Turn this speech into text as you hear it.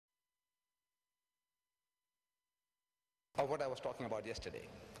of what I was talking about yesterday.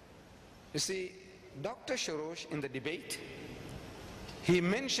 You see, Dr. Sharosh in the debate, he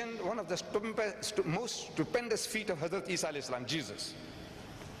mentioned one of the most stupendous feat of Hazrat Isa alayhi salam, Jesus.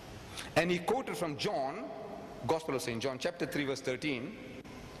 And he quoted from John, Gospel of St. John, chapter 3, verse 13.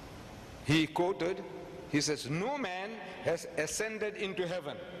 He quoted, he says, no man has ascended into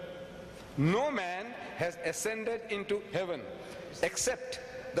heaven. No man has ascended into heaven except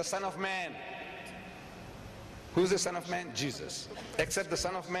the Son of Man. Who is the Son of Man? Jesus. Except the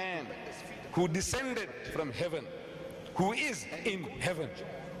Son of Man who descended from heaven, who is in heaven.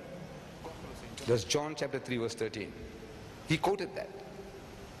 That's John chapter 3 verse 13. He quoted that.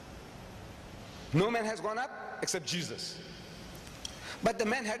 No man has gone up except Jesus. But the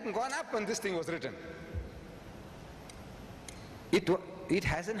man hadn't gone up when this thing was written. It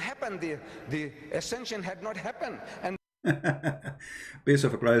hasn't happened. The ascension had not happened. And peace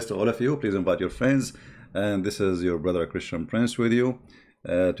of Christ to all of you. Please invite your friends. And this is your brother Christian Prince with you.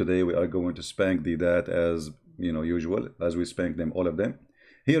 Today we are going to spank the dad as usual, as we spank them, all of them.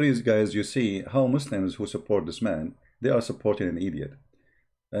 Here is, guys, you see how Muslims who support this man, they are supporting an idiot.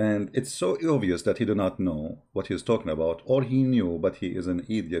 And it's so obvious that he do not know what he's talking about, or he knew but he is an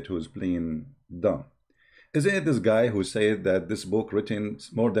idiot who is plain dumb. Isn't it this guy who said that this book written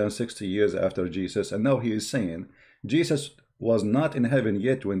more than 60 years after Jesus, and now he is saying Jesus was not in heaven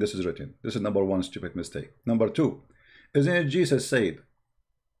yet when this is written? This is number one stupid mistake. Number two, isn't it Jesus said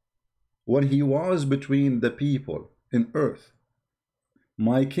when he was between the people in earth,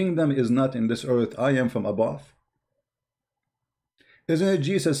 my kingdom is not in this earth, I am from above? Isn't it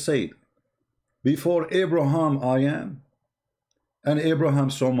Jesus said, before Abraham I am, and Abraham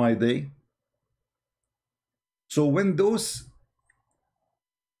saw my day? So when those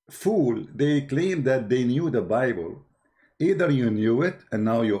fools, they claim that they knew the Bible, either you knew it and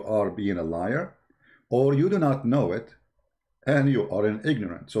now you are being a liar, or you do not know it and you are an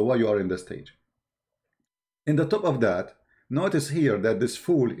ignorant. So why you are in the stage? In the top of that, notice here that this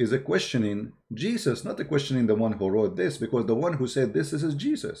fool is a questioning Jesus, not a questioning the one who wrote this, because the one who said this is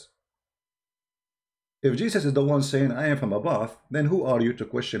Jesus. If Jesus is the one saying I am from above, then who are you to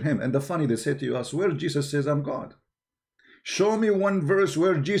question him? And the funny, they say to us, where Jesus says I'm God. Show me one verse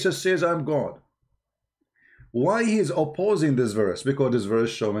where Jesus says I'm God. Why he is opposing this verse? Because this verse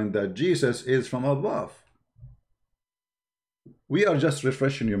showing that Jesus is from above. We are just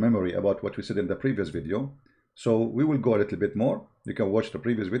refreshing your memory about what we said in the previous video. So we will go a little bit more. You can watch the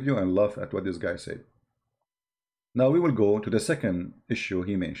previous video and laugh at what this guy said. Now we will go to the second issue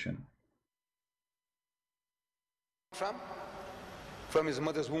he mentioned. From his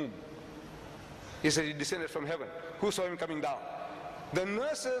mother's womb. He said he descended from heaven. Who saw him coming down? The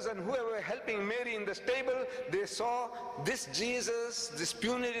nurses and whoever were helping Mary in the stable, they saw this Jesus, this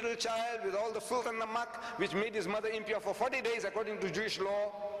puny little child with all the filth and the muck, which made his mother impure for 40 days according to Jewish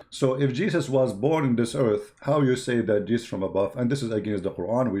law. So if Jesus was born in this earth, how you say that Jesus from above? And this is against the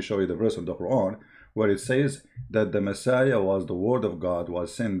Quran. We show you the verse in the Quran where it says that the Messiah was the word of God,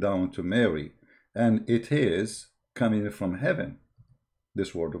 was sent down to Mary, and it is coming from heaven,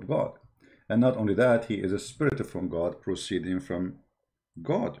 this word of God. And not only that, he is a spirit from God, proceeding from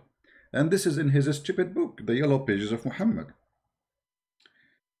God. And this is in his stupid book, the Yellow Pages of Muhammad.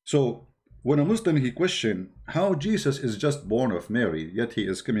 So when a Muslim, he questioned how Jesus is just born of Mary, yet he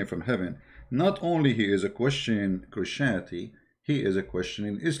is coming from heaven, not only he is a questioning Christianity, he is a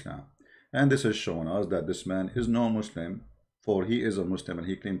questioning Islam. And this has shown us that this man is no Muslim, for he is a Muslim and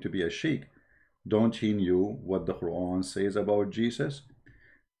he claimed to be a sheikh. Don't he knew what the Quran says about Jesus?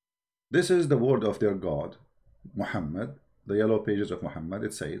 This is the word of their God, Muhammad, the Yellow Pages of Muhammad.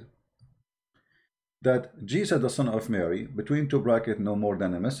 It says that Jesus, the son of Mary, between two brackets, no more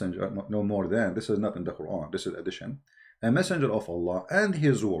than a messenger, no more than, this is not in the Quran, this is addition, a messenger of Allah and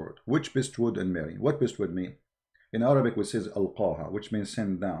his word, which bestowed in Mary. What bestowed mean? In Arabic, it says alqaha, which means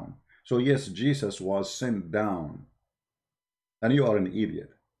sent down. So yes, Jesus was sent down. And you are an idiot.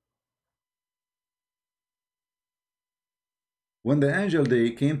 When the angel they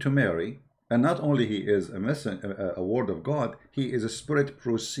came to Mary, and not only he is a messenger, a word of God, he is a spirit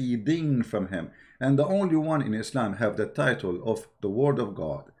proceeding from him. And the only one in Islam have the title of the word of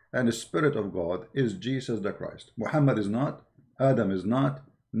God and the spirit of God is Jesus the Christ. Muhammad is not, Adam is not,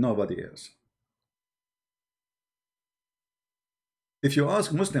 nobody is. If you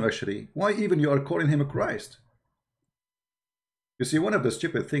ask Muslim actually, why even you are calling him a Christ? You see, one of the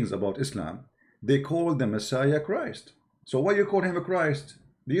stupid things about Islam, they call the Messiah Christ. So why you call him a Christ?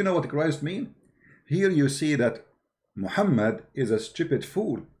 Do you know what Christ mean? Here you see that Muhammad is a stupid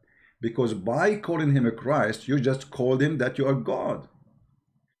fool, because by calling him a Christ, you just called him that you are God.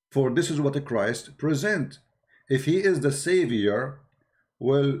 For this is what a Christ present. If he is the savior,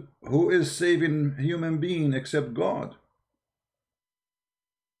 well, who is saving human being except God?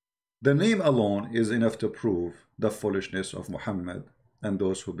 The name alone is enough to prove the foolishness of Muhammad and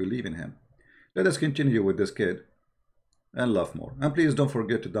those who believe in him. Let us continue with this kid and love more. And please don't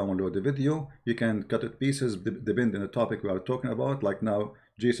forget to download the video. You can cut it pieces depending on the topic we are talking about, like now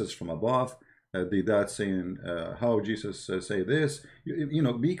Jesus from above, that saying how Jesus say this. You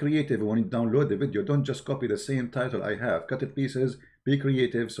know, be creative when you download the video. Don't just copy the same title I have. Cut it pieces, be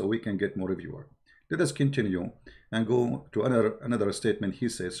creative so we can get more viewers. Let us continue and go to another statement he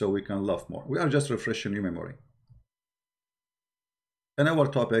says, so we can love more. We are just refreshing your memory. And our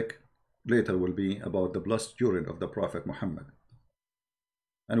topic later will be about the blessed urine of the Prophet Muhammad.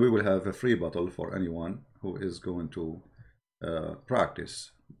 And we will have a free bottle for anyone who is going to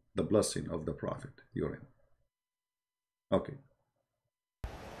practice the blessing of the Prophet urine. Okay.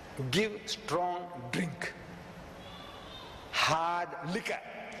 Give strong drink, hard liquor,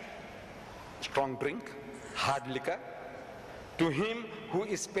 strong drink, hard liquor, to him who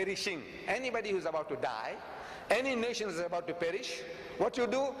is perishing. Anybody who is about to die, any nation is about to perish, what you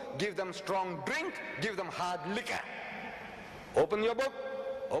do, give them strong drink, give them hard liquor. Open your book,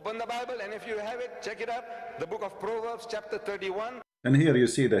 open the Bible, and if you have it, check it out, the book of Proverbs chapter 31. And here you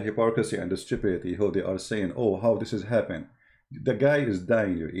see the hypocrisy and the stupidity, how they are saying, oh, how this has happened. The guy is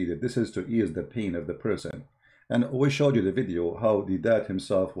dying, you idiot. This is to ease the pain of the person. And we showed you the video how the dad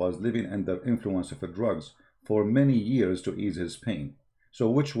himself was living under influence of drugs for many years to ease his pain.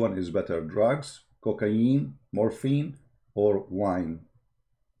 So which one is better, drugs, cocaine, morphine, or wine?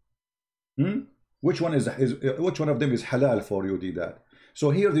 Which one of them is halal for you, the dad?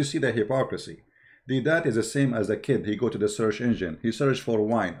 So here you see the hypocrisy. The dad is the same as a kid. He go to the search engine. He search for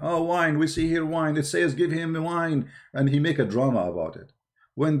wine. Oh, wine. We see here wine. It says give him wine, and he make a drama about it.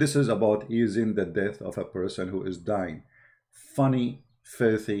 When this is about easing the death of a person who is dying. Funny,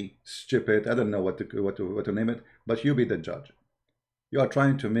 filthy, stupid. I don't know what to name it, but you be the judge. You are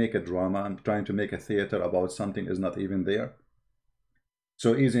trying to make a drama and trying to make a theater about something is not even there.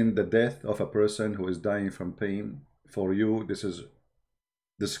 So easing the death of a person who is dying from pain, for you, this is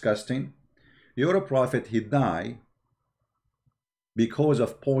disgusting. You're a prophet, he died because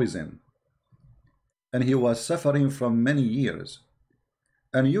of poison. And he was suffering from many years.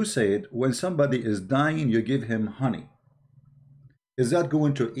 And you said, when somebody is dying, you give him honey. Is that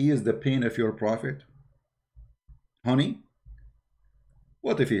going to ease the pain of your prophet? Honey?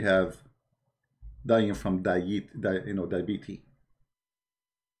 What if he have dying from diabetes?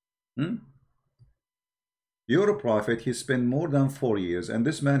 You're a prophet, he spent more than 4 years, and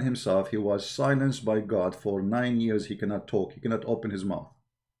this man himself, he was silenced by God for 9 years. He cannot talk, he cannot open his mouth.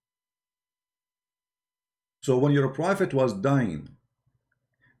 So when your prophet was dying,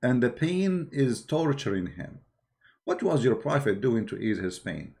 and the pain is torturing him, what was your prophet doing to ease his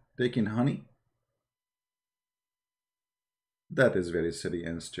pain? Taking honey? That is very silly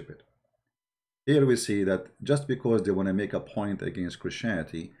and stupid. Here we see that just because they want to make a point against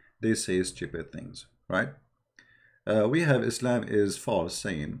Christianity, they say stupid things, right? We have Islam is false,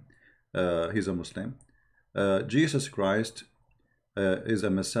 saying he's a Muslim. Jesus Christ is a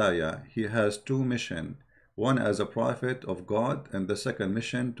Messiah. He has 2 missions. One as a prophet of God, and the second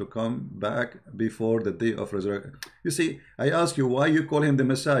mission to come back before the day of resurrection. You see, I ask you why you call him the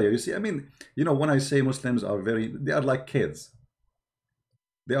Messiah. You see, I mean, you know, when I say Muslims are they are like kids.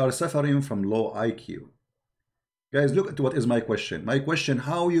 They are suffering from low IQ. Guys, look at what is my question. My question,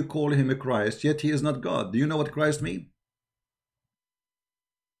 how you call him a Christ, yet he is not God? Do you know what Christ means?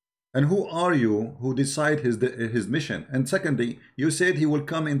 And who are you who decide his mission? And secondly, you said he will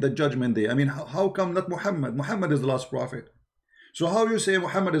come in the judgment day. I mean, how come not Muhammad? Muhammad is the last prophet. So how you say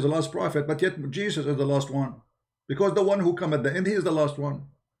Muhammad is the last prophet, but yet Jesus is the last one? Because the one who come at the end, he is the last one.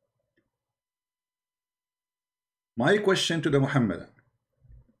 My question to the Muhammadan,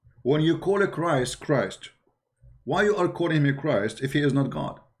 when you call a Christ, Christ, why you are calling him Christ if he is not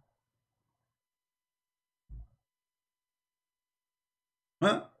God?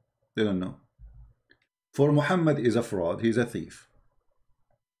 Huh? They don't know. For Muhammad is a fraud. He's a thief.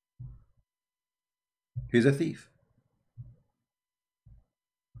 He's a thief.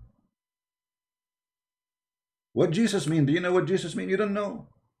 What Jesus mean? Do you know what Jesus mean? You don't know.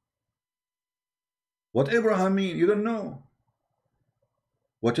 What Abraham mean? You don't know.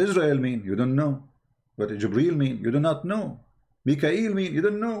 What Israel mean? You don't know. What Jibril mean? You do not know. Mikael mean? You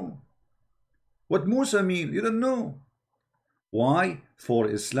don't know. What Musa mean? You don't know. Why? For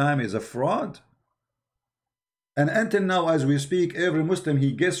Islam is a fraud. And until now, as we speak, every Muslim,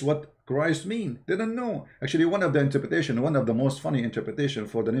 he guess what Christ mean? They don't know. Actually, one of the most funny interpretation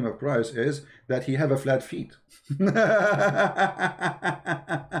for the name of Christ is that he have a flat feet.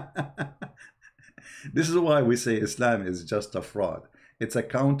 This is why we say Islam is just a fraud. It's a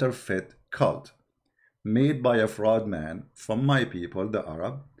counterfeit cult made by a fraud man from my people, the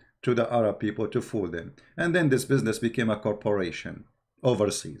Arab, to the Arab people to fool them. And then this business became a corporation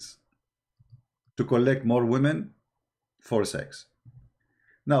overseas to collect more women for sex.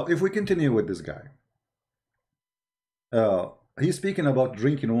 Now, if we continue with this guy, he's speaking about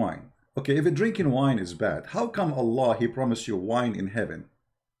drinking wine. Okay, if drinking wine is bad, how come Allah, he promised you wine in heaven?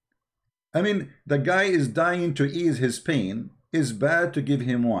 I mean, the guy is dying to ease his pain. It's bad to give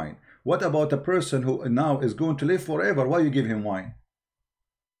him wine. What about a person who now is going to live forever? Why you give him wine?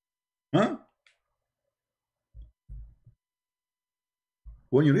 Huh?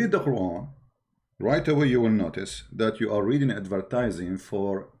 When you read the Quran, right away you will notice that you are reading advertising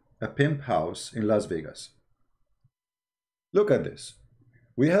for a pimp house in Las Vegas. Look at this.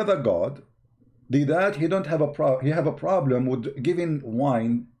 We have a God. He don't have he have a problem with giving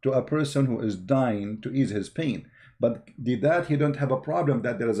wine to a person who is dying to ease his pain. But he don't have a problem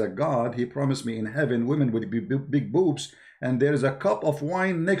that there is a God. He promised me in heaven women with big boobs, and there is a cup of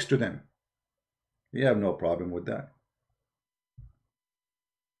wine next to them. You have no problem with that.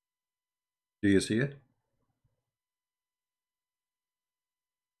 Do you see it?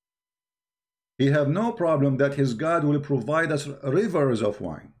 He have no problem that his God will provide us rivers of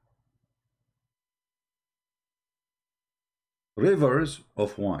wine. Rivers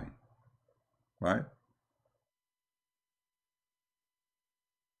of wine, right?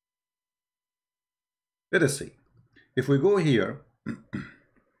 Let us see. If we go here,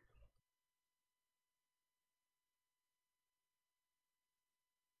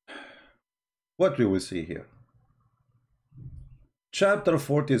 what we will see here? Chapter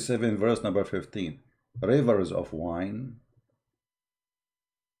 47, verse number 15. Rivers of wine,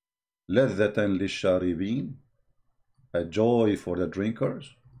 لذة للشاربين, a joy for the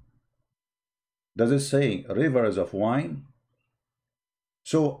drinkers. Does it say rivers of wine?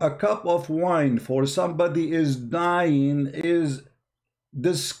 So a cup of wine for somebody is dying is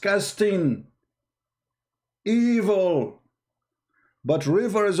disgusting, evil, but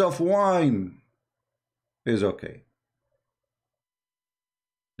rivers of wine is okay.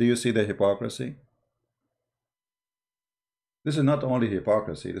 Do you see the hypocrisy? This is not only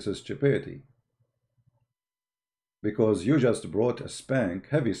hypocrisy, this is stupidity. Because you just brought a spank,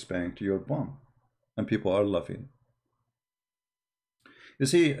 heavy spank to your bum, and people are laughing. You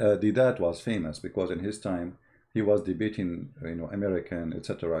see, Didat was famous because in his time he was debating, American,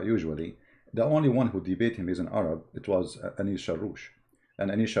 etc. Usually, the only one who debated him is an Arab. It was Anis Sharoush, and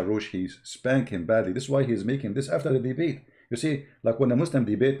Anis Sharoush, he spanked him badly. This is why he's making this after the debate. You see, like when a Muslim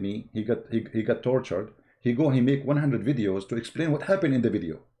debate me, he got tortured. He make 100 videos to explain what happened in the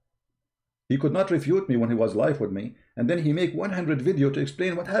video. He could not refute me when he was live with me, and then he make 100 video to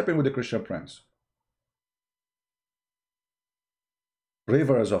explain what happened with the Christian prince.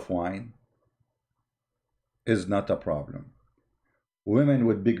 Rivers of wine is not a problem. Women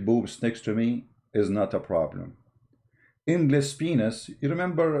with big boobs next to me is not a problem. Endless penis. You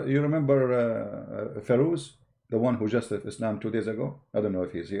remember Feroz, the one who just left Islam 2 days ago? I don't know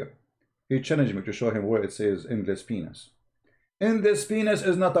if he's here. He challenged me to show him where it says endless penis. Endless penis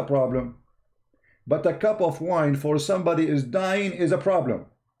is not a problem. But a cup of wine for somebody is dying is a problem.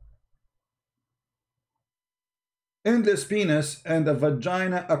 Endless penis and a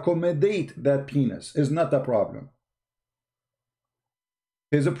vagina accommodate that penis is not a problem.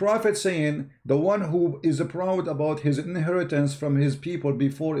 Is a prophet saying the one who is proud about his inheritance from his people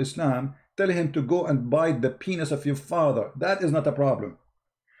before Islam, tell him to go and bite the penis of your father. That is not a problem.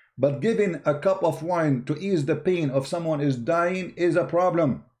 But giving a cup of wine to ease the pain of someone is dying is a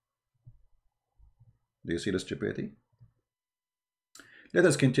problem. Do you see the stupidity? Let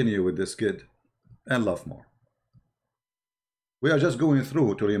us continue with this kid and love more. We are just going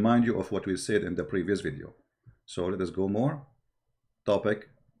through to remind you of what we said in the previous video. So let us go more. Topic,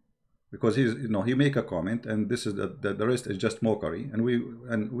 because he make a comment, and this is the rest is just mockery, and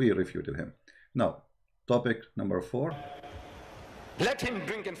we refuted him. Now, topic number 4. Let him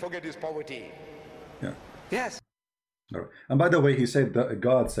drink and forget his poverty. Yeah. Yes. And by the way, he said that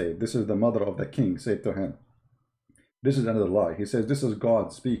God said, this is the mother of the king said to him. This is another lie. He says this is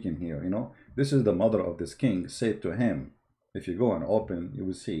God speaking here. This is the mother of this king said to him. If you go and open, you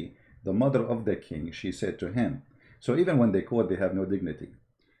will see the mother of the king. She said to him. So even when they quote, they have no dignity.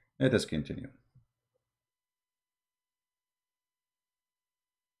 Let us continue.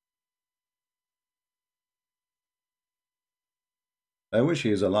 I wish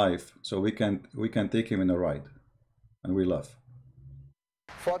he is alive so we can take him in a ride and we laugh.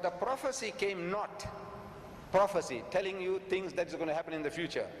 For the prophecy came not, prophecy telling you things that is going to happen in the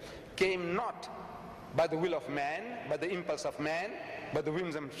future, came not by the will of man, by the impulse of man, by the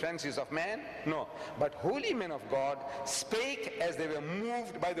whims and fancies of man, no, but holy men of God spake as they were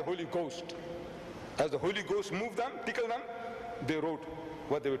moved by the Holy Ghost. As the Holy Ghost moved them, tickled them, they wrote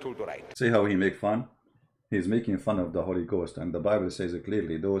what they were told to write. See how he make fun? He's making fun of the Holy Ghost, and the Bible says it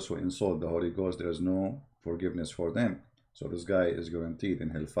clearly, those who insult the Holy Ghost, there is no forgiveness for them. So this guy is guaranteed in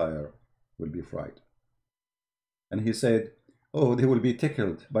hellfire will be fried. And he said, oh, they will be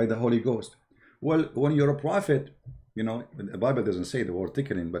tickled by the Holy Ghost. Well, when you're a prophet, you know, the Bible doesn't say the word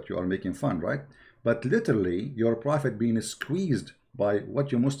tickling, but you are making fun, right? But literally, you're a prophet being squeezed by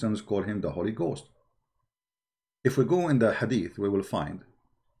what you Muslims call him the Holy Ghost. If we go in the hadith, we will find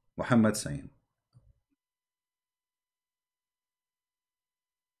Muhammad saying,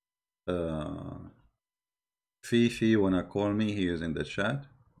 Fifi wanna call me, he is in the chat.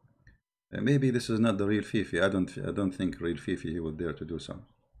 Maybe this is not the real Fifi. I don't think real Fifi he would dare to do so.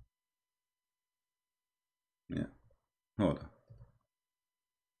 Yeah, hold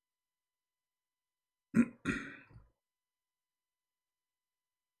on.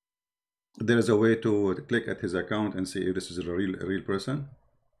 There is a way to click at his account and see if this is a real person.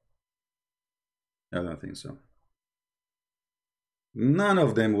 I don't think so. None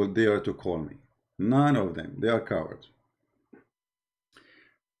of them will dare to call me. None of them. They are cowards.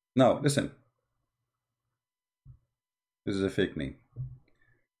 Now, listen. This is a fake name.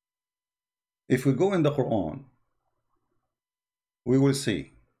 If we go in the Quran, we will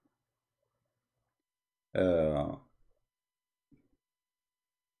see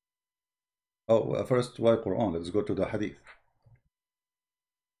first, why Quran? Let's go to the hadith.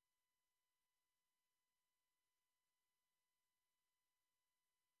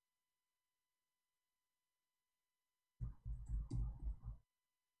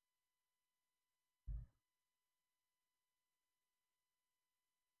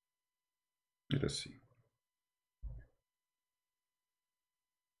 Let's see.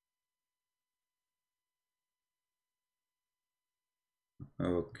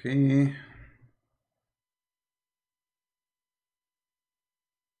 Okay.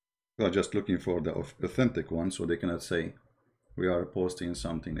 We are just looking for the authentic one, so they cannot say we are posting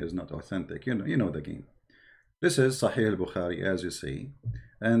something is not authentic. You know the game. This is Sahih al-Bukhari, as you see,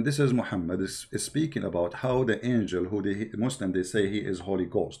 and this is Muhammad is speaking about how the angel, who the Muslim they say he is Holy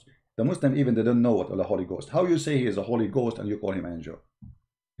Ghost. The Muslim even they don't know what the Holy Ghost. How you say he is a Holy Ghost and you call him angel?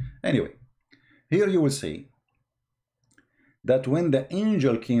 Anyway, here you will see that when the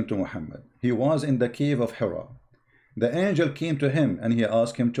angel came to Muhammad, he was in the cave of Hira. The angel came to him and he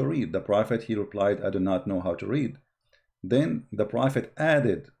asked him to read. The prophet, he replied, I do not know how to read. Then the prophet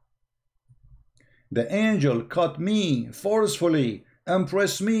added, the angel caught me forcefully and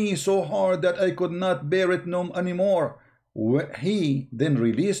pressed me so hard that I could not bear it no anymore. He then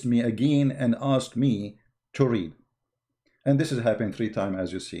released me again and asked me to read. And this has happened 3 times,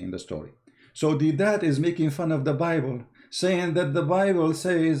 as you see in the story. So that is making fun of the Bible, saying that the Bible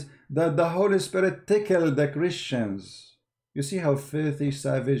says that the Holy Spirit tickled the Christians. You see how filthy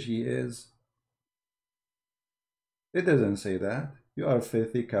savage he is? It doesn't say that. You are a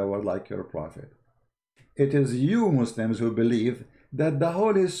filthy coward like your prophet. It is you Muslims who believe that the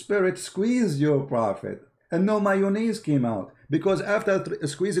Holy Spirit squeezed your prophet and no mayonnaise came out, because after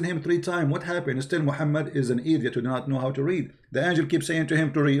squeezing him 3 times, what happened? Still Muhammad is an idiot who does not know how to read. The angel keeps saying to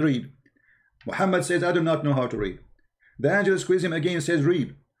him to read. Muhammad says, I do not know how to read. The angel squeezes him again and says,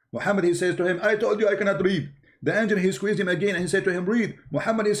 read. Muhammad, he says to him, I told you I cannot read. The angel, he squeezed him again and he said to him, read.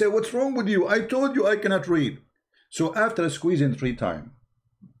 Muhammad, he said, what's wrong with you? I told you I cannot read. So after squeezing 3 times,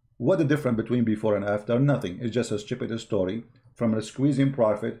 what the difference between before and after? Nothing. It's just a stupid story from a squeezing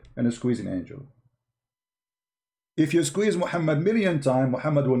prophet and a squeezing angel. If you squeeze Muhammad 1,000,000 times,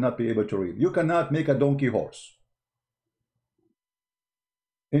 Muhammad will not be able to read. You cannot make a donkey horse.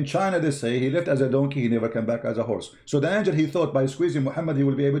 In China, they say he left as a donkey, he never came back as a horse. So the angel, he thought by squeezing Muhammad, he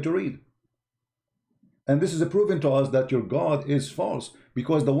will be able to read. And this is a proven to us that your God is false,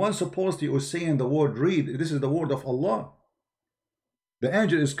 because the one supposed to is saying the word read, this is the word of Allah. The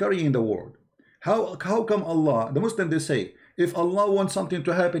angel is carrying the word. How come Allah, the Muslim, they say, if Allah wants something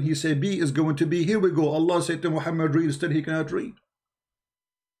to happen, he say B is going to be. Here we go. Allah said to Muhammad, read, still he cannot read.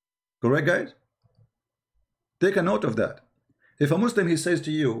 Correct, guys? Take a note of that. If a Muslim, he says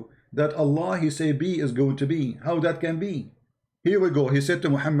to you that Allah, he say B is going to be, how that can be? Here we go. He said to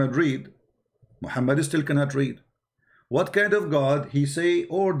Muhammad, read. Muhammad still cannot read. What kind of God? He say,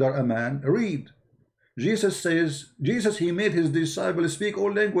 order a man, read. Jesus says, Jesus, he made his disciples speak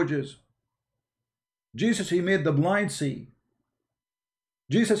all languages. Jesus, he made the blind see.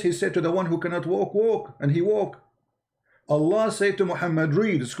 Jesus, he said to the one who cannot walk, walk, and he walked. Allah said to Muhammad,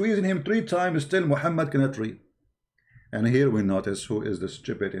 read, squeezing him 3 times, still Muhammad cannot read. And here we notice who is the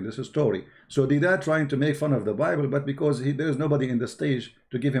stupid in this story. So they are trying to make fun of the Bible, but because there is nobody in the stage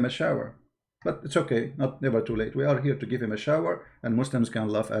to give him a shower. But it's okay, never too late. We are here to give him a shower, and Muslims can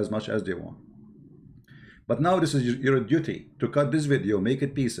laugh as much as they want. But now this is your duty to cut this video, make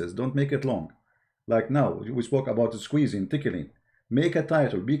it pieces, don't make it long. Like now, we spoke about squeezing, tickling. Make a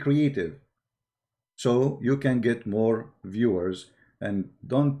title, be creative, so you can get more viewers, and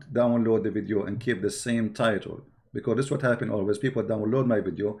don't download the video and keep the same title. Because this is what happened always. People download my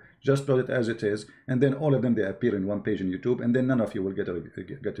video, just load it as it is, and then all of them, they appear in one page on YouTube, and then none of you will get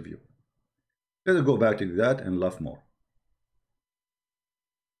a view. Let's go back to that and laugh more.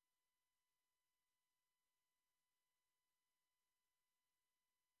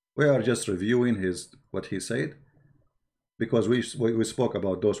 We are just reviewing what he said, because we spoke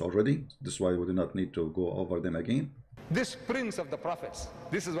about those already. This is why we do not need to go over them again. This prince of the prophets,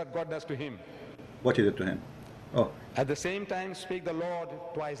 this is what God does to him. What he did to him? Oh. At the same time spake the Lord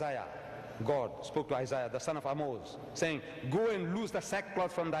to Isaiah. God spoke to Isaiah, the son of Amoz, saying, go and loose the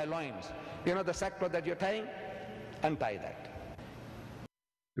sackcloth from thy loins. You know the sackcloth that you're tying? Untie that.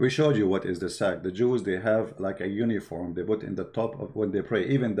 We showed you what is the sack. The Jews, they have like a uniform they put in the top of when they pray.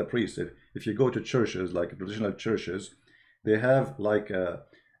 Even the priests, if you go to churches, like traditional churches, they have like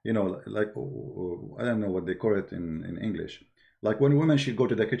you know, like I don't know what they call it in English. Like when women should go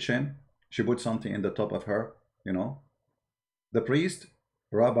to the kitchen, she put something in the top of her, you know. The priest,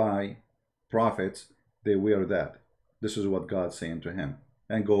 rabbi, prophets, they wear that. This is what God's saying to him.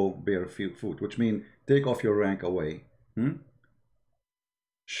 And go bear food, which means take off your rank away.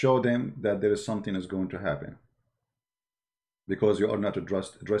 Show them that there is something is going to happen, because you are not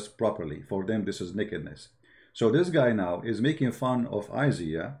dressed properly. For them, this is nakedness. So this guy now is making fun of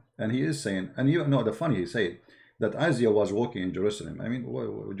Isaiah, and he is saying, and you know the funny, he said that Isaiah was walking in Jerusalem. I mean,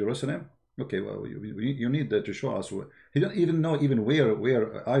 Jerusalem? Okay, well, you need to show us. He don't even know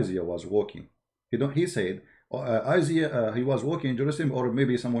where Isaiah was walking. He said Isaiah he was walking in Jerusalem, or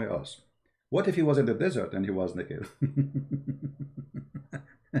maybe somewhere else. What if he was in the desert and he was naked?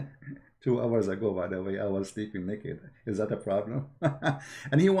 2 hours ago, by the way, I was sleeping naked. Is that a problem?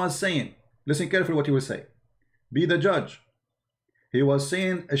 And he was saying, listen carefully what he will say. Be the judge. He was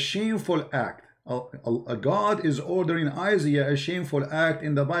saying a shameful act. God is ordering Isaiah a shameful act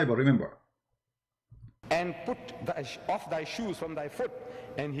in the Bible, remember. And put off thy shoes from thy foot.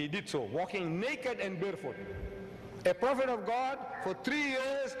 And he did so, walking naked and barefoot. A prophet of God, for 3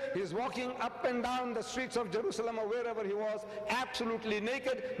 years, he's walking up and down the streets of Jerusalem or wherever he was, absolutely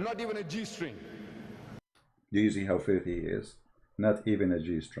naked, not even a G-string. Do you see how filthy he is? Not even a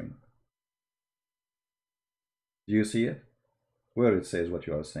G-string. Do you see it? Where it says what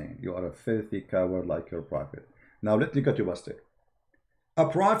you are saying. You are a filthy coward like your prophet. Now let me get you busted. A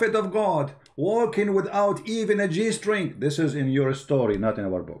prophet of God, walking without even a G-string. This is in your story, not in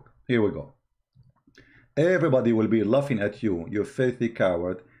our book. Here we go. Everybody will be laughing at you, you filthy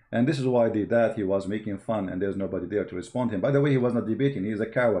coward. And this is why he was making fun, and there's nobody there to respond to him. By the way, he was not debating. He's a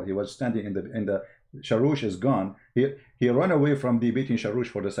coward. He was standing in the Sharush is gone. He ran away from debating Sharush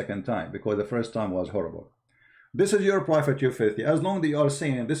for the 2nd time, because the 1st time was horrible. This is your prophet, you filthy. As long as you are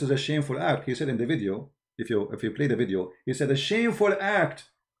saying this is a shameful act, he said in the video, if you play the video, he said a shameful act.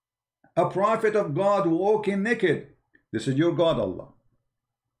 A prophet of God walking naked. This is your God, Allah.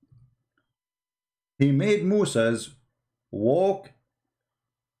 He made Moses walk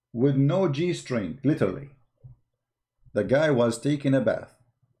with no G-string, literally. The guy was taking a bath.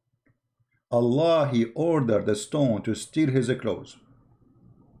 Allah, he ordered the stone to steal his clothes.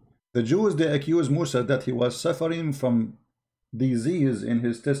 The Jews, they accused Moses that he was suffering from disease in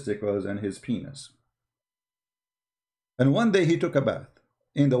his testicles and his penis. And one day he took a bath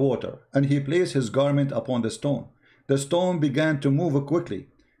in the water, and he placed his garment upon the stone. The stone began to move quickly,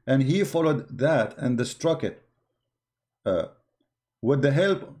 and he followed that and struck it with the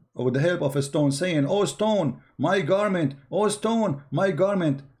help of a stone, saying, "O stone, my garment! O stone, my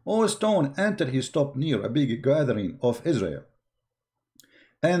garment! O stone!" Until he stopped near a big gathering of Israel.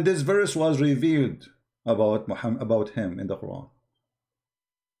 And this verse was revealed about him in the Quran.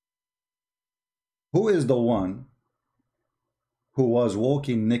 Who is the one who was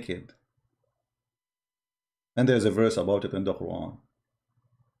walking naked? And there's a verse about it in the Quran.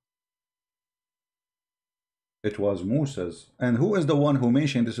 It was Moses. And who is the one who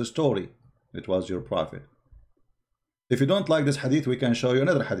mentioned this story? It was your prophet. If you don't like this hadith, we can show you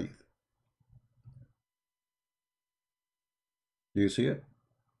another hadith. Do you see it?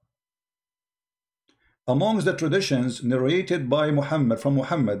 Amongst the traditions narrated by Muhammad, from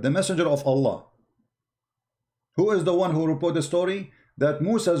Muhammad, the messenger of Allah, who is the one who reported the story? That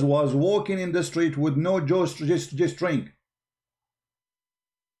Moses was walking in the street with no G-string.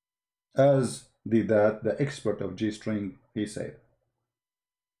 As the expert of G-string, he said.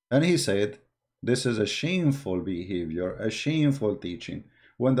 And he said, this is a shameful behavior, a shameful teaching.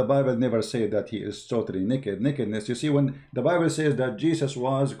 When the Bible never said that he is totally naked. Nakedness, you see, when the Bible says that Jesus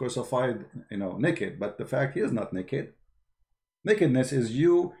was crucified, naked, but the fact he is not naked. Nakedness is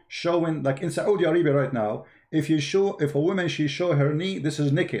you showing, like in Saudi Arabia right now, if a woman, she show her knee, this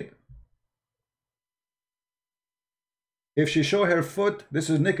is naked. If she show her foot, this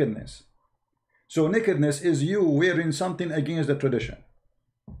is nakedness. So nakedness is you wearing something against the tradition.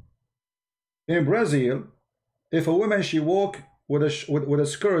 In Brazil, if a woman, she walk with a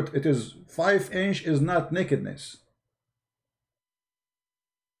skirt, it is 5 inch, is not nakedness,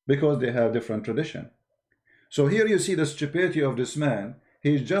 because they have different tradition. So here you see the stupidity of this man.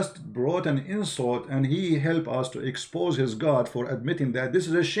 He just brought an insult, and he helped us to expose his God for admitting that this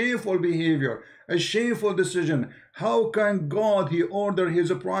is a shameful behavior, a shameful decision. How can God, he ordered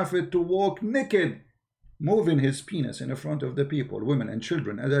his prophet to walk naked, moving his penis in front of the people, women and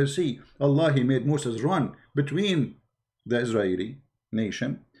children? As I see, Allah, he made Moses run between the Israeli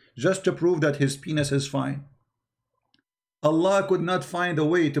nation just to prove that his penis is fine. Allah could not find a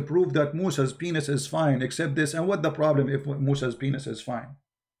way to prove that Musa's penis is fine except this. And what the problem if Musa's penis is fine?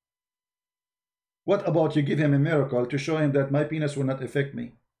 What about you give him a miracle to show him that my penis will not affect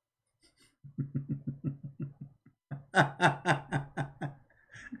me?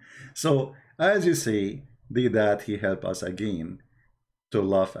 So as you see, that he helped us again to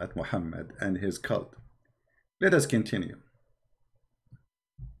laugh at Muhammad and his cult. Let us continue.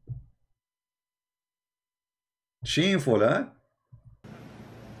 Shameful, huh?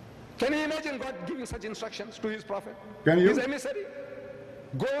 Can you imagine God giving such instructions to his prophet? Can you? His emissary?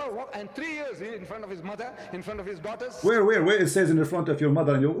 Go walk, and 3 years in front of his mother, in front of his daughters. Where it says in the front of your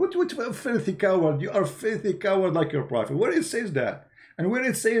mother and you, what filthy coward? You are filthy coward like your prophet. Where it says that? And where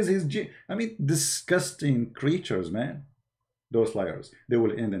it says I mean, disgusting creatures, man. Those liars, they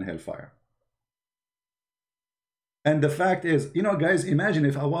will end in hellfire. And the fact is, guys, imagine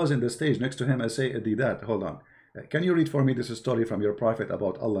if I was in the stage next to him, I say, that, hold on. Can you read for me this story from your prophet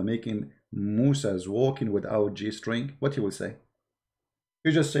about Allah making Moses walking without G-string? What he will say?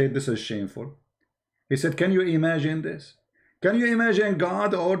 He just said, this is shameful. He said, can you imagine this? Can you imagine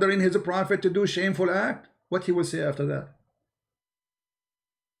God ordering his prophet to do shameful act? What he will say after that?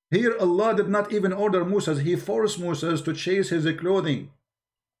 Here Allah did not even order Moses. He forced Moses to chase his clothing.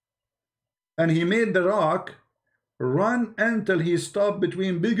 And he made the rock run until he stopped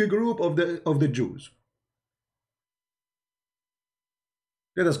between big group of the Jews.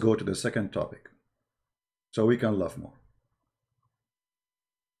 Let us go to the second topic so we can laugh more.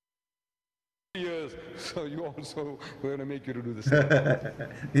 Years, so you also we're going to make you to do the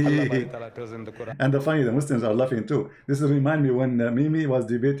same. Allah tells in the Quran. And the Muslims are laughing too. This remind me when Mimi was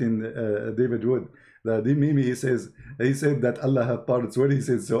debating David Wood. Mimi, he said that Allah have parts. When he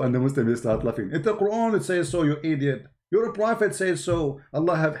says so, and the Muslims start laughing. In the Quran it says so, you idiot. Your prophet says so.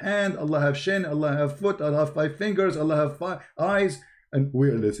 Allah have hand, Allah have shin, Allah have foot, Allah have 5 fingers, Allah have 5 eyes. And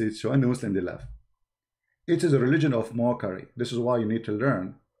where they say so, and the Muslims they laugh. It is a religion of mockery. This is why you need to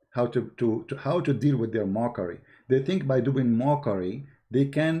learn how to deal with their mockery. They think by doing mockery they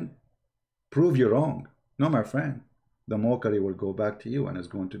can prove you wrong. No, my friend, the mockery will go back to you and it's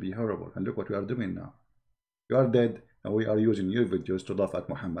going to be horrible. And look what we are doing now. You are dead, and we are using your videos to laugh at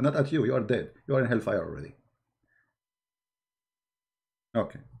Muhammad. Not at you. You are dead. You are in hellfire already.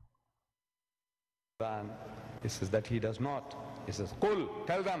 Okay. It says that he does not. He says, "Qul,"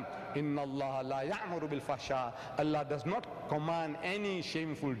 tell them, "Inna Allah la ya'muru bil fahsha." Allah does not command any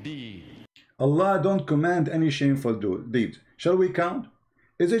shameful deed. Allah don't command any shameful deed. Shall we count?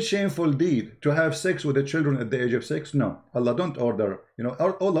 Is it shameful deed to have sex with the children at the age of 6? No. Allah don't order.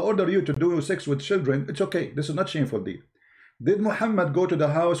 Allah order you to do sex with children. It's okay. This is not shameful deed. Did Muhammad go to the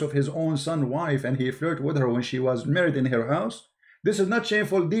house of his own son wife and he flirted with her when she was married in her house? This is not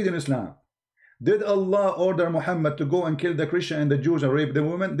shameful deed in Islam. Did Allah order Muhammad to go and kill the Christian and the Jews and rape the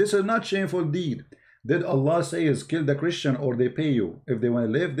women? This is not shameful deed. Did Allah say is kill the Christian or they pay you if they want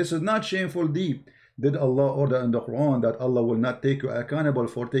to live? This is not shameful deed. Did Allah order in the Quran that Allah will not take you accountable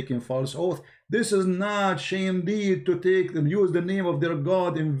for taking false oath? This is not shame deed to take and use the name of their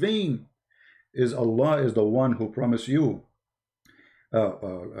God in vain. Is Allah is the one who promised you,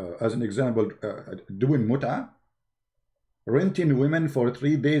 as an example, doing mut'ah, renting women for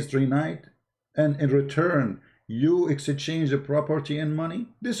 3 days, 3 nights, and in return you exchange the property and money?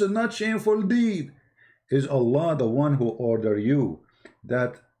 This is not shameful deed. Is Allah the one who ordered you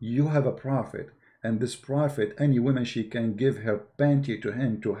that you have a prophet, and this prophet, any woman, she can give her panty to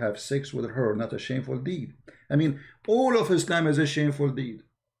him to have sex with her, not a shameful deed? I mean, all of Islam is a shameful deed.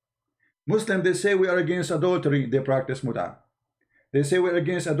 Muslims, they say we are against adultery, they practice mut'ah. They say we're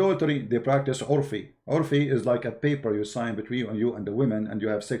against adultery, they practice urfi. Urfi is like a paper you sign between you and the women, and you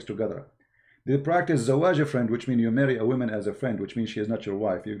have sex together. They practice zawaj friend, which means you marry a woman as a friend, which means she is not your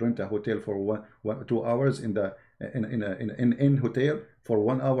wife. You rent a hotel for 2 hours in hotel for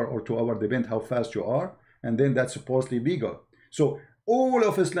 1 hour or 2 hours, depend how fast you are, and then that's supposedly legal. So all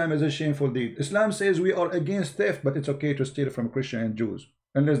of Islam is a shameful deed. Islam says we are against theft, but it's okay to steal from Christians and Jews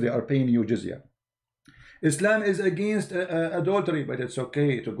unless they are paying you jizya. Islam is against adultery, but it's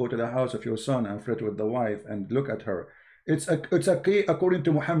okay to go to the house of your son and flirt with the wife and look at her. It's okay according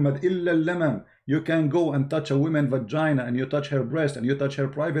to Muhammad. Illa lamam. You can go and touch a woman's vagina, and you touch her breast, and you touch her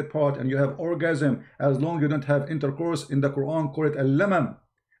private part, and you have orgasm, as long as you don't have intercourse. In the Quran, call it al-lamam.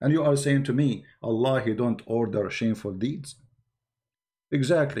 And you are saying to me, Allah, He don't order shameful deeds?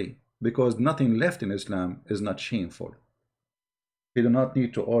 Exactly, because nothing left in Islam is not shameful. He do not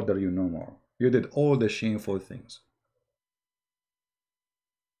need to order you no more. You did all the shameful things.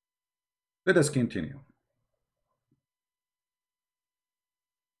 Let us continue.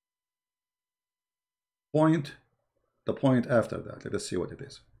 The point after that. Let us see what it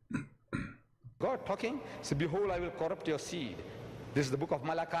is. God talking, say, behold, I will corrupt your seed. This is the book of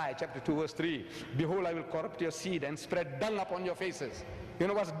Malachi, chapter 2, verse 3. Behold, I will corrupt your seed and spread dung upon your faces. You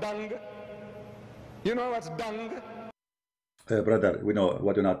know what's dung? You know what's dung? Brother, we know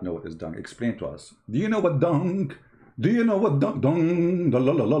what do not know what is dung. Explain to us. Do you know what dung? Do you know what dung? Dung, la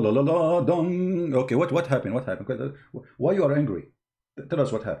la la la la la dung. Okay, what happened? What happened? Why you are angry? Tell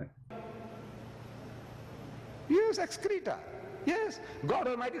us what happened. Yes, excreta. Yes, God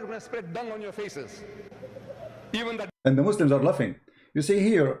Almighty is going to spread dung on your faces. Even that. And the Muslims are laughing. You see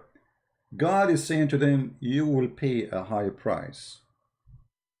here, God is saying to them, you will pay a high price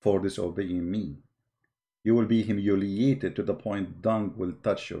for disobeying me. You will be humiliated to the point dung will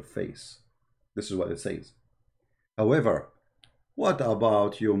touch your face. This is what it says. However, what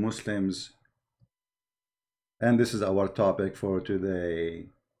about you Muslims? And this is our topic for today.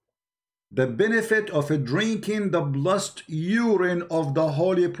 The benefit of drinking the blessed urine of the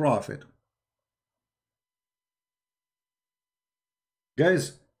Holy Prophet.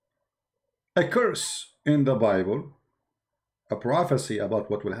 Guys, a curse in the Bible, a prophecy about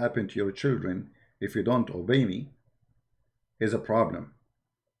what will happen to your children if you don't obey me, is a problem.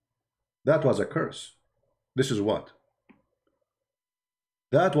 That was a curse. This is what?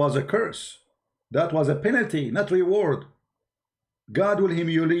 That was a curse. That was a penalty, not reward. God will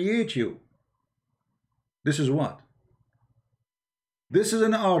humiliate you. This is what? This is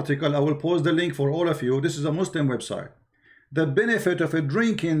an article. I will post the link for all of you. This is a Muslim website. The benefit of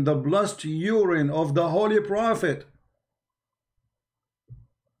drinking the blessed urine of the Holy Prophet.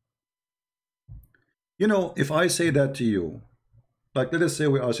 You know, if I say that to you, like let us say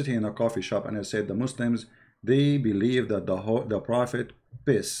we are sitting in a coffee shop and I said the Muslims, they believe that the Prophet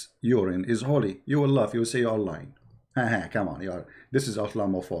piss, urine is holy. You will laugh. You will say you are lying. Come on, this is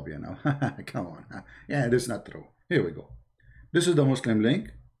Islamophobia now. Come on. Yeah, this is not true. Here we go. This is the Muslim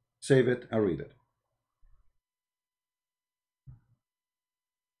link. Save it and read it.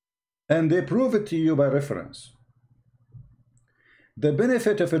 And they prove it to you by reference. The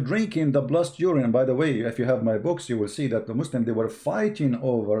benefit of drinking the blessed urine, by the way, if you have my books, you will see that the Muslims, they were fighting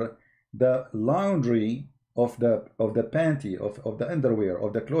over the laundry of the panty, of the underwear,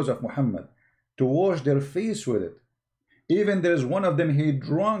 of the clothes of Muhammad, to wash their face with it. Even there's one of them, he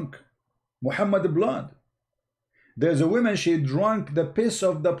drank Muhammad blood. There's a woman, she drank the piss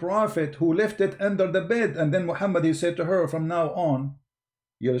of the Prophet who left it under the bed, and then Muhammad, he said to her, from now on,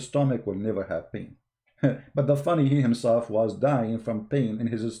 your stomach will never have pain. But the funny, he himself was dying from pain in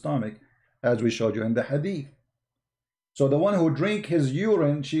his stomach, as we showed you in the hadith. So the one who drank his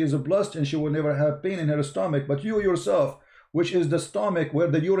urine, she is blessed and she will never have pain in her stomach. But you yourself, which is the stomach where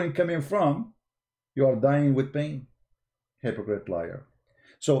the urine coming from, you are dying with pain. Hypocrite, liar.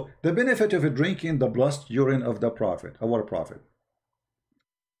 So the benefit of drinking the blessed urine of the Prophet, our Prophet,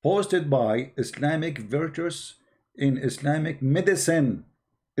 posted by Islamic Virtues in Islamic Medicine.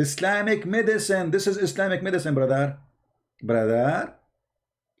 Islamic medicine. This is Islamic medicine, brother. Brother,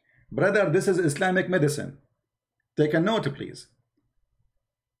 this is Islamic medicine. Take a note, please.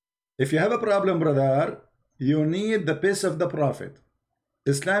 If you have a problem, brother, you need the piss of the Prophet.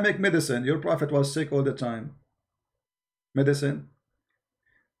 Islamic medicine. Your Prophet was sick all the time. Medicine.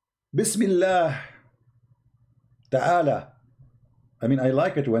 Bismillah. Ta'ala. I mean, I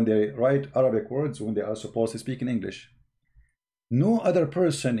like it when they write Arabic words when they are supposed to speak in English. No other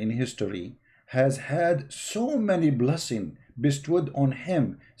person in history has had so many blessings bestowed on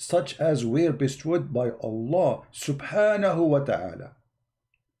him, such as were bestowed by Allah subhanahu wa ta'ala.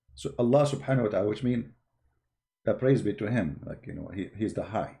 So Allah subhanahu wa ta'ala, which means the praise be to him, like, you know, he's the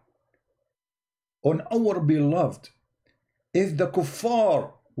high. On our beloved, if the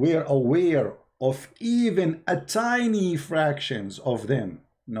kuffar were aware of even a tiny fractions of them.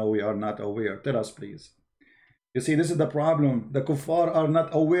 No, we are not aware. Tell us, please. You see, this is the problem. The kuffar are not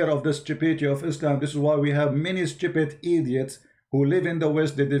aware of the stupidity of Islam. This is why we have many stupid idiots who live in the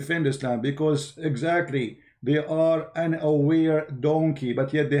West. They defend Islam because exactly they are an aware donkey,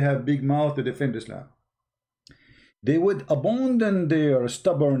 but yet they have big mouth to defend Islam. They would abandon their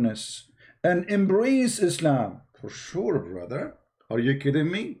stubbornness and embrace Islam. For sure, brother. Are you kidding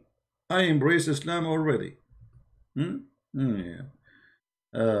me? I embrace Islam already. Yeah.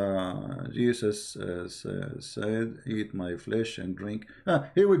 Jesus said, eat my flesh and drink.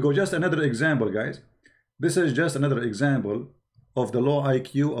 Here we go. Just another example, guys. This is just another example of the low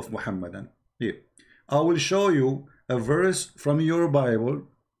IQ of Muhammadan. Here, I will show you a verse from your Bible,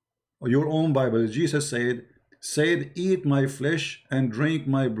 or your own Bible. Jesus said, eat my flesh and drink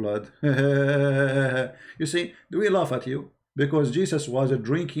my blood. You see, do we laugh at you? Because Jesus was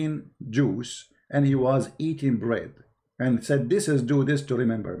drinking juice and he was eating bread and said, this is do this to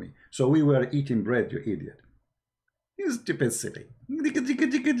remember me. So we were eating bread, you idiot. You stupid city.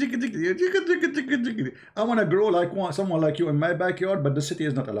 I want to grow like someone like you in my backyard, but the city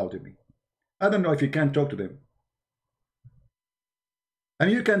is not allowed to me. I don't know if you can talk to them.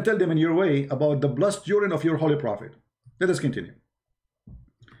 And you can tell them in your way about the blessed urine of your holy prophet. Let us continue.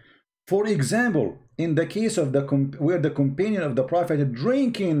 For example, in the case of where the companion of the prophet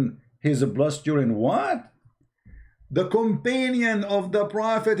drinking his blessed urine, what? The companion of the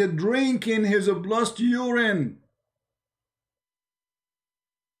prophet drinking his blessed urine.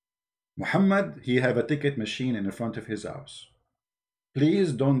 Muhammad, he have a ticket machine in front of his house.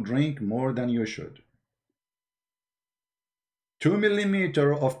 Please don't drink more than you should. 2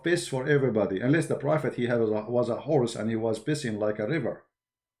 millimeters of piss for everybody, unless the prophet was a horse and he was pissing like a river.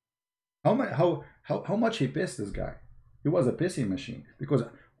 How much he pissed, this guy? He was a pissing machine. Because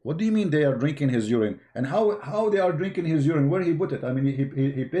what do you mean they are drinking his urine? And how they are drinking his urine? Where he put it? I mean,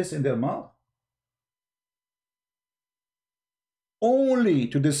 he pissed in their mouth. Only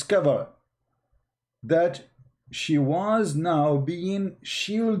to discover that she was now being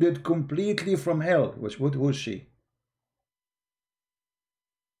shielded completely from hell. What was she?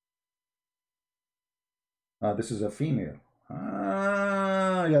 This is a female.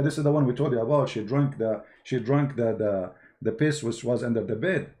 Yeah, this is the one we told you about. She drank the piss which was under the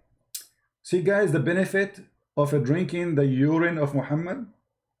bed. See, guys, the benefit of drinking the urine of Muhammad,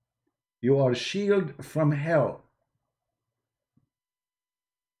 you are shielded from hell.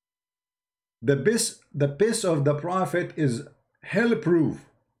 The piss of the prophet is hell proof,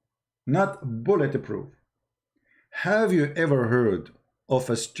 not bulletproof. Have you ever heard of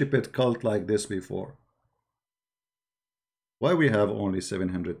a stupid cult like this before? Why we have only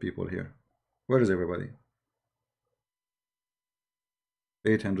 700 people here? Where is everybody?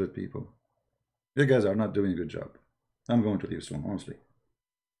 800 people. You guys are not doing a good job. I'm going to leave soon, honestly.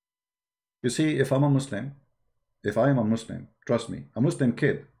 You see, if I'm a Muslim, if I am a Muslim, trust me, a Muslim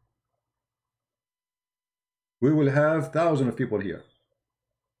kid, we will have thousands of people here.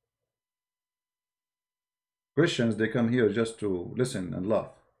 Christians, they come here just to listen and laugh.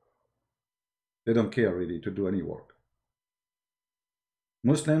 They don't care really to do any work.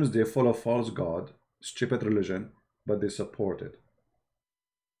 Muslims, they follow false god, stupid religion, but they support it.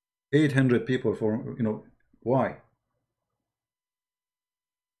 800 people for, you know, why?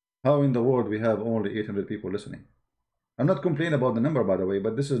 How in the world we have only 800 people listening? I'm not complaining about the number, by the way,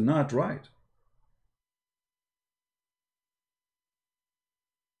 but this is not right.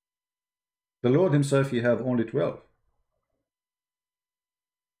 The Lord himself, he have only 12.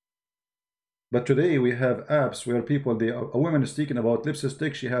 But today we have apps where people, a woman is speaking about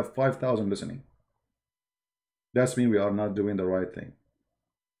lipstick, she have 5,000 listening. That's mean we are not doing the right thing.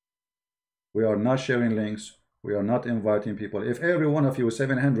 We are not sharing links. We are not inviting people. If every one of you,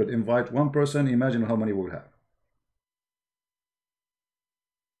 700, invite one person, imagine how many we'll have.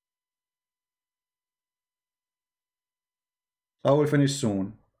 I will finish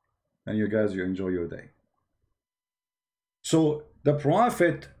soon, and you guys, you enjoy your day. So the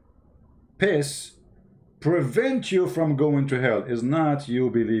prophet piss prevent you from going to hell is not you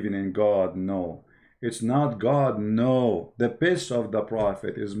believing in God. No, It's not God. No, the piss of the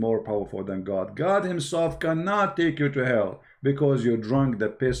prophet is more powerful than God. God himself cannot take you to hell because you drank the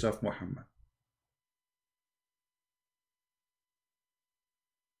piss of Muhammad.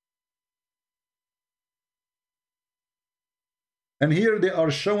 And here they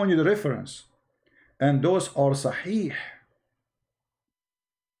are showing you the reference, and those are sahih.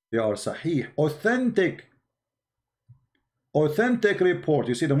 They are sahih, authentic report.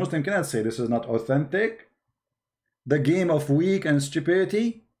 You see, the Muslim cannot say this is not authentic. The game of weak and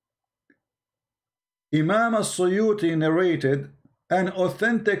stupidity. Imam al-Suyuti narrated an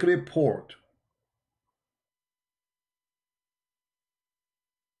authentic report.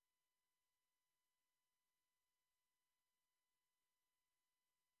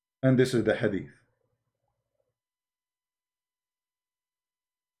 And this is the hadith.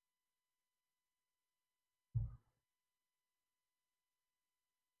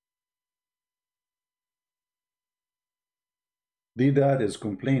 The dad is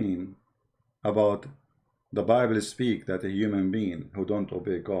complaining about the Bible speak that a human being who don't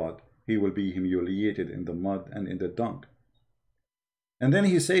obey God, he will be humiliated in the mud and in the dung. And then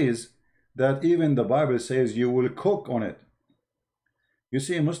he says that even the Bible says you will cook on it. You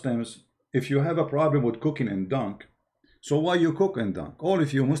see, Muslims, if you have a problem with cooking in dung, so why you cook in dung? All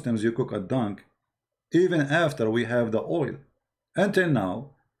of you Muslims, you cook at dung, even after we have the oil. Until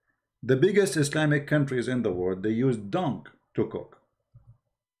now, the biggest Islamic countries in the world, they use dung to cook.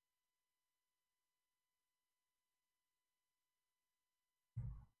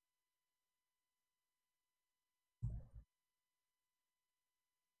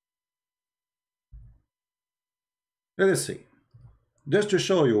 Let us see, just to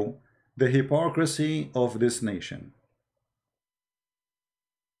show you the hypocrisy of this nation.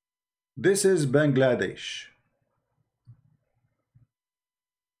 This is Bangladesh.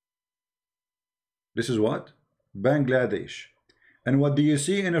 This is what? Bangladesh. And what do you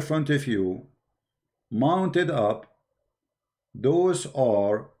see in front of you? Mounted up, those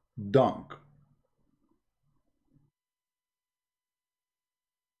are dung.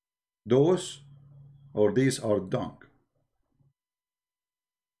 Those or these are dung.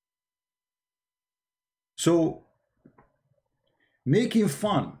 So, making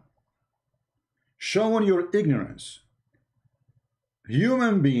fun, showing your ignorance.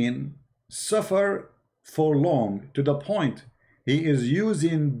 Human being suffer for long to the point he is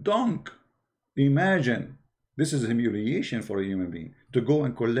using dung. Imagine, this is humiliation for a human being to go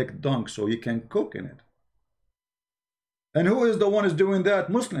and collect dung so he can cook in it. And who is the one who's doing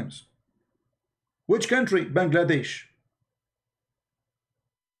that? Muslims. Which country? Bangladesh.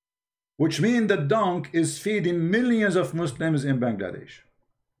 Which means that dung is feeding millions of Muslims in Bangladesh.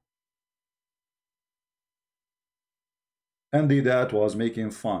 And that was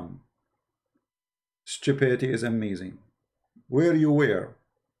making fun. Stupidity is amazing. Where you were?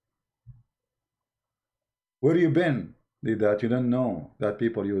 Where you been? That you don't know that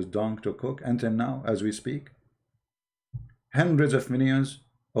people use dung to cook until now as we speak. Hundreds of millions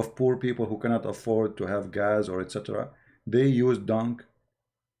of poor people who cannot afford to have gas or etc. They use dung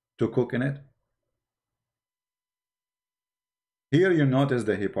to cook in it. Here you notice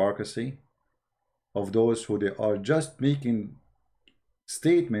the hypocrisy of those who they are just making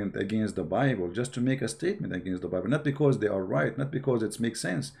statement against the Bible, just to make a statement against the Bible, not because they are right, not because it makes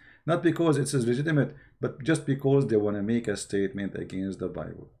sense, not because it's legitimate, but just because they want to make a statement against the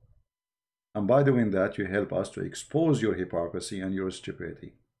Bible. And by doing that, you help us to expose your hypocrisy and your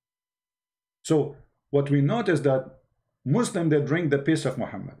stupidity. So what we notice that Muslim, they drink the piss of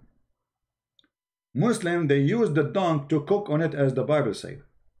Muhammad. Muslim, they use the dung to cook on it, as the Bible said.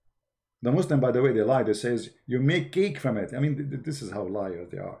 The Muslim, by the way, they lie. They says you make cake from it. I mean, this is how liars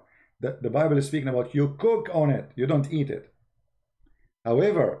they are. The Bible is speaking about you cook on it, you don't eat it.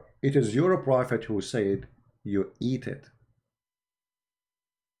 However, it is your prophet who said you eat it.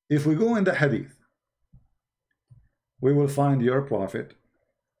 If we go in the hadith, we will find your prophet,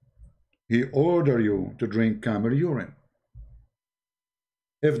 he ordered you to drink camel urine.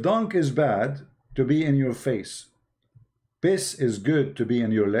 If dung is bad to be in your face, piss is good to be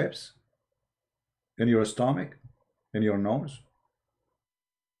in your lips, in your stomach, in your nose.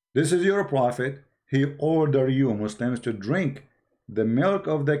 This is your prophet. He ordered you Muslims to drink the milk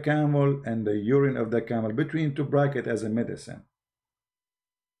of the camel and the urine of the camel between two brackets as a medicine.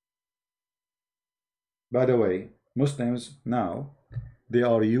 By the way, Muslims now, they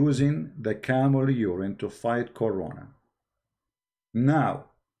are using the camel urine to fight corona. Now,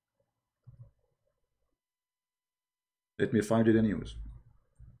 let me find you the news.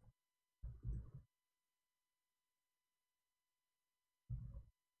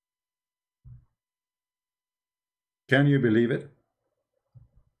 Can you believe it?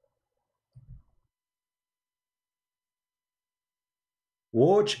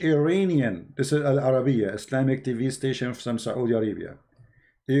 Watch Iranian, this is Al Arabiya, Islamic TV station from Saudi Arabia.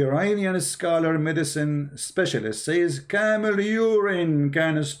 Iranian scholar, medicine specialist says camel urine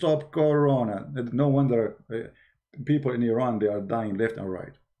can stop corona. No wonder people in Iran, they are dying left and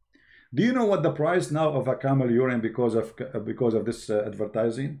right. Do you know what the price now of a camel urine because of this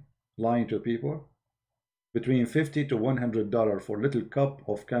advertising, lying to people? Between $50 to $100 for a little cup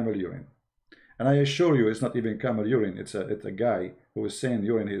of camel urine. And I assure you, it's not even camel urine. It's a guy who is saying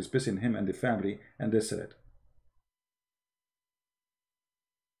urine is pissing him and the family, and they sell it.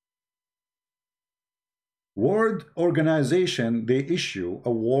 World Organization, they issue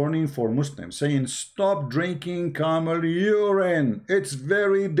a warning for Muslims saying stop drinking camel urine. It's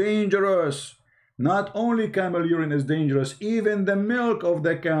very dangerous. Not only camel urine is dangerous, even the milk of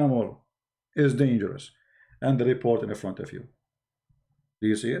the camel is dangerous. And the report in front of you. Do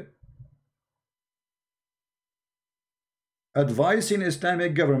you see it? Advising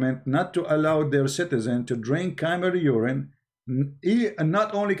Islamic government not to allow their citizens to drink camel urine.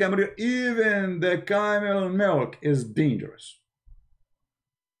 Not only camel urine, even the camel milk is dangerous.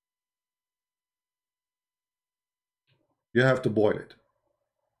 You have to boil it.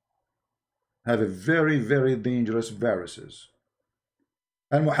 Have a very, very dangerous viruses.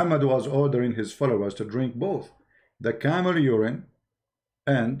 And Muhammad was ordering his followers to drink both the camel urine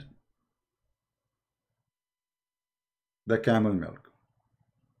and the camel milk.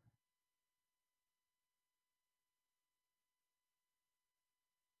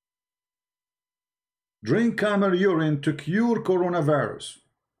 Drink camel urine to cure coronavirus.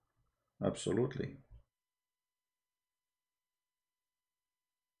 Absolutely.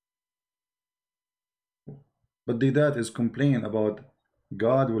 But the dad is complaining about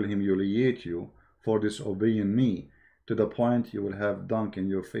God will humiliate you for disobeying me, to the point you will have dunk in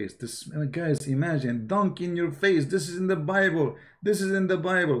your face. This, guys, imagine dunk in your face. This is in the Bible. This is in the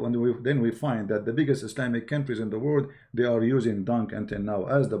Bible. And then we find that the biggest Islamic countries in the world, they are using dunk until now,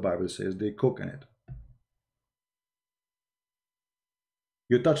 as the Bible says, they cook in it.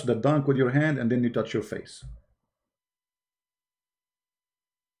 You touch the dunk with your hand, and then you touch your face.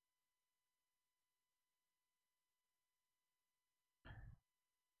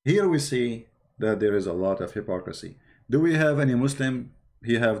 Here we see that there is a lot of hypocrisy. Do we have any Muslim,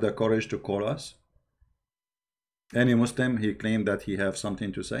 he have the courage to call us? Any Muslim, he claimed that he have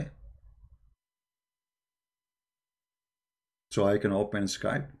something to say? So I can open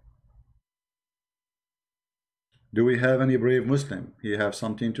Skype? Do we have any brave Muslim? He have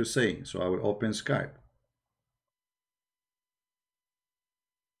something to say, so I will open Skype.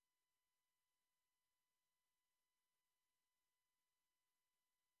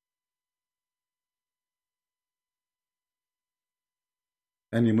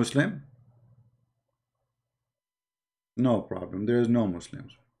 Any Muslim? No problem. There is no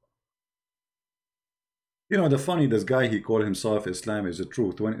Muslims. You know, the funny, this guy, he called himself Islam is the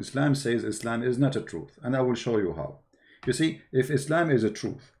truth, when Islam says Islam is not a truth. And I will show you how. You see, if Islam is a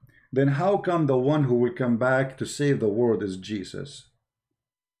truth, then how come the one who will come back to save the world is Jesus?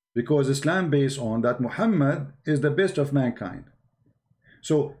 Because Islam based on that Muhammad is the best of mankind.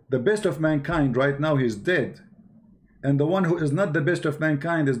 So the best of mankind right now, he's dead. And the one who is not the best of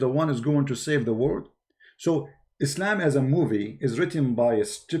mankind is the one who's going to save the world. So Islam as a movie is written by a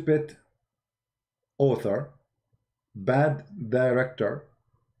stupid author, bad director,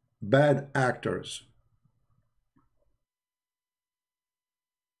 bad actors.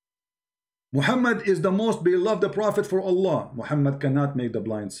 Muhammad is the most beloved prophet for Allah. Muhammad cannot make the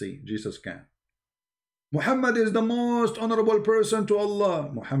blind see. Jesus can. Muhammad is the most honorable person to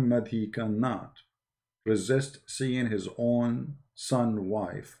Allah. Muhammad, he cannot resist seeing his own son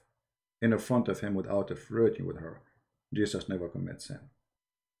wife in front of him without flirting with her. Jesus never commits sin.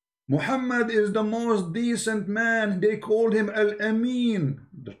 Muhammad is the most decent man. They called him Al-Amin,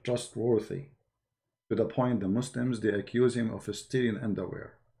 the trustworthy. To the point the Muslims, they accuse him of stealing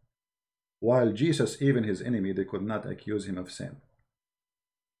underwear. While Jesus, even his enemy, they could not accuse him of sin.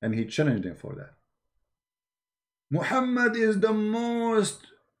 And he challenged them for that. Muhammad is the most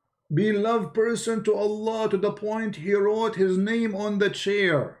beloved person to Allah, to the point he wrote his name on the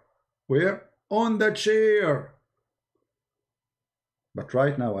chair. Where? On the chair. But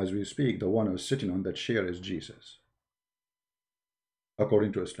right now, as we speak, the one who's sitting on that chair is Jesus,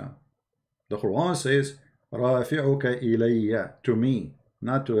 according to Islam. The Quran says, "Rafi'uka ilayya," to me,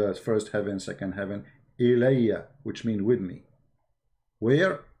 not to the first heaven, second heaven. Ilayya, which means with me.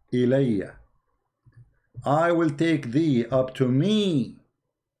 Where? Ilayya. I will take thee up to me.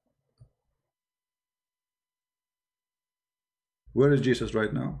 Where is Jesus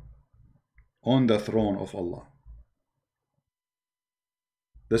right now? On the throne of Allah.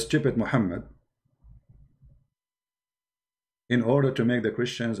 The stupid Muhammad, in order to make the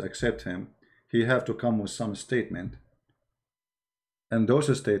Christians accept him, he have to come with some statement, and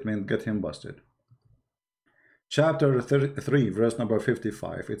those statements get him busted. Chapter 3, verse number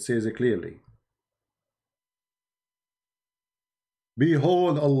 55, it says it clearly.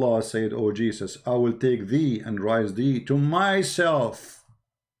 Behold, Allah said, O Jesus, I will take thee and raise thee to myself.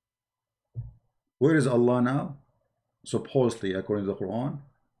 Where is Allah now? Supposedly, according to the Quran,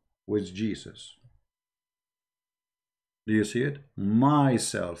 with Jesus. Do you see it?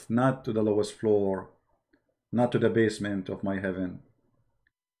 Myself, not to the lowest floor, not to the basement of my heaven.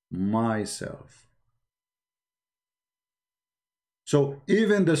 Myself. So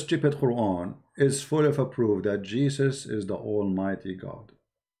even the stupid Quran is full of a proof that Jesus is the Almighty God.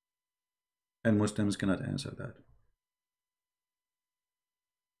 And Muslims cannot answer that.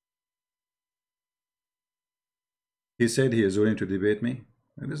 He said he is willing to debate me.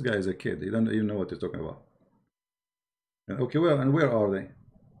 And this guy is a kid. He doesn't even know what he's talking about. And okay, well, and where are they?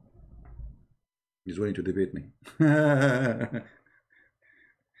 He's willing to debate me.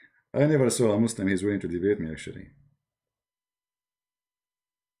 I never saw a Muslim he's willing to debate me, actually.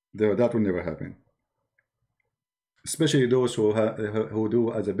 That will never happen. Especially those who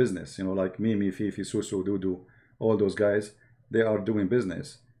do as a business, you know, like me, Fifi, Susu, Dudu, all those guys, they are doing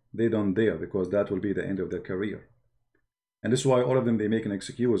business. They don't dare, because that will be the end of their career. And this is why all of them, they make an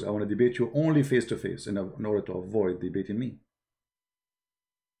excuse. I want to debate you only face to face in order to avoid debating me.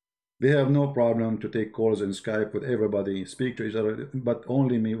 They have no problem to take calls in Skype with everybody, speak to each other, but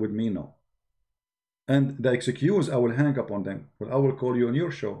only me with me, no. And the excuse, I will hang up on them. Well, I will call you on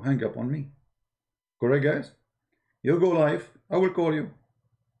your show, hang up on me. Correct, guys? You go live, I will call you.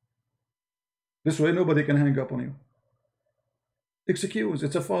 This way, nobody can hang up on you. Excuse,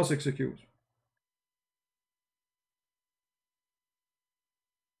 it's a false excuse.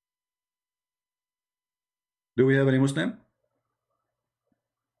 Do we have any Muslim?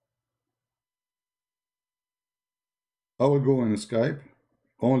 I will go on Skype.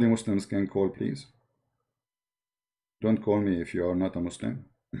 Only Muslims can call, please. Don't call me if you are not a Muslim.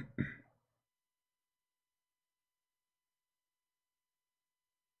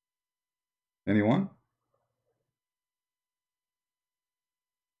 Anyone?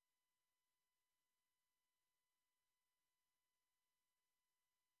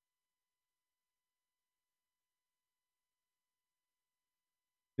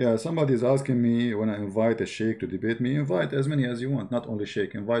 Yeah, somebody is asking me when I invite a sheikh to debate me. Invite as many as you want, not only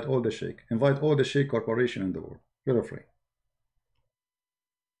sheikh. Invite all the sheikh. Invite all the sheikh corporation in the world. Feel free.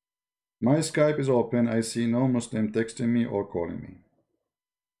 My Skype is open. I see no Muslim texting me or calling me.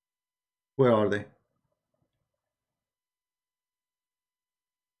 Where are they?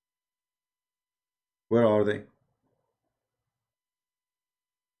 Where are they?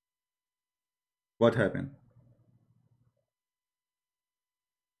 What happened?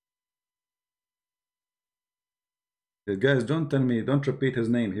 Guys, don't tell me, don't repeat his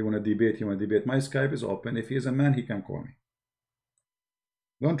name. He want to debate, he want to debate. My Skype is open. If he is a man, he can call me.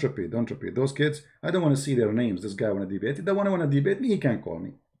 Don't repeat, don't repeat. Those kids, I don't want to see their names. This guy want to debate. If they want to debate me, he can call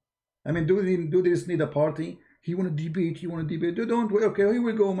me. I mean, do they just need a party? He want to debate, he want to debate. Don't, okay, here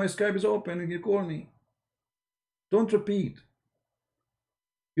we go. My Skype is open and you call me. Don't repeat.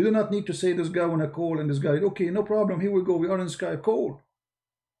 You do not need to say this guy want to call and this guy, okay, no problem. Here we go. We are in Skype. Call.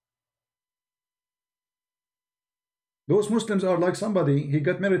 Those Muslims are like somebody, he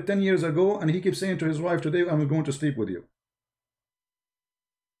got married 10 years ago and he keeps saying to his wife, today I'm going to sleep with you.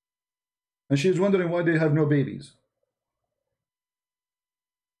 And she's wondering why they have no babies.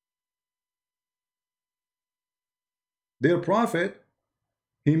 Their prophet,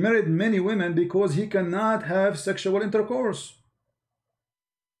 he married many women because he cannot have sexual intercourse.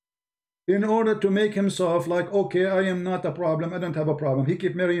 In order to make himself like, okay, I am not a problem, I don't have a problem. He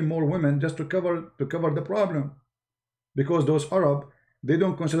keep marrying more women just to cover the problem. Because those Arab, they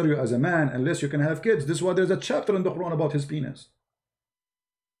don't consider you as a man unless you can have kids. This is why there's a chapter in the Quran about his penis.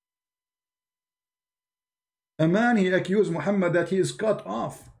 A man, he accused Muhammad that he is cut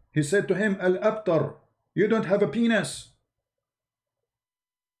off. He said to him, Al-Abtar, you don't have a penis.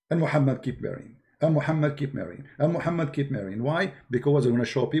 And Muhammad keep marrying. And Muhammad keep marrying. And Muhammad keep marrying. Why? Because they want to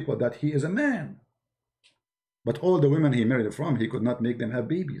show people that he is a man. But all the women he married from, he could not make them have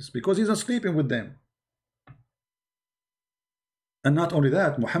babies because he's not sleeping with them. And not only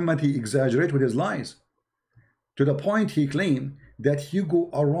that, Muhammad, he exaggerated with his lies to the point he claimed that he go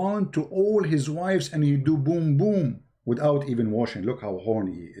around to all his wives and he do boom boom without even washing. Look how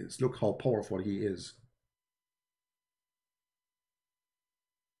horny he is. Look how powerful he is.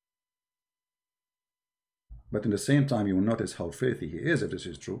 But in the same time, you will notice how filthy he is if this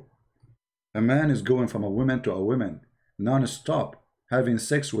is true. A man is going from a woman to a woman, non-stop, having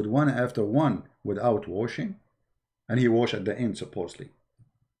sex with one after one without washing. And he washed at the end, supposedly.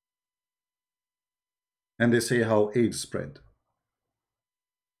 And they say how AIDS spread.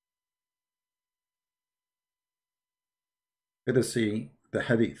 Let us see the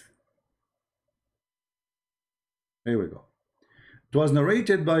hadith. Here we go. It was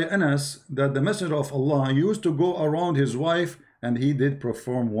narrated by Anas that the Messenger of Allah used to go around his wife and he did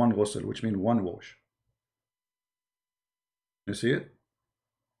perform one ghusl, which means one wash. You see it?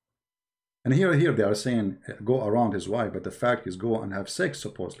 And here they are saying go around his wife, but the fact is go and have sex,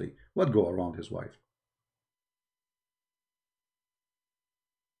 supposedly. What go around his wife?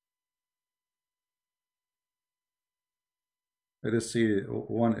 Let us see,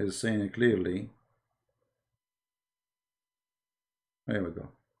 one is saying it clearly. There we go.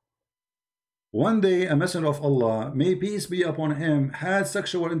 One day a messenger of Allah, may peace be upon him, had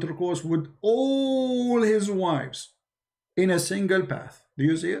sexual intercourse with all his wives in a single path. Do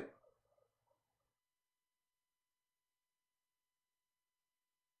you see it?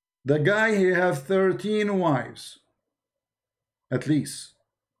 The guy, he have 13 wives at least.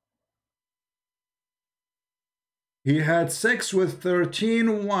 He had sex with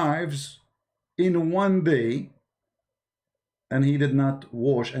 13 wives in one day, and he did not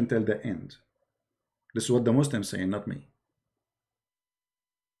wash until the end. This is what the Muslims say, not me.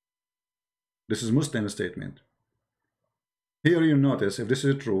 This is Muslim statement. Here you notice, if this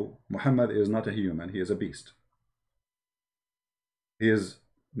is true, Muhammad is not a human, he is a beast. He is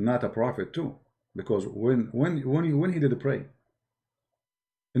not a prophet too, because when he did pray,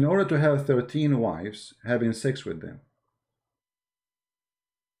 in order to have 13 wives, having sex with them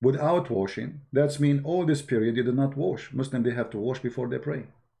without washing, that's mean all this period you did not wash. Muslim, they have to wash before they pray.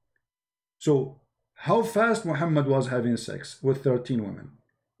 So how fast Muhammad was having sex with 13 women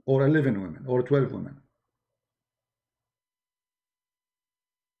or 11 women or 12 women?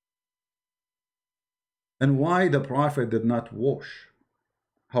 And why the prophet did not wash?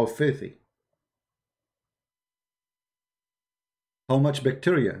 How filthy, how much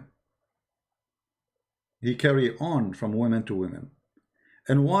bacteria he carry on from women to women.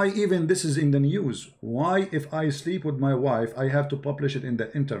 And why even this is in the news? Why if I sleep with my wife I have to publish it in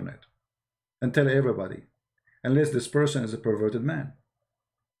the internet and tell everybody, unless this person is a perverted man?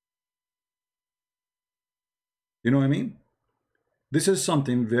 You know what I mean? This is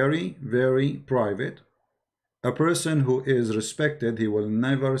something very, very private. A person who is respected, he will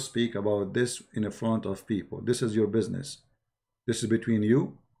never speak about this in front of people. This is your business. This is between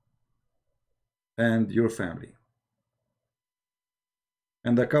you and your family.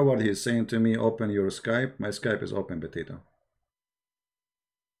 And the coward, he is saying to me, open your Skype. My Skype is open, potato.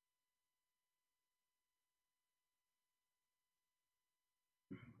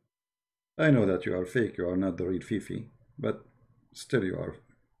 I know that you are fake, you are not the real Fifi, but still you are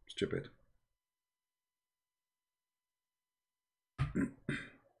stupid.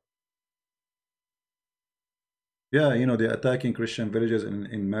 Yeah, you know, they're attacking Christian villages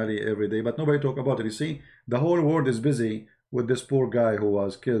in Mali every day, but nobody talk about it. You see, the whole world is busy with this poor guy who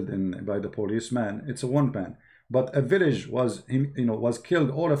was killed by the policeman. It's a one man, but a village was, was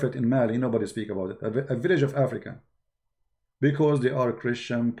killed, all of it in Mali. Nobody speak about it. A village of Africa, because they are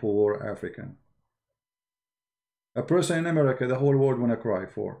Christian, poor African. A person in America, the whole world wanna cry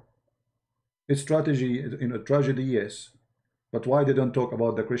for. It's strategy, tragedy, yes, but why they don't talk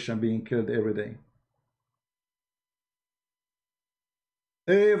about the Christian being killed every day?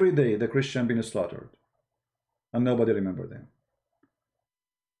 Every day the Christian being slaughtered, and nobody remember them.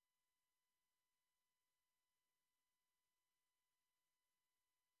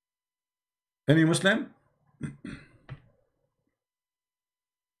 Any Muslim?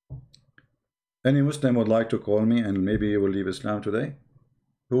 Any Muslim would like to call me and maybe he will leave Islam today?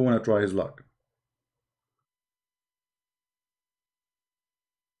 Who want to try his luck?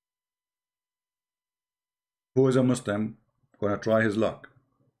 Who is a Muslim gonna try his luck?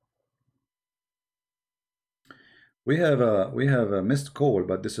 We have a missed call,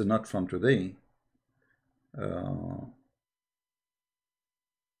 but this is not from today.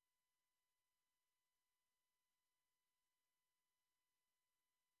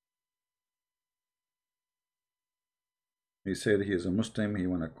 He said he is a Muslim, he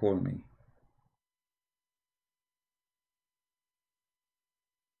wanna call me.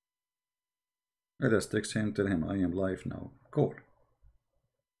 Let us text him, tell him I am live now. Call.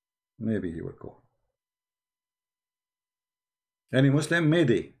 Maybe he will call. Any Muslim?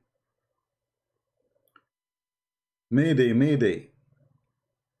 Mayday. Mayday, Mayday.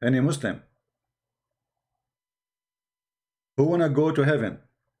 Any Muslim? who wanna go to heaven.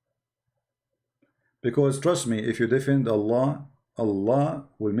 Because trust me, if you defend Allah, Allah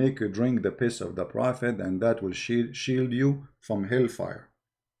will make you drink the piss of the Prophet, and that will shield you from hellfire,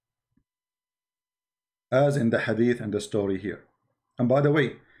 as in the hadith and the story here. And by the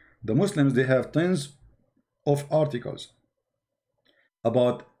way, the Muslims, they have tons of articles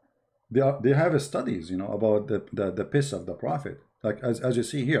about, they have studies, you know, about the piss of the Prophet. Like as you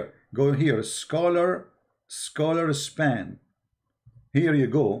see here, go here, scholar span. Here you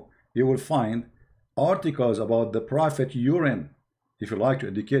go, you will find articles about the Prophet urine, if you like to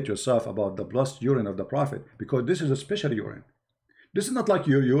educate yourself about the blessed urine of the Prophet, because this is a special urine. This is not like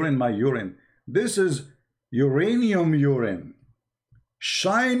your urine, my urine. This is uranium urine,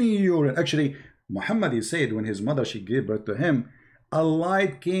 shiny urine. Actually, Muhammad, he said when his mother, she gave birth to him, a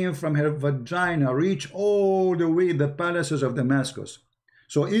light came from her vagina, reached all the way the palaces of Damascus.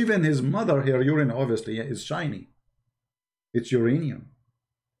 So even his mother, her urine obviously is shiny. It's uranium.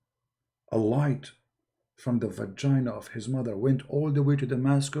 A light from the vagina of his mother went all the way to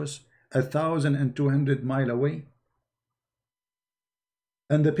Damascus, 1,200 miles away.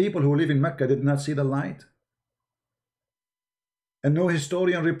 And the people who live in Mecca did not see the light. And no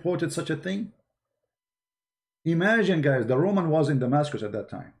historian reported such a thing. Imagine, guys, the Roman was in Damascus at that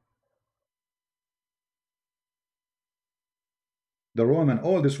time. The Roman,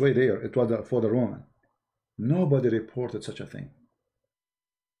 all this way there, it was for the Roman. Nobody reported such a thing.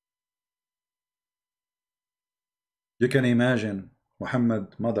 You can imagine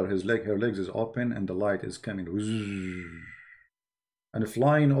Muhammad, mother, her legs is open and the light is coming and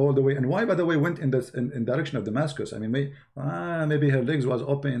flying all the way. And why, by the way, went in this in direction of Damascus? I mean, maybe her legs was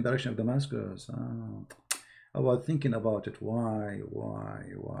open in direction of Damascus. I was thinking about it. Why?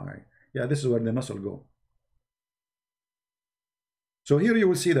 Yeah, this is where the muscle go. So here you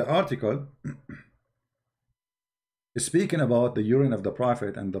will see the article speaking about the urine of the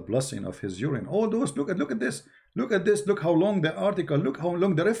Prophet and the blessing of his urine. All those, look at this. Look at this. Look how long the article. Look how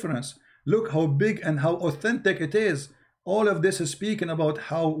long the reference. Look how big and how authentic it is. All of this is speaking about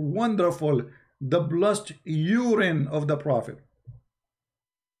how wonderful the blessed urine of the Prophet.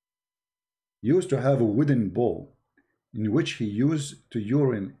 He used to have a wooden bowl in which he used to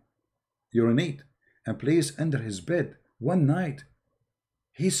urinate and place under his bed. One night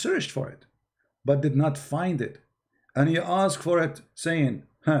he searched for it but did not find it, and he asked for it, saying,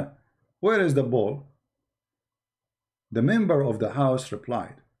 where is the bowl? The member of the house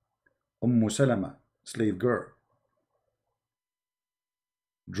replied, Salama, slave girl,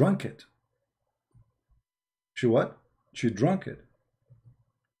 drunk it. She what? She drunk it.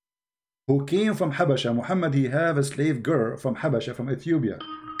 Who came from Habasha. Muhammad, he have a slave girl from Habasha, from Ethiopia.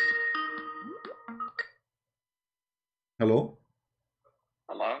 Hello?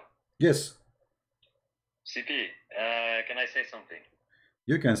 Hello? Yes. CP, can I say something?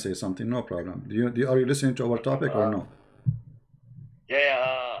 You can say something, no problem. Are you listening to our topic or no?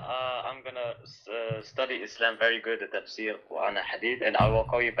 I'm gonna study Islam very good at Tafsir, Qur'an, Hadith, and I will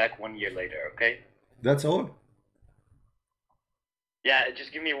call you back 1 year later, okay? That's all? Yeah,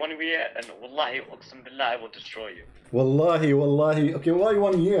 just give me 1 year, and Wallahi, Uqsam Billah, I will destroy you. Wallahi. Okay, why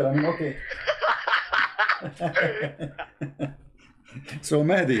 1 year? I mean, okay. So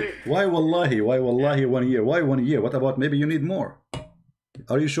Mahdi, why Wallahi? Why Wallahi 1 year? Why 1 year? What about maybe you need more?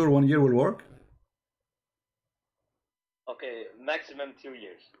 Are you sure 1 year will work? Okay, maximum 2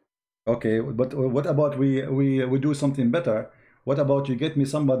 years. Okay, but what about we do something better? What about you get me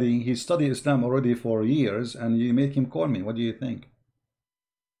somebody, he studied Islam already for years, and you make him call me? What do you think?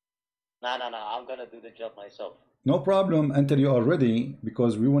 No, I'm gonna do the job myself. No problem until you are ready,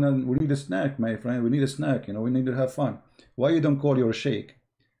 because we need a snack, my friend. We need a snack, you know, we need to have fun. Why you don't call your sheikh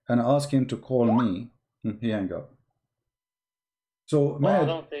and ask him to call me? He hang up. So well, I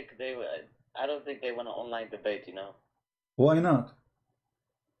don't think they want an online debate, you know. Why not?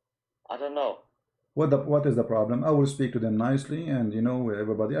 I don't know. What is the problem? I will speak to them nicely, and you know,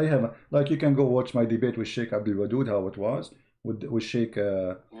 everybody. I have like, you can go watch my debate with Sheikh Abdul Wadud, how it was with Sheikh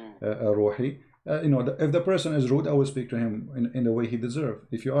Rohi. You know, if the person is rude, I will speak to him in the way he deserves.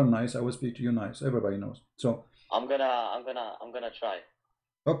 If you are nice, I will speak to you nice. Everybody knows. So I'm gonna try.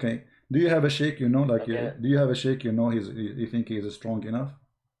 Okay. Do you have a sheikh, you know, like Okay. do you have a sheikh, you know, you think he is strong enough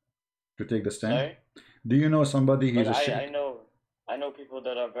to take the stand? Sorry? Do you know somebody he's But a sheikh? I know people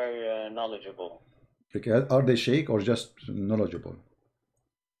that are very knowledgeable. Okay. Are they sheikh or just knowledgeable?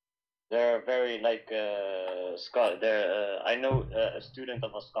 They're very like scholar. I know a student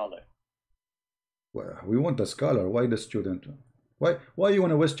of a scholar. Well, we want a scholar. Why the student? Why you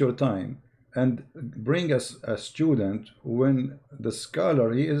want to waste your time and bring us a student when the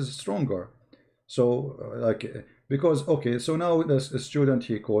scholar, he is stronger? So like, Because, okay, so now the student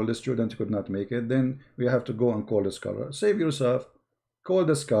he called, the student could not make it, then we have to go and call the scholar. Save yourself, call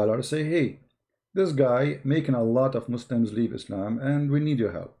the scholar, say, hey, this guy making a lot of Muslims leave Islam and we need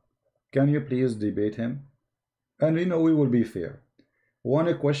your help. Can you please debate him? And we will be fair. One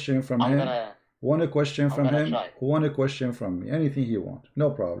question from him, one question from him, one question from me, anything he wants, no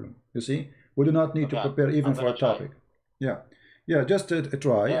problem. You see, we do not need to prepare even for a topic. Yeah, just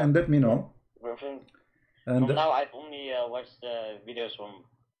try and let me know. And from now, I've only watched videos from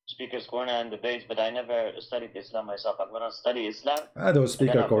speakers corner and debates, but I never studied Islam myself. I'm gonna study Islam. Those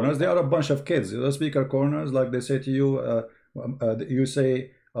speaker corners, they are a bunch of kids. Those speaker corners, like they say to you, you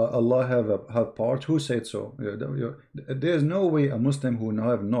say Allah have part. Who said so? There's no way a Muslim who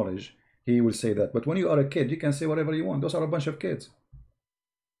have knowledge he will say that. But when you are a kid, you can say whatever you want. Those are a bunch of kids.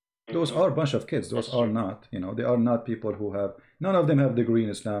 Those are a bunch of kids. Those are not, they are not people who have, none of them have degree in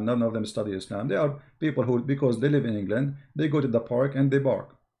Islam, none of them study Islam. They are people who, because they live in England, they go to the park and they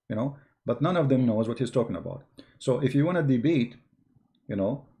bark, but none of them knows what he's talking about. So if you want to debate,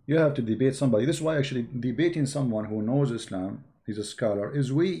 you have to debate somebody. This is why actually debating someone who knows Islam, he's a scholar,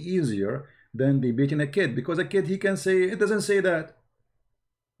 is way easier than debating a kid, because a kid, he can say, it doesn't say that.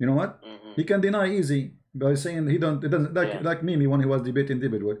 You know what? He can deny easy by saying it doesn't, like Mimi when he was debating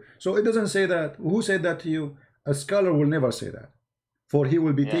David. So it doesn't say that. Who said that to you? A scholar will never say that, for he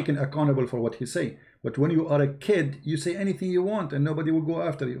will be taken accountable for what he say. But when you are a kid, you say anything you want and nobody will go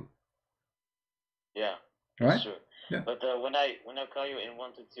after you. Yeah, right? That's true. Yeah. But when I call you in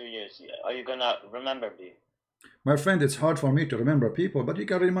 1 to 2 years, are you gonna remember me? My friend, it's hard for me to remember people, but you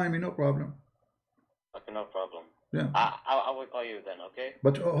can remind me, no problem. Okay, no problem. Yeah. I will call you then, okay?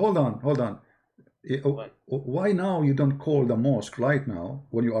 But hold on. Why now you don't call the mosque right now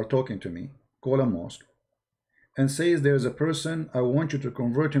when you are talking to me? Call a mosque and says there's a person, I want you to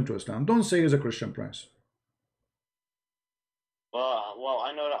convert him to Islam. Don't say he's a Christian prince. Well,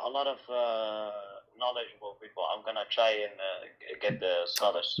 I know a lot of knowledgeable people. I'm gonna try and get the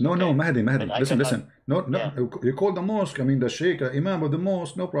scholars. No, okay? Mahdi, listen. No, you call the mosque, I mean the sheikh, imam of the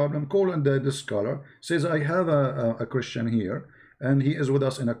mosque, no problem. Call the scholar, says I have a Christian here and he is with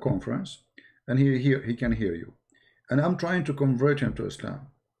us in a conference and he can hear you. And I'm trying to convert him to Islam.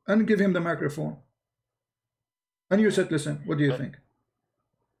 And give him the microphone. And you said, listen, what do you think?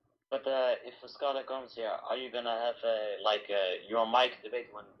 But if a scholar comes here, are you gonna have your mic debate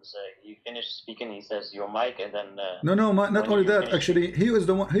when he finishes speaking? He says your mic, and then no, not only that. Actually, he is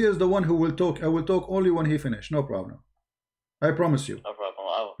the one who will talk. I will talk only when he finishes. No problem. I promise you. No problem.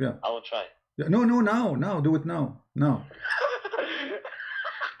 I will try. Yeah, no, now. Do it now.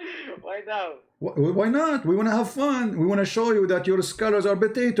 Why now? Why not? We want to have fun. We want to show you that your scholars are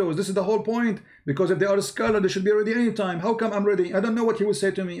potatoes. This is the whole point. Because if they are a scholar, they should be ready anytime. How come I'm ready? I don't know what he will say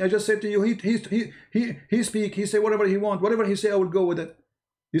to me. I just said to you, he speak. He say whatever he want. Whatever he say, I will go with it.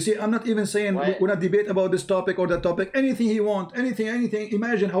 You see, I'm not even saying we're not debate about this topic or that topic. Anything he want, anything.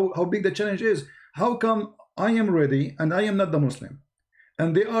 Imagine how big the challenge is. How come I am ready and I am not the Muslim,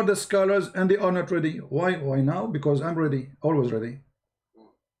 and they are the scholars and they are not ready? Why now? Because I'm ready, always ready.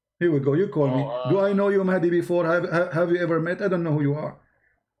 Here we go. You call me. Do I know you, Mahdi, before? Have you ever met? I don't know who you are.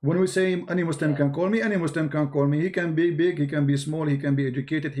 When we say any Muslim can call me, any Muslim can call me. He can be big, he can be small, he can be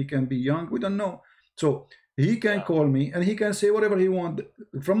educated, he can be young. We don't know. So he can call me and he can say whatever he wants.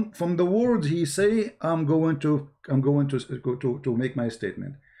 From the words he say, I'm going to make my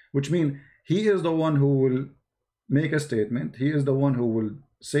statement. Which means he is the one who will make a statement. He is the one who will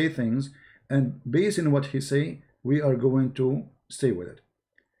say things, and based on what he say, we are going to stay with it.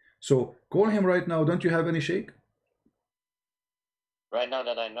 So call him right now. Don't you have any sheikh? Right now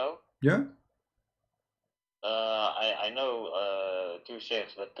that I know? Yeah. I know 2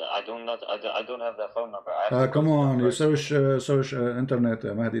 sheikhs, but I don't have their phone number. Come on, you search internet,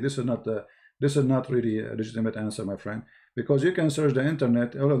 Mahdi. This is not really a legitimate answer, my friend, because you can search the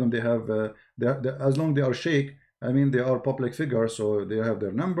internet. All of them, they have as long they are sheikh, I mean they are public figures, so they have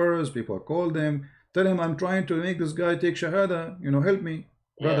their numbers. People call them, tell him I'm trying to make this guy take shahada. Help me.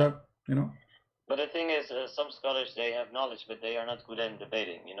 Brother, But the thing is, some scholars, they have knowledge, but they are not good in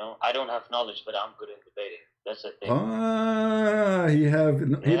debating. I don't have knowledge, but I'm good in debating. That's the thing.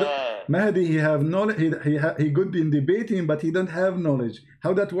 Mahdi, he have knowledge. He good in debating, but he don't have knowledge.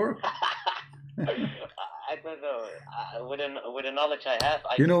 How that work? I don't know. With the knowledge I have,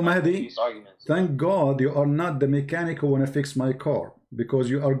 I can Mahdi, use arguments. Thank God you are not the mechanic who want to fix my car, because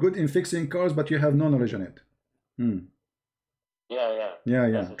you are good in fixing cars, but you have no knowledge on it.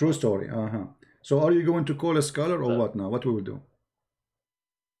 Yeah. True story. So are you going to call a scholar or what now? What we will do?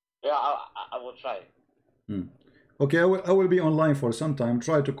 Yeah, I will try. Okay, I will be online for some time.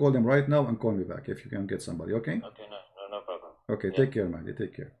 Try to call them right now and call me back if you can get somebody, okay? Okay, no problem. Okay, Yeah. take care, man.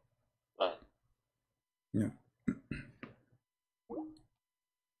 Take care. Bye. Yeah.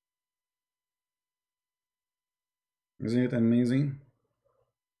 Isn't it amazing?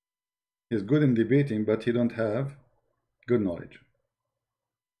 He's good in debating, but he don't have good knowledge.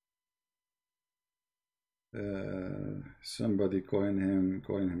 Somebody calling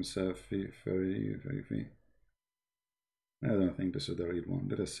himself very. I don't think this is the real one.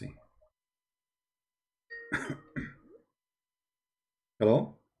 Let us see.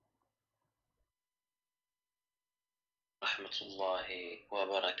 Hello? Rahmatullahi wa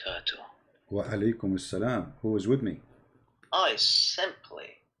barakatuh. Wa alaikum assalam. Who is with me? I simply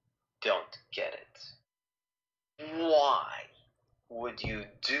don't get it. Why would you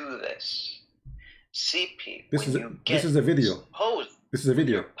do this? CP, This is a video. This is a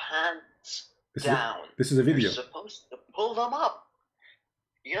video. Your pants down. This is a video. You're supposed to pull them up.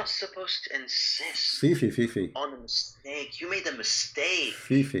 You're not supposed to insist Fifi. on a mistake. You made a mistake.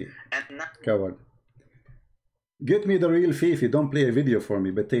 Fifi. And not Coward. Get me the real Fifi. Don't play a video for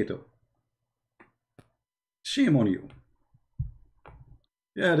me, potato. Shame on you.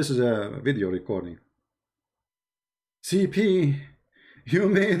 Yeah, this is a video recording. CP, you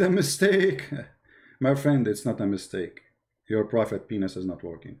made a mistake. My friend, it's not a mistake. Your prophet penis is not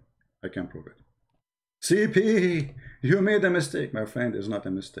working. I can prove it. CP, you made a mistake. My friend, is not a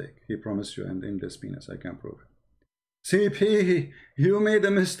mistake. He promised you and in this penis. I can prove it. CP, you made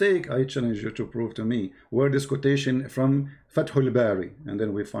a mistake. I challenge you to prove to me where this quotation from Fathul Bari, and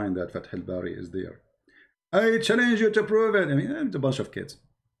then we find that Fathul Bari is there. I challenge you to prove it. I mean, it's a bunch of kids.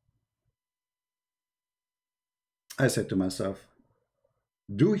 I said to myself,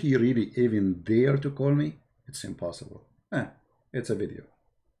 do he really even dare to call me? It's impossible. It's a video.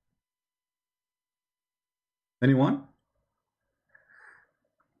 Anyone?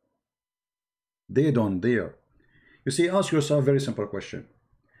 They don't dare. You see, ask yourself a very simple question.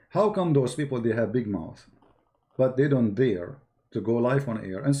 How come those people, they have big mouth, but they don't dare to go live on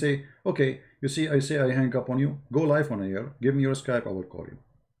air and say, okay, you see, I say I hang up on you, go live on air, give me your Skype, I will call you.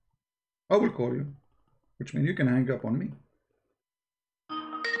 I will call you, which means you can hang up on me.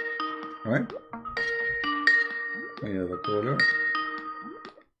 All right? We have a caller.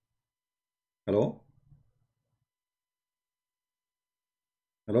 Hello?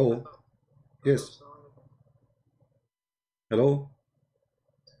 Hello? Yes. Hello?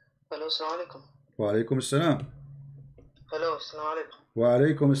 Hello, assalamu alaikum. Wa alaikum assalam. Hello, assalamu alaikum. Wa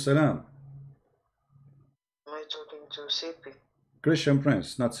alaikum assalam. Am I talking to CP? Christian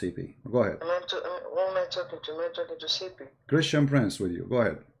Prince, not CP. Go ahead. Who am I talking to? Am I talking to CP? Christian Prince with you. Go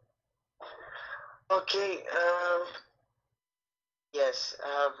ahead. Okay, yes, I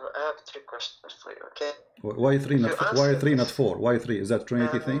have 3 questions for you, okay? Why three, not four? Why three? Is that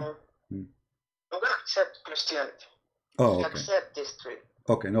Trinity thing? I'm going to accept Christianity. Oh, okay. Accept these 3.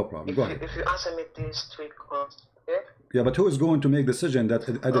 Okay, no problem. Go ahead. If you answer me these 3 questions, okay? Yeah, but who is going to make the decision that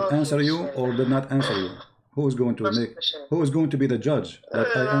I did answer you or did not answer you? Who is going to make? Who is going to be the judge that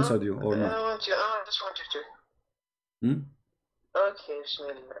I answered you or not? I just want you to. Okay,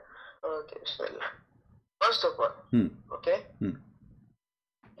 Bismillah. Okay, Bismillah. First of all, okay?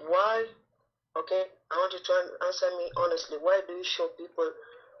 Why? Okay, I want you to answer me honestly. Why do you show people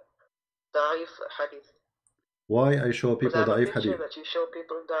Da'if Hadith? Why I show people Da'if Hadith? Sure that you show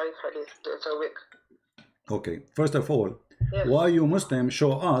people Da'if Hadith. That's a week. Okay, first of all, yes. Why you Muslims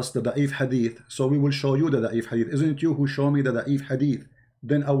show us the Da'if Hadith, so we will show you the Da'if Hadith. Isn't it you who show me the Da'if Hadith?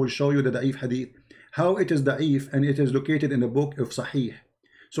 Then I will show you the Da'if Hadith. How it is Da'if and it is located in the book of Sahih.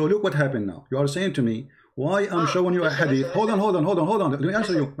 So look what happened now. You are saying to me, why I'm showing you a hadith. Hold on. Let me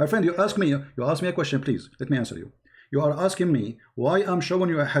answer you. My friend, you ask me a question, please. Let me answer you. You are asking me why I'm showing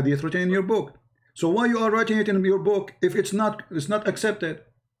you a hadith written in your book. So why you are writing it in your book if it's not accepted?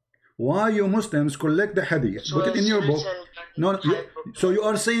 Why you Muslims collect the hadith, put it in your book? No, so you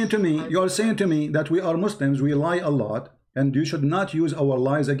are saying to me that we are Muslims, we lie a lot, and you should not use our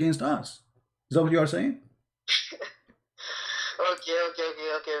lies against us. Is that what you are saying? Okay.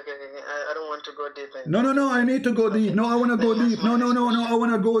 I don't want to go deep. No, I need to go deep. No, I want to go deep. No, I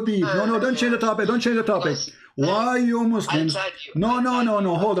want to go deep. No, don't change the topic. Why you Muslims? No.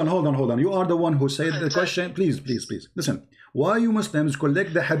 Hold on. You are the one who said the question. Please. Listen. Why you Muslims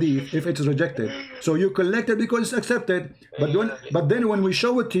collect the hadith if it's rejected? So you collect it because it's accepted. But then when we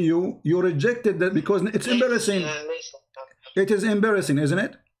show it to you, you rejected that because it's embarrassing. It is embarrassing, isn't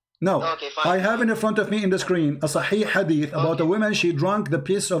it? Now, I have in front of me in the screen a Sahih hadith about a woman, she drank the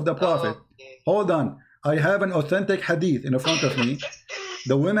piss of the Prophet. Hold on. I have an authentic hadith in front of me.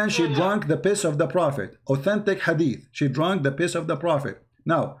 The woman, she drank the piss of the Prophet. Authentic hadith. She drank the piss of the Prophet.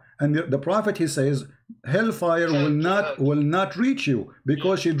 Now, and the Prophet, he says, hellfire will not reach you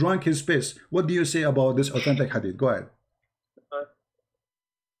because she drank his piss. What do you say about this authentic hadith? Go ahead.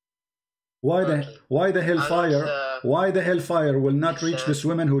 Why the hellfire will not reach this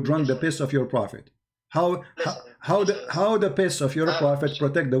woman who drank the piss of your Prophet? How the piss of your Prophet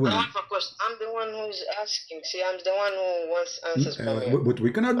protect the women? I'm the one who's asking. See, I'm the one who wants answers from you. But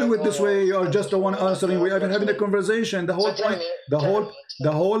we cannot do it this way. You are just the one answering. We are having a conversation. The whole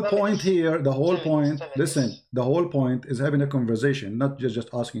point here, the whole point. Listen, the whole point is having a conversation, not just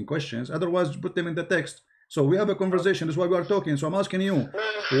asking questions. Otherwise, put them in the text. So we have a conversation. That's why we are talking. So I'm asking you,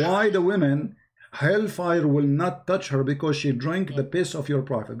 why the women, hellfire will not touch her because she drank the piss of your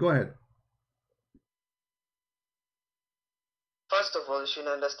Prophet? Go ahead. First of all, you should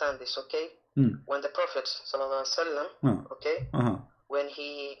understand this, okay? When the Prophet ﷺ, okay, when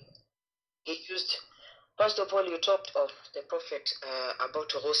he used, first of all, you talked of the Prophet about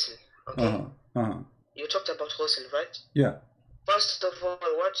ghusl, okay? You talked about ghusl, right? Yeah. First of all,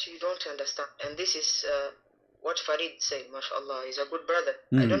 what you don't understand, and this is what Farid said, mashallah, he's a good brother.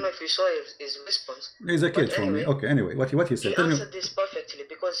 I don't know if you saw his response. He's a kid from me. Okay, anyway, what he said. He answered this perfectly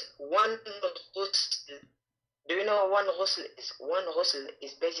because one ghusl, do you know one ghusl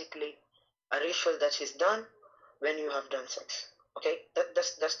is basically a ritual that is done when you have done sex. Okay,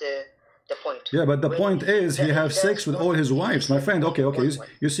 that's the point. Yeah, but the point is he have sex with all his wives, my friend. Okay,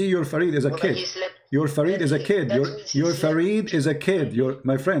 you see, your Farid is a kid. Your Farid is a kid. Your Farid is a kid.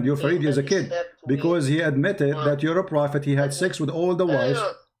 My friend, your Farid is a kid because he admitted that you're a prophet. He had sex with all the wives.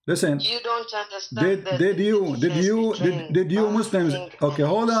 Listen, you don't understand. Did you Muslims? Okay,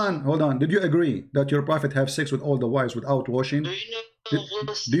 hold on. Did you agree that your Prophet have sex with all the wives without washing? Do you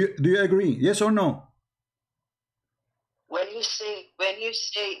know? Do you agree? Yes or no? When you say,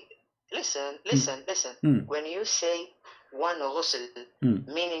 listen. When you say one ghusl,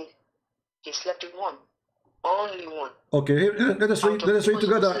 meaning he slept with one. Only one. Okay, let us read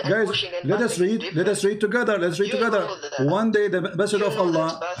together, guys. Let us read together. One day the Messenger of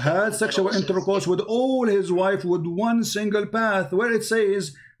Allah had sexual intercourse with all his wife with one single path, where it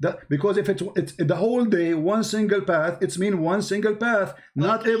says that, because if it's the whole day one single path, it's mean one single path.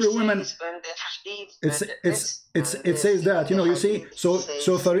 Not every woman. It says that, you see. So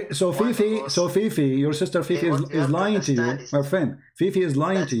Fifi, your sister Fifi is lying to you, my friend. Fifi is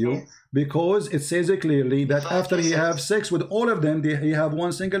lying to you because it says it clearly that after he have sex with all of them, he have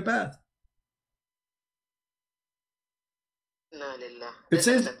one single path. It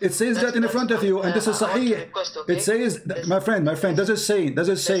says that in front of you, and this is sahih. It says, my friend, does it say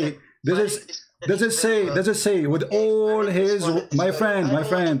with all his, my friend,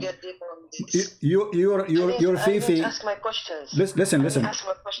 your Fifi. Listen.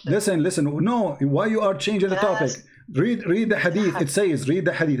 No, why you are changing the topic? Read the hadith. It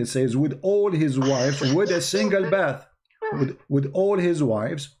says, with all his wives with a single bath. With all his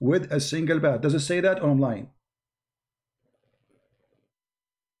wives with a single bath. Does it say that online?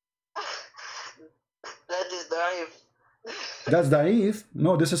 That is da'if. That's da'if?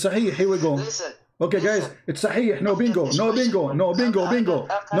 No, this is sahih. Here we go. Listen. Okay, guys, it's sahih. No bingo. No, bingo. No, bingo.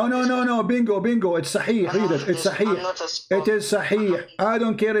 Bingo. It's sahih. Read it. It's sahih. It is sahih. I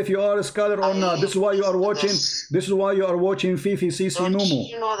don't care if you are a scholar or not. This is why you are watching. Fifi CC Mumu.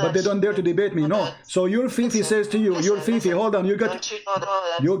 But they don't dare to debate me. No. So your Fifi says to you, your Fifi, hold on. You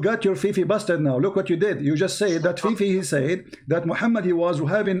got your Fifi busted now. Look what you did. You just said that Fifi, he said that Muhammad, he was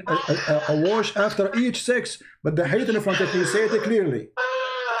having a wash after each sex. But the hate in front of you said it clearly.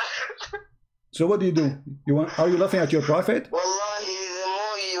 So what do? Are you laughing at your Prophet? Wallahi, the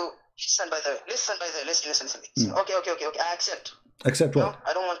more you listen. Okay. I accept. Accept what? No,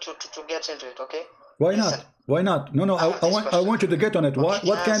 I don't want to get into it. Okay. Why not? Why not? No. I want you to get on it.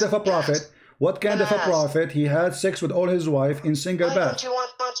 What kind of a prophet? What kind of a prophet? He had sex with all his wife in single bath. Why don't you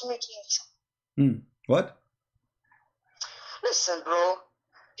want me to? What? Listen, bro.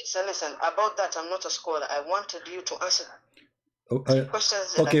 Listen. About that, I'm not a scholar. I wanted you to answer. Okay,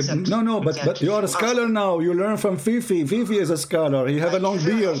 no, but you are a scholar now. You learn from Fifi. Fifi is a scholar. He have a long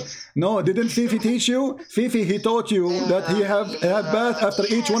beard. No, didn't Fifi teach you? Fifi, he taught you that he have bath after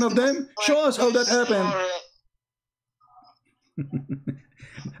each one of them. Show us how that happened.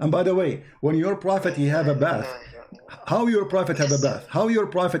 And by the way, when your prophet he have a bath, how your prophet have a bath? How your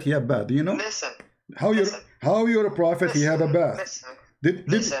prophet he have bath? Do you know? How your prophet he have a bath? Did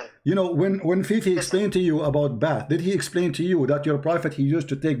when Fifi explained to you about bath, did he explain to you that your prophet he used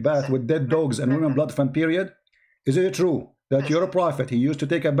to take bath with dead dogs and women blood from period? Is it true that your prophet he used to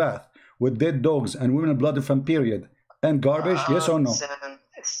take a bath with dead dogs and women blood from period and garbage? Yes or no?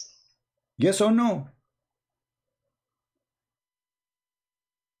 Yes or no?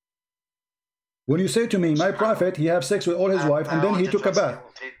 When you say to me, my prophet, he have sex with all his wife and then he took a bath.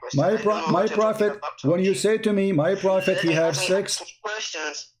 My prophet, when you say to me, my prophet, he have sex.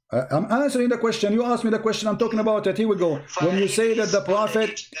 I'm answering the question. You asked me the question. I'm talking about it. Here we go. When you say that the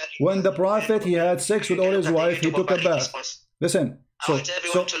prophet, when the prophet, he had sex with all his wife, he took a bath. Listen.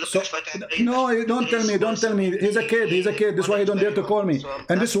 No, don't tell me. Don't tell me. He's a kid. He's a kid. This is why he don't dare to call me.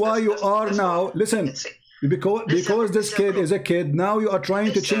 And this is why you are now. Listen. Because this kid is a kid, now you are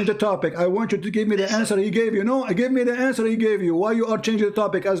trying to change the topic. I want you to give me the answer he gave you. No, give me the answer he gave you. Why you are changing the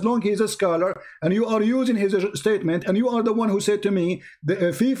topic? As long as he's a scholar and you are using his statement, and you are the one who said to me,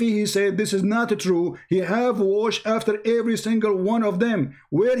 the Fifi, he said this is not true. He have washed after every single one of them.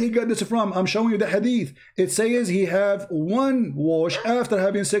 Where he got this from? I'm showing you the hadith. It says he have one wash after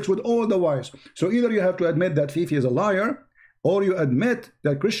having sex with all the wives. So either you have to admit that Fifi is a liar, or you admit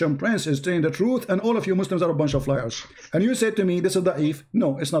that Christian Prince is telling the truth and all of you Muslims are a bunch of liars. And you said to me, this is da'if.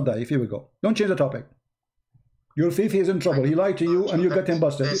 No, it's not da'if. Here we go. Don't change the topic. Your Fifi is in trouble. He lied to you and you got him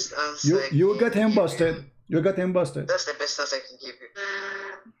busted. You got him busted. You got him busted. That's the best answer I can give you.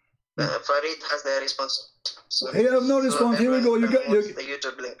 Farid has the response. So, he have no response. Here we go.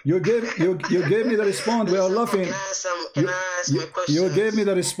 You gave me the response. We are laughing. You gave me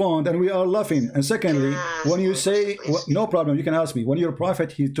the response and we are laughing. And secondly, when you say, well, no problem, you can ask me. When your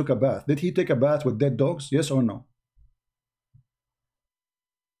prophet, he took a bath. Did he take a bath with dead dogs? Yes or no?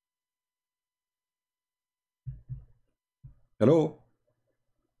 Hello?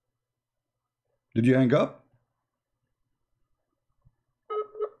 Did you hang up?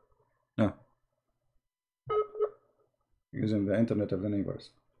 No. Using the internet of the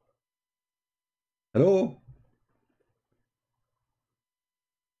universe. Hello?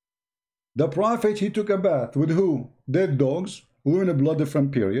 The prophet, he took a bath with who? Dead dogs, women blood from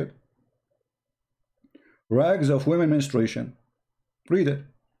period, rags of women menstruation. Read it.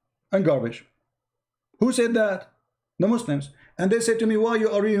 And garbage. Who said that? The Muslims. And they said to me, why you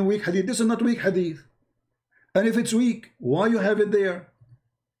are reading weak hadith? This is not weak hadith. And if it's weak, why you have it there?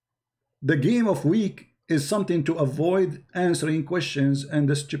 The game of weak is something to avoid answering questions and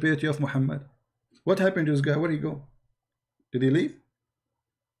the stupidity of Muhammad. What happened to this guy? Where did he go? Did he leave?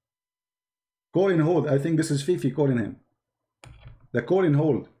 Call in hold. I think this is Fifi calling him. The call in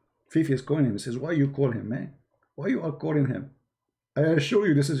hold. Fifi is calling him. He says, why you call him, man? Why you are calling him? I assure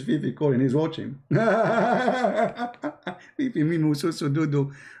you this is Fifi calling. He's watching. Fifi, Mimu, Susu,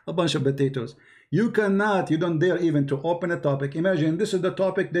 Dudu. A bunch of potatoes. You cannot, you don't dare even to open a topic. Imagine this is the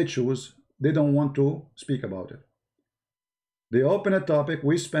topic they choose. They don't want to speak about it. They open a topic,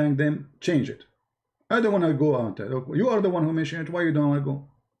 we spank them, change it. I don't want to go on that. You are the one who mentioned it. Why you don't want to go?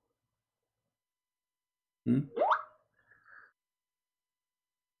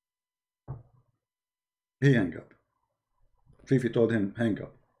 He hung up. Fifi told him, hang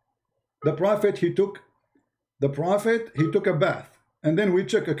up. The prophet, he took a bath. And then we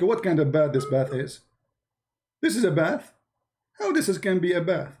check, okay, what kind of bath this bath is? This is a bath? How this can be a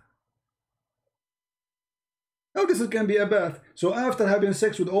bath? How this can be a bath? So after having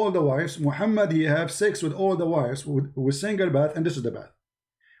sex with all the wives, Muhammad, he have sex with all the wives with single bath, and this is the bath.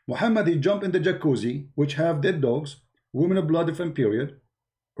 Muhammad, he jump in the jacuzzi, which have dead dogs, women of blood from period,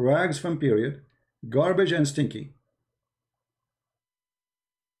 rags from period, garbage and stinky.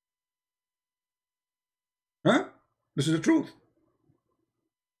 Huh? This is the truth.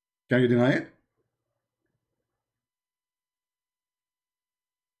 Can you deny it?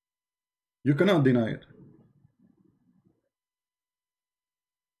 You cannot deny it.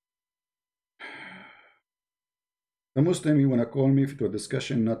 A Muslim, you want to call me to a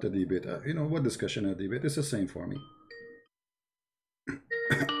discussion, not a debate. You know what discussion and debate? It's the same for me.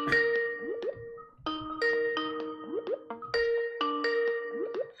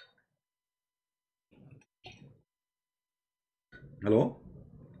 Hello?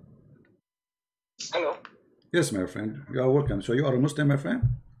 Hello. Yes, my friend. You are welcome. So you are a Muslim, my friend?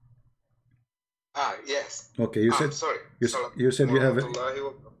 Yes. Okay, you said. Sorry. You said you have it.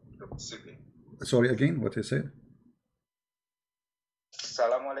 Sorry again. What you said?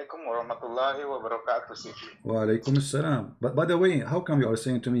 Assalamualaikum warahmatullahi wabarakatuh. Wa alaikum assalam. But by the way, how come you are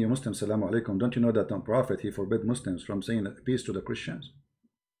saying to me, you Muslim, Salaam alaikum? Don't you know that the Prophet, he forbid Muslims from saying peace to the Christians?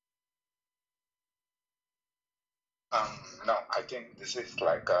 No, I think this is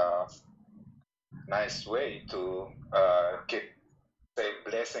like a nice way to say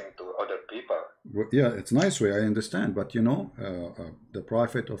blessing to other people. Yeah, it's a nice way, I understand. But you know, the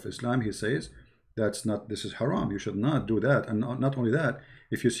Prophet of Islam, he says, this is haram. You should not do that. And not only that,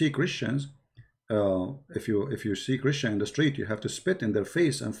 if you see Christians if you see Christian in the street, you have to spit in their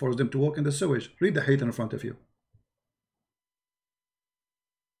face and force them to walk in the sewage. Read the hadith in front of you.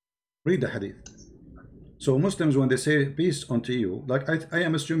 Read the hadith. So Muslims, when they say peace unto you, like I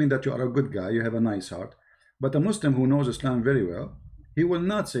am assuming that you are a good guy, you have a nice heart, but a Muslim who knows Islam very well, he will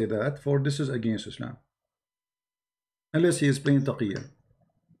not say that, for this is against Islam, unless he is playing taqiyya.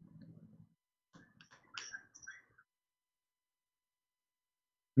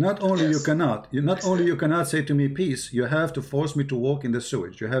 Not only you cannot say to me peace, you have to force me to walk in the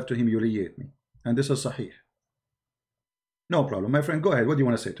sewage. You have to humiliate me, and this is sahih. No problem, my friend. Go ahead. What do you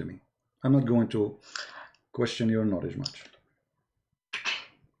want to say to me? I'm not going to question your knowledge much.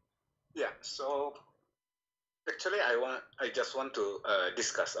 Yeah. So actually, I just want to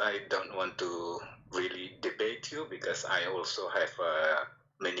discuss. I don't want to really debate you, because I also have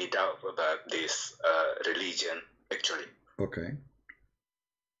many doubts about this religion. Actually. Okay.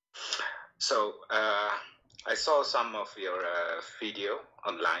 So I saw some of your video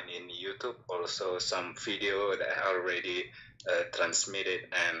online in YouTube, also some video that are already transmitted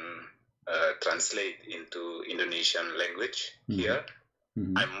and translate into Indonesian language here.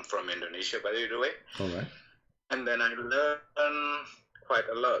 I'm from Indonesia, by the way. All right. And then I learned quite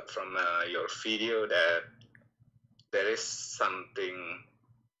a lot from your video that there is something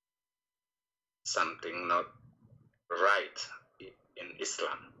not right in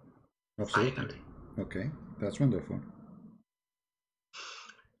Islam. Absolutely. Finally. Okay, that's wonderful.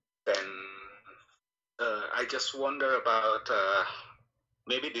 Then I just wonder about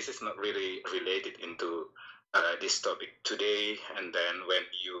maybe this is not really related into this topic today. And then when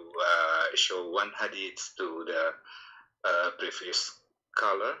you show one hadith to the previous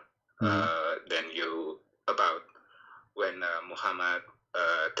caller, then you about when Muhammad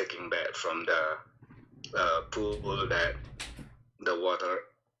taking back from the pool, that the water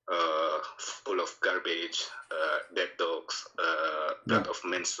full of garbage, dead dogs, blood of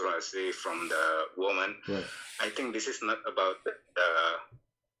menstruation from the woman. Right. I think this is not about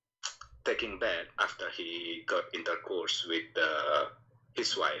taking bath after he got intercourse with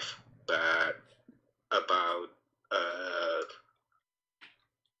his wife, but about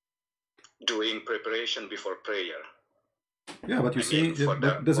doing preparation before prayer. Yeah, but you see,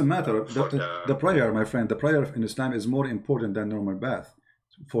 it doesn't matter. The prayer, my friend, the prayer in Islam is more important than normal bath.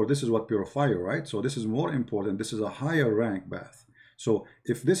 For this is what purify you, right? So this is more important. This is a higher rank bath. So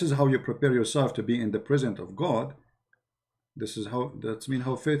if this is how you prepare yourself to be in the presence of God, this is how, that's mean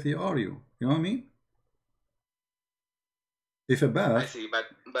how filthy are you? You know what I mean? If a bath, I see, but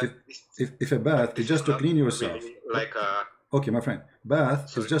if a bath is just to clean yourself, really like okay, my friend,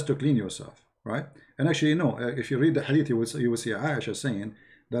 bath is just to clean yourself, right? And actually, you know, if you read the hadith, you will see Aisha saying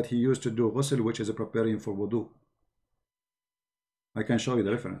that he used to do ghusl, which is a preparing for wudu. I can show you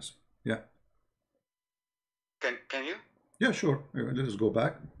the reference. Yeah. Can you? Yeah, sure. Let us go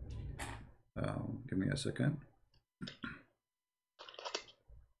back. Give me a second.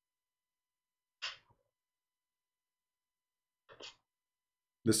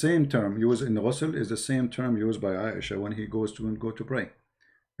 The same term used in ghusl is the same term used by Aisha when he goes to go to pray.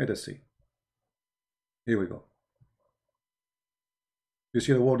 Let us see. Here we go. You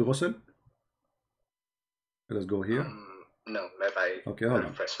see the word ghusl? Let us go here. No, let I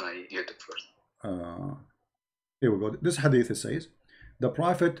refresh my YouTube first. Here we go. This hadith says, the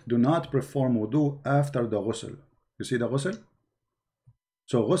Prophet do not perform wudu after the ghusl. You see the ghusl?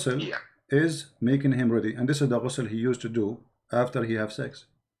 So ghusl is making him ready. And this is the ghusl he used to do after he have sex.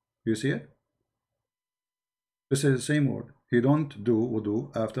 You see it? This is the same word. He don't do wudu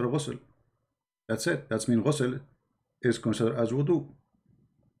after ghusl. That's it. That's mean ghusl is considered as wudu.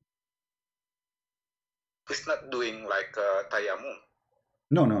 It's not doing like tayammum.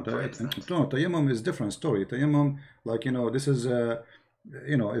 No, tayammum is different story. Tayammum, like, you know, this is,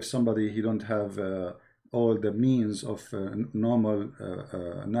 you know, if somebody, he don't have all the means of normal,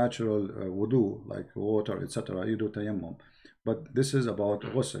 natural wudu, like water, etc., you do tayammum. But this is about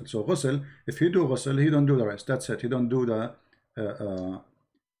ghusl. So ghusl, if he do ghusl, he don't do the rest. That's it. He don't do the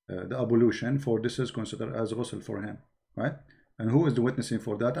ablution, for this is considered as ghusl for him, right? And who is the witnessing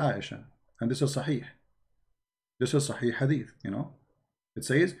for that? Aisha. And this is sahih. This is sahih hadith, you know. It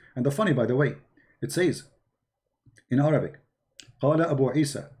says, and the funny, by the way, it says in Arabic, قال أبو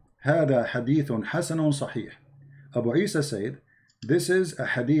عيسى هذا حديث حسن صحيح. Abu Isa said, this is a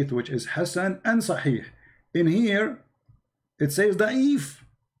hadith which is hasan and sahih. In here, it says da'if.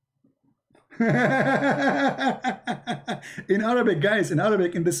 In Arabic, guys, in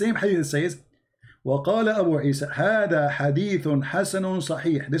Arabic, in the same hadith, it says, وقال أبو عيسى هذا حديث حسن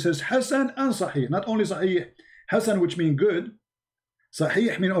صحيح. This is hasan and sahih. Not only sahih, hasan, which means good,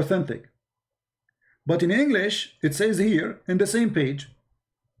 sahih means authentic. But in English, it says here in the same page,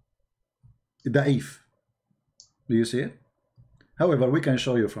 da'if. Do you see it? However, we can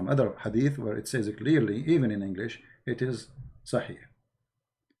show you from other hadith where it says clearly, even in English, it is sahih.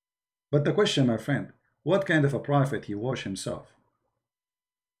 But the question, my friend, what kind of a prophet he washed himself?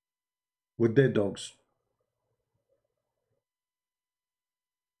 With dead dogs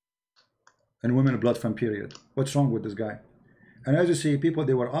and women blood from period. What's wrong with this guy? And as you see, people,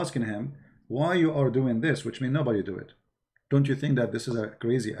 they were asking him, why you are doing this, which means nobody do it. Don't you think that this is a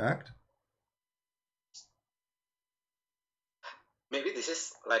crazy act? Maybe this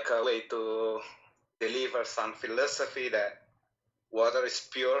is like a way to deliver some philosophy that water is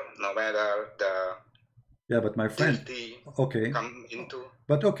pure no matter the but my friend, okay, come into.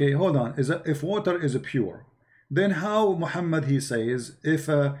 But okay, hold on. If water is pure, then how Muhammad he says if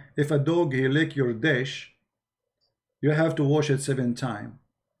a dog he lick your dish, you have to wash it 7 times.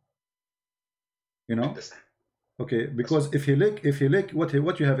 You know? Okay, because if he lick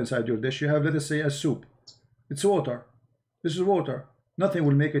what you have inside your dish, you have, let us say, a soup. It's water. This is water. Nothing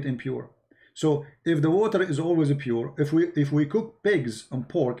will make it impure. So if the water is always pure, if we cook pigs and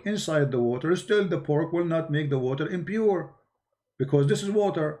pork inside the water, still the pork will not make the water impure, because this is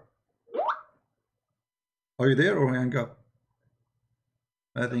water. Are you there or hang up?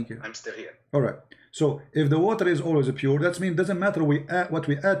 I think you. I'm still here. All right. So if the water is always pure, that means it doesn't matter what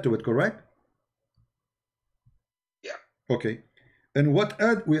we add to it, correct? Yeah. Okay. And what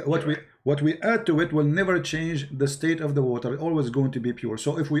we add to it will never change the state of the water. It's always going to be pure.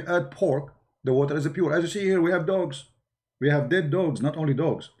 So if we add pork, the water is pure. As you see here, we have dogs. We have dead dogs, not only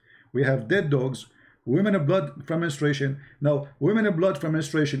dogs. We have dead dogs, women of blood from menstruation. Now, women of blood from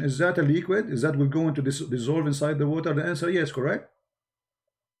menstruation, is that a liquid? Is that will go into dissolve inside the water? The answer, yes, correct?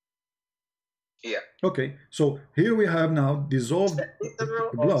 Yeah. Okay. So here we have now dissolved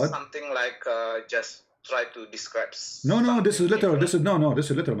blood. Something like just try to describe. No, this is literal. This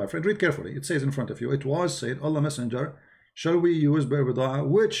is literal, my friend. Read carefully. It says in front of you, it was said, Allah Messenger, shall we use bidah,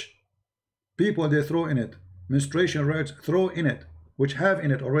 which people they throw in it, menstruation rags throw in it, which have in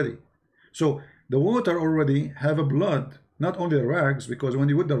it already. So the water already have a blood, not only the rags, because when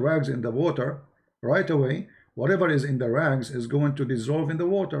you put the rags in the water, right away, whatever is in the rags is going to dissolve in the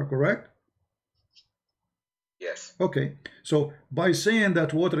water, correct? Yes. Okay, so by saying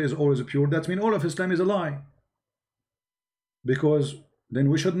that water is always pure, that means all of Islam is a lie. Because then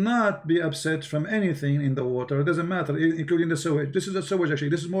we should not be upset from anything in the water. It doesn't matter, including the sewage. This is the sewage actually.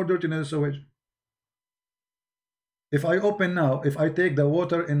 This is more dirty than the sewage. If I open now, if I take the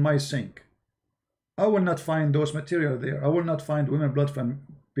water in my sink, I will not find those material there. I will not find women blood from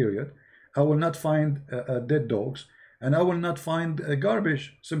period. I will not find dead dogs, and I will not find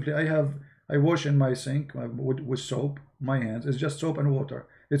garbage. Simply, I wash in my sink with soap. My hands, it's just soap and water.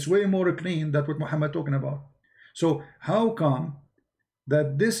 It's way more clean than what Muhammad talking about. So how come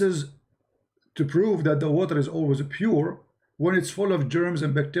that this is to prove that the water is always pure when it's full of germs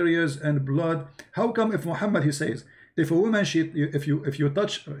and bacteria and blood? How come if Muhammad he says, if a woman if you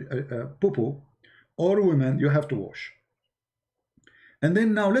touch poo-poo or women, you have to wash, and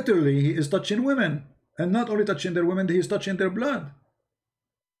then now literally he is touching women, and not only touching their women, he is touching their blood.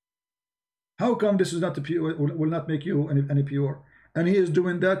 How come this is not pure, will not make you any pure? And he is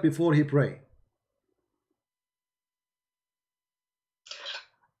doing that before he pray.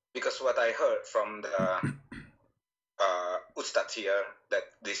 Because what I heard from the Ustad here, that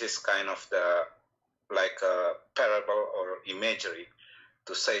this is kind of the like a parable or imagery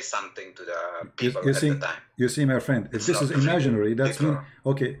to say something to the people at the time. You see, my friend, if this is imaginary, that's mean,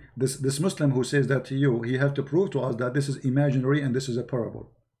 okay, this Muslim who says that to you, he have to prove to us that this is imaginary and this is a parable.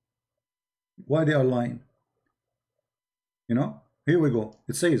 Why they are lying? You know, here we go.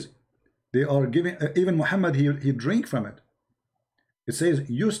 It says they are giving, even Muhammad he drink from it. It says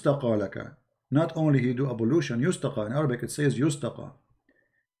yustaqa laka. Not only he do ablution, yustaqa in Arabic it says yustaqa.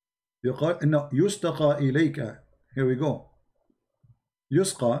 No, yustaqa ilayka. Here we go.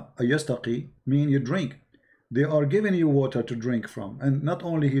 Yusqa, yastaqi, mean you drink. They are giving you water to drink from, and not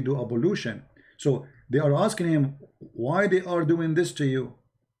only he do ablution. So they are asking him why they are doing this to you.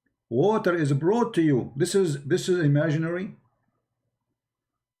 Water is brought to you. This is imaginary.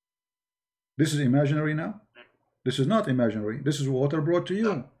 This is imaginary now. This is not imaginary. This is water brought to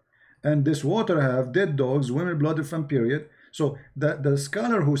you, and this water have dead dogs, women blood from period. So the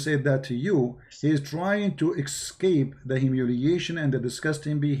scholar who said that to you, he is trying to escape the humiliation and the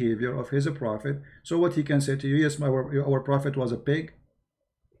disgusting behavior of his prophet. So what he can say to you, yes, our prophet was a pig.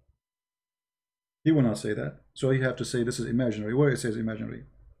 He will not say that. So you have to say this is imaginary. Where it says imaginary?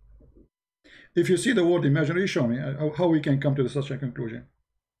 If you see the word imaginary, show me how we can come to such a conclusion.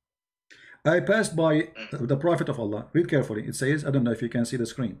 I passed by the Prophet of Allah. Read carefully. It says, I don't know if you can see the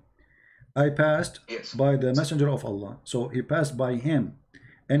screen. I passed by the Messenger of Allah. So he passed by him.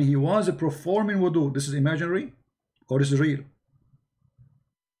 And he was performing wudu. This is imaginary or this is real?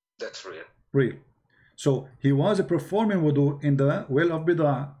 That's real. Real. So he was performing wudu in the well of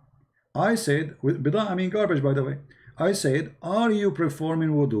bid'ah. I said, with bid'ah I mean garbage, by the way. I said, are you performing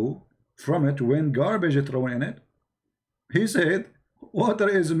wudu from it when garbage is thrown in it? He said, water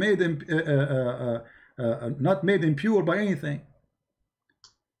is made not made impure by anything.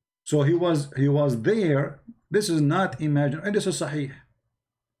 So he was there. This is not imagined, and this is sahih.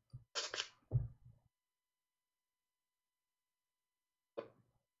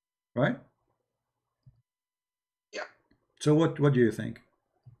 Right? Yeah. So what do you think?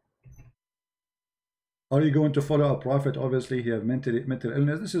 Are you going to follow a prophet? Obviously, he has mental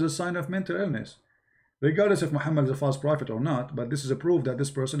illness. This is a sign of mental illness, regardless if Muhammad is a false prophet or not. But this is a proof that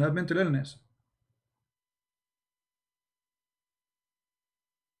this person has mental illness.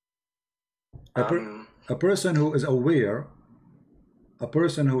 A person who is aware, a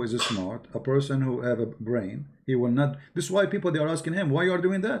person who is smart, a person who have a brain, he will not. This is why people, they are asking him, why you are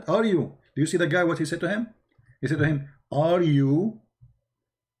doing that? Are you? Do you see the guy, what he said to him? He said to him, are you?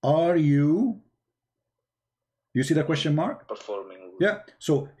 You see the question mark? Performing. Yeah.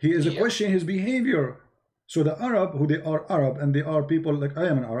 So he is questioning his behavior. So the Arab, who they are Arab, and they are people like I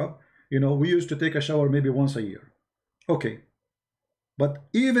am an Arab, you know, we used to take a shower maybe once a year. Okay. But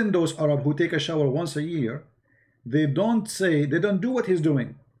even those Arab who take a shower once a year, they don't do what he's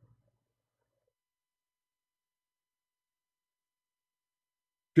doing.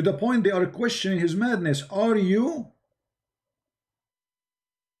 To the point they are questioning his madness. Are you?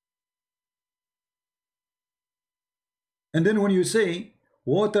 And then when you say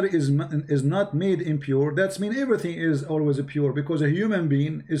water is not made impure, that's mean everything is always pure, because a human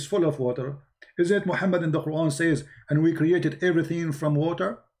being is full of water. Isn't it Muhammad in the Quran says, and we created everything from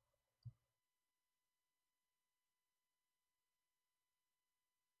water?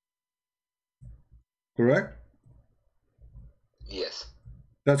 Correct? Yes.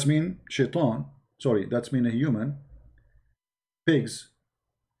 That's mean shaitan. Sorry, that's mean a human. Pigs,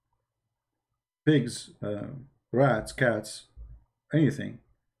 rats, cats, anything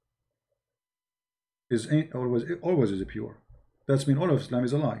is always is pure. That's mean all of Islam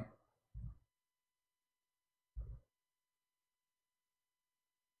is a lie.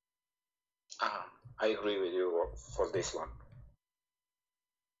 I agree with you for this one.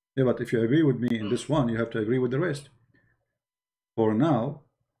 Yeah, but if you agree with me in this one, you have to agree with the rest. For now,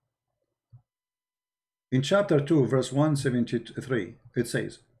 in chapter 2, verse 173, it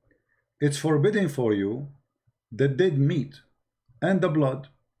says, it's forbidden for you the dead meat and the blood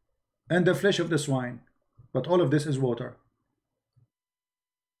and the flesh of the swine, but all of this is water.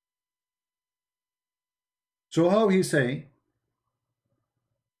 So how he say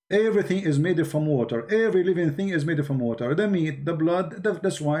everything is made from water, every living thing is made from water, the meat, the blood, the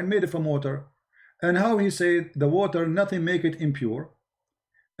swine made from water, and how he said the water nothing make it impure,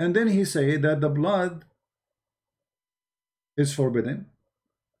 and then he say that the blood is forbidden,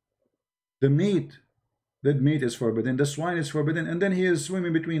 the meat, that meat is forbidden, the swine is forbidden, and then he is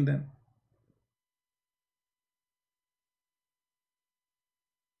swimming between them.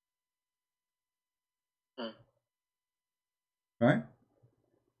 Right?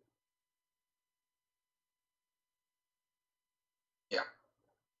 Yeah.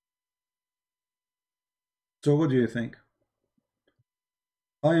 So what do you think?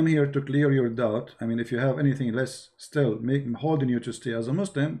 I am here to clear your doubt. I mean, if you have anything less still holding you to stay as a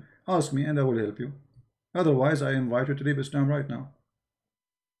Muslim, ask me and I will help you. Otherwise, I invite you to leave Islam right now.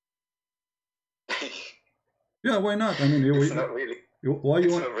 Yeah, why not? I mean, it's not really.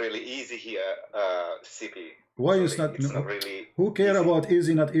 It's not really easy here, CP. Why is it's not really? Who care about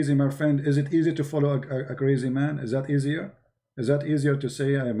easy, not easy, my friend? Is it easy to follow a crazy man? Is that easier? Is that easier to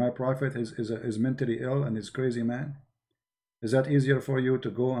say my prophet is mentally ill and is crazy man? Is that easier for you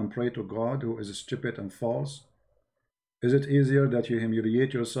to go and pray to God who is stupid and false? Is it easier that you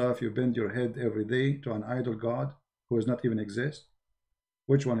humiliate yourself, you bend your head every day to an idol God who does not even exist?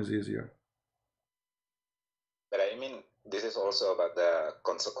 Which one is easier? But I mean, this is also about the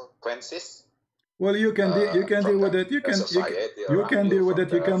consequences. Well, you can deal with it. You can deal with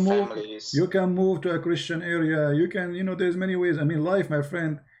it. You can move to a Christian area. You can, you know, there's many ways. I mean, life, my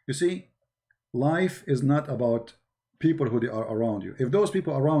friend, you see, life is not about people who they are around you. If those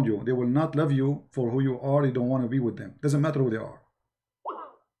people around you, they will not love you for who you are, you don't want to be with them. Doesn't matter who they are.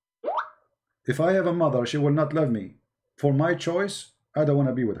 If I have a mother, she will not love me for my choice. I don't want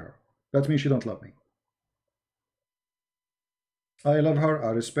to be with her. That means she don't love me. I love her,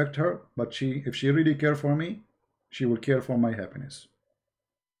 I respect her, but if she really care for me, she will care for my happiness.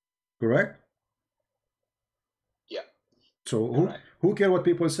 Correct? Yeah. So who care what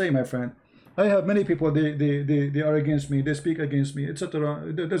people say, my friend? I have many people, they are against me, they speak against me, etc.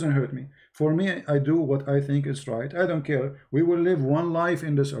 It doesn't hurt me. For me, I do what I think is right. I don't care. We will live one life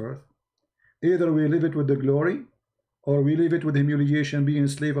in this earth. Either we live it with the glory, or we live it with humiliation, being a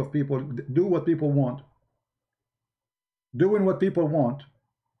slave of people. Do what people want. Doing what people want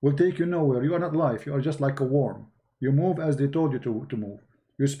will take you nowhere. You are not life. You are just like a worm. You move as they told you to move.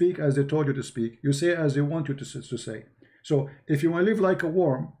 You speak as they told you to speak. You say as they want you to say. So if you want to live like a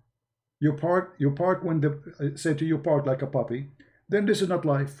worm, you park when they say to you park like a puppy, then this is not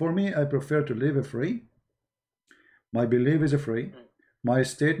life. For me, I prefer to live free. My belief is free. My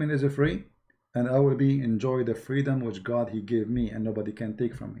statement is free. And I will enjoy the freedom which God He gave me and nobody can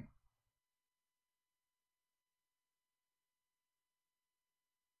take from me.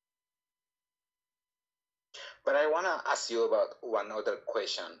 But I want to ask you about one other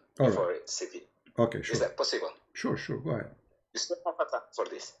question before City. Okay, sure. Is that possible? Sure, go ahead. You still have a time for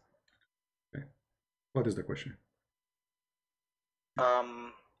this? Okay. What is the question?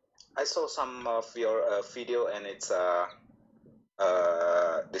 I saw some of your video, and it's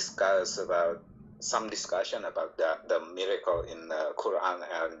discussion about the miracle in the Quran,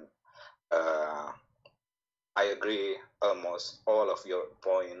 and I agree almost all of your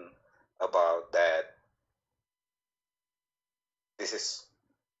point about that. This is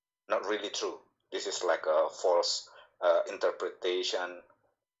not really true. This is like a false interpretation,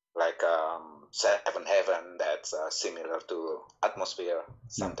 like seven heaven that's similar to atmosphere,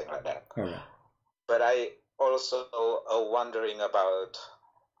 something like that. But I also wondering about,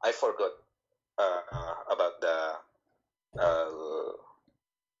 I forgot about the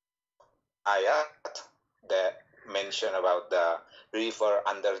ayat that mention about the river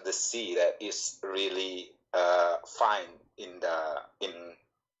under the sea that is really fine in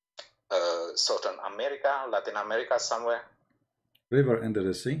Southern America, Latin America, somewhere. River under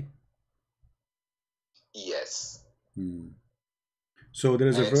the sea? Yes. So there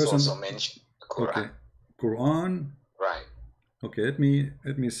is a verse also mentioned Quran. Okay. Quran. Right. Okay, let me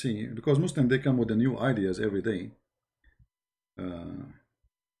see, because Muslims, they come with the new ideas every day. Let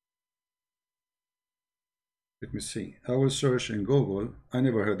me see. I will search in Google. I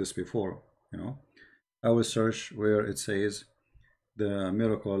never heard this before, you know. I will search where it says the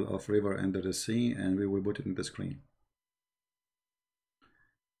miracle of river under the sea, and we will put it in the screen.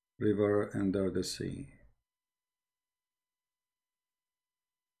 River under the sea.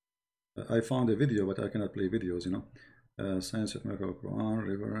 I found a video, but I cannot play videos, you know. Science of miracle of Quran,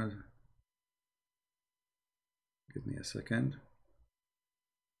 river. Give me a second.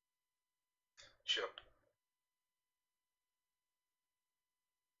 Sure.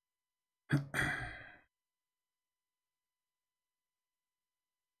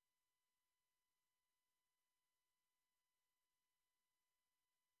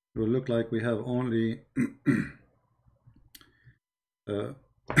 It will look like we have only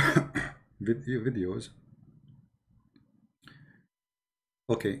videos.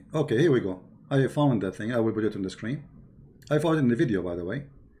 Okay, here we go. I found that thing. I will put it on the screen. I found it in the video, by the way.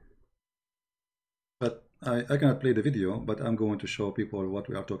 But I cannot play the video, but I'm going to show people what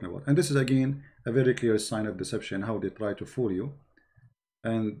we are talking about. And this is again a very clear sign of deception, how they try to fool you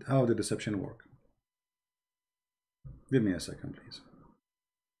and how the deception work. Give me a second, please.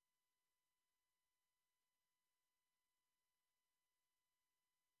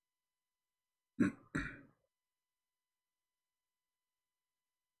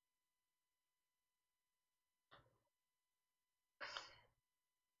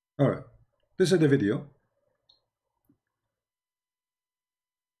 All right, this is the video.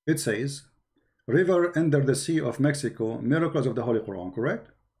 It says, river under the sea of Mexico, miracles of the Holy Quran,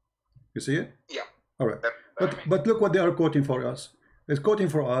 correct? You see it? Yeah. All right. But look what they are quoting for us. It's quoting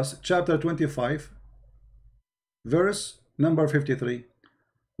for us chapter 25, verse number 53.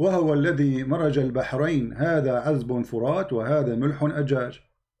 وهو الذي مرج البحرين هذا عذب فرات وهذا ملح أجاج.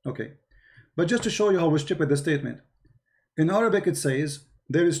 Okay. But just to show you how stupid the statement. In Arabic it says,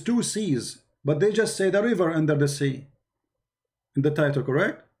 there is two seas, but they just say the river under the sea. In the title,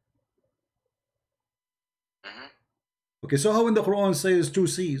 correct? Okay, so how in the Quran says two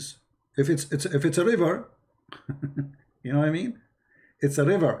seas? If it's a river, you know what I mean? It's a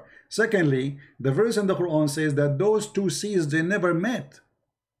river. Secondly, the verse in the Quran says that those two seas, they never met.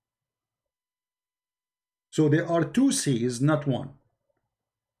 So there are two seas, not one.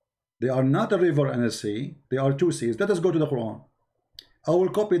 They are not a river and a sea. They are two seas. Let us go to the Quran. I will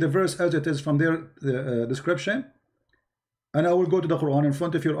copy the verse as it is from their description, and I will go to the Quran in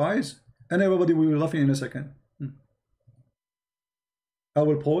front of your eyes, and everybody will be laughing in a second. I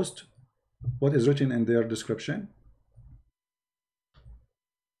will post what is written in their description.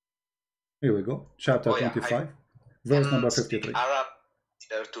 Here we go, chapter 25, verse number 53. Arab,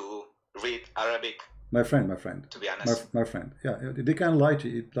 to read Arabic. My friend, to be honest, my friend, yeah, they can lie to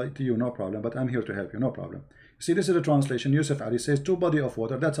you, no problem, but I'm here to help you, no problem. See, this is the translation. Yusuf Ali says 2 bodies of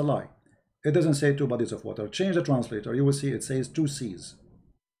water. That's a lie. It doesn't say 2 bodies of water. Change the translator. You will see it says 2 seas.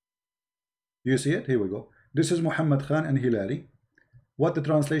 You see it? Here we go. This is Muhammad Khan and Hilali. What the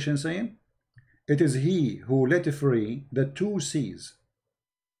translation is saying? It is he who let free the 2 seas.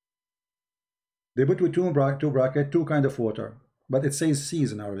 They put with two bracket 2 kind of water, but it says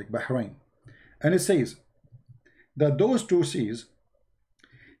seas in Arabic, Bahrain. And it says that those 2 seas,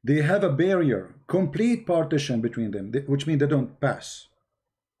 they have a barrier, complete partition between them, which means they don't pass.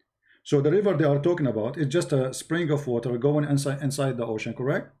 So the river they are talking about is just a spring of water going inside the ocean,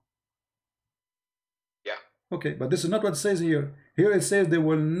 correct? Yeah. Okay, but this is not what it says here. Here it says they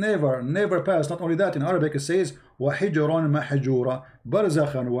will never pass. Not only that, in Arabic it says وَحِجْرًا مَحْجُورًا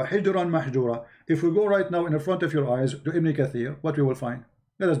بَرْزَخًا وَحِجْرًا مَحْجُورًا. If we go right now in the front of your eyes to Ibn Kathir, what we will find?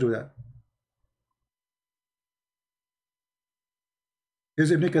 Let us do that. Is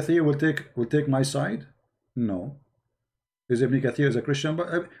Ibn Kathir will take my side? No. Is Ibn Kathir is a Christian?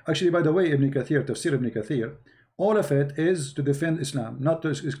 But actually, by the way, Ibn Kathir, Tafsir Ibn Kathir, all of it is to defend Islam, not to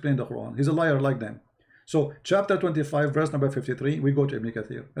explain the Quran. He's a liar like them. So, chapter 25, verse number 53, we go to Ibn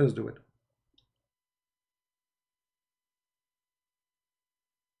Kathir. Let us do it.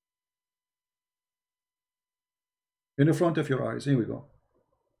 In the front of your eyes, here we go.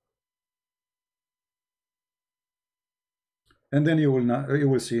 And then you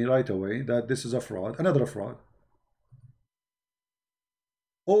will see right away that this is a fraud, another fraud.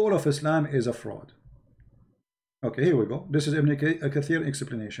 All of Islam is a fraud. Okay, here we go. This is Ibn Kathir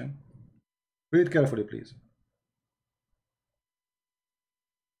explanation. Read carefully, please.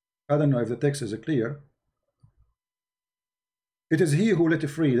 I don't know if the text is clear. It is he who let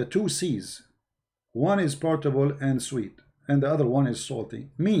free the 2 seas. One is portable and sweet, and the other one is salty.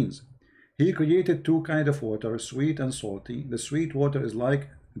 Means he created 2 kinds of water, sweet and salty. The sweet water is like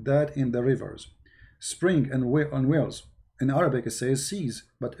that in the rivers, spring and wells. In Arabic it says seas,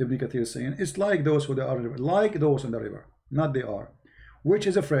 but Ibn Kathir is saying it's like those who are like those in the river, not they are, which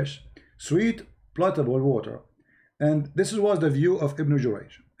is a fresh, sweet, potable water. And this was the view of Ibn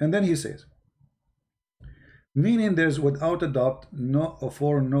Jurayj. And then he says, meaning there's without a doubt nowhere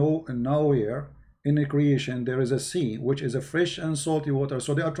in the creation there is a sea which is a fresh and salty water.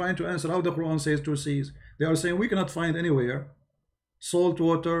 So they are trying to answer how the Quran says 2 seas. They are saying we cannot find anywhere salt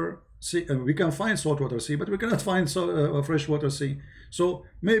water sea. We can find saltwater sea, but we cannot find a freshwater sea. So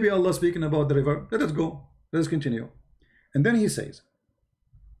maybe Allah speaking about the river. Let us go. Let us continue. And then he says,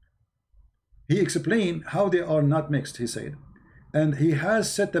 he explained how they are not mixed. He said, and he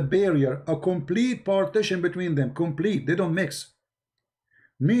has set a barrier, a complete partition between them. Complete. They don't mix.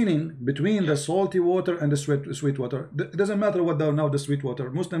 Meaning between the salty water and the sweet water. It doesn't matter what now the sweet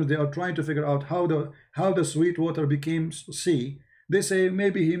water. Muslims, they are trying to figure out how the sweet water became sea. They say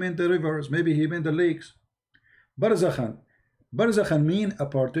maybe he meant the rivers, maybe he meant the lakes. Barzakhan. Barzakhan mean a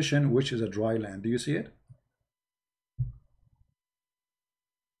partition which is a dry land. Do you see it?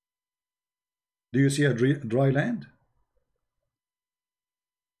 Do you see a dry land?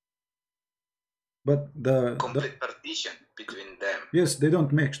 But the complete partition between them. Yes, they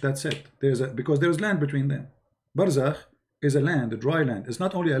don't mix. That's it. Because there's land between them. Barzakh is a land, a dry land. It's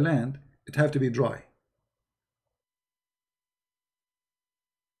not only a land; it have to be dry.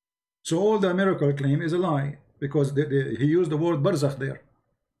 So all the miracle claim is a lie because he used the word barzakh there.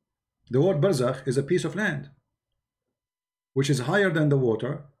 The word barzakh is a piece of land which is higher than the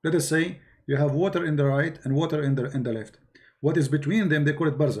water. Let us say you have water in the right and water in the left. What is between them, they call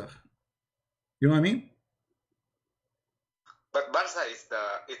it barzakh. You know what I mean? But barzakh is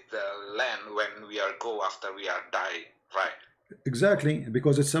the land when we are go after we are die, right? Exactly,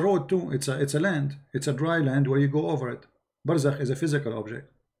 because it's a road too. It's a land. It's a dry land where you go over it. Barzakh is a physical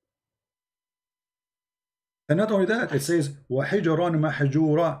object. And not only that, it says وَحِجْرًا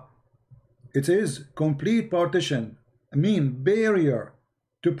مَحْجُورًا. It is complete partition, mean barrier,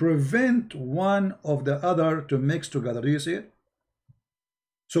 to prevent one of the other to mix together. Do you see it?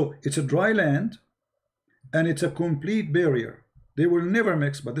 So it's a dry land and it's a complete barrier. They will never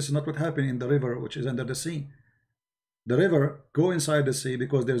mix, but this is not what happened in the river which is under the sea. The river go inside the sea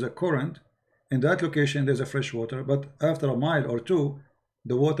because there's a current. In that location there's a fresh water, but after a mile or two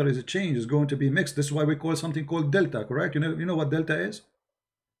the water is changed, is going to be mixed. This is why we call something called delta, correct? You know what delta is?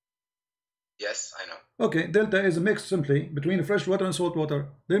 Yes, I know. Okay, delta is a mix simply between fresh water and salt water.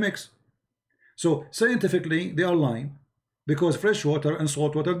 They mix. So scientifically, they are lying, because fresh water and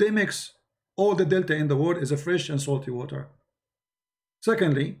salt water, they mix. All the delta in the world is a fresh and salty water.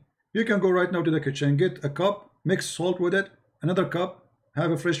 Secondly, you can go right now to the kitchen, get a cup, mix salt with it, another cup,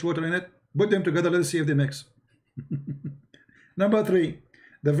 have a fresh water in it, put them together, let's see if they mix. Number 3,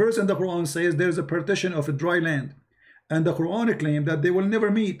 the verse in the Quran says there is a partition of a dry land, and the Quran claims that they will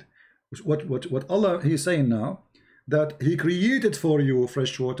never meet. What Allah He's saying now, that He created for you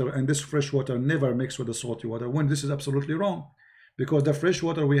fresh water, and this fresh water never mixed with the salty water, when this is absolutely wrong, because the fresh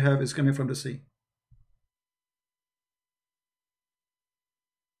water we have is coming from the sea.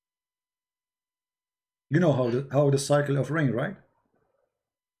 You know how the cycle of rain, right?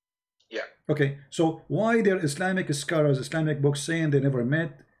 Yeah. Okay, so why there Islamic scholars, Islamic books saying they never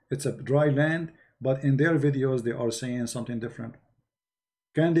met, it's a dry land, but in their videos they are saying something different?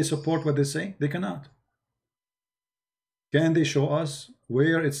 Can they support what they say? They cannot. Can they show us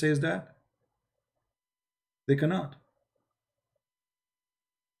where it says that? They cannot.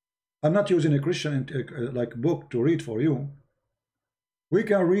 I'm not using a Christian like book to read for you. We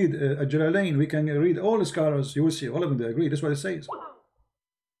can read a Jalalain, we can read all the scholars, you will see all of them, they agree. That's what it says.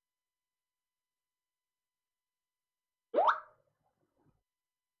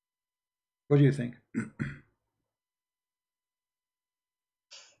 What do you think?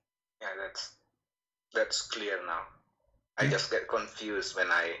 Yeah, that's clear now. I just get confused when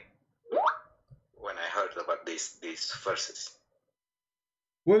I heard about these verses.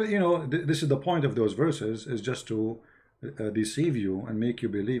 Well, you know, this is the point of those verses, is just to deceive you and make you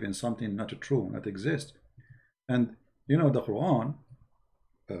believe in something not true, not exist. And you know, the Quran,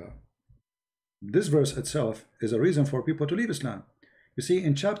 this verse itself is a reason for people to leave Islam. You see,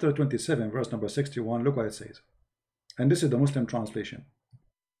 in chapter 27, verse number 61, look what it says. And this is the Muslim translation.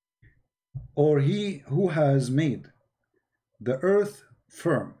 Or he who has made the earth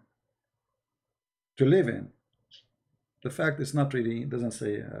firm to live in. The fact is not really, doesn't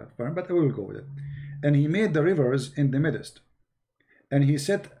say firm, but I will go with it. And he made the rivers in the midst, and he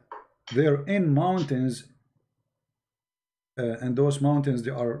set therein mountains, and those mountains, they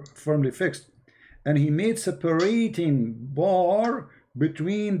are firmly fixed. And he made separating bar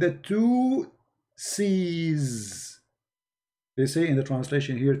between the two seas. They say in the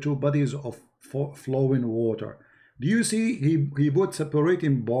translation here, two bodies of flowing water. Do you see he put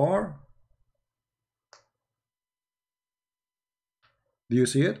separating bar? Do you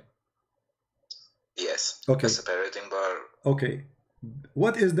see it? Yes. Okay. A separating bar. Okay.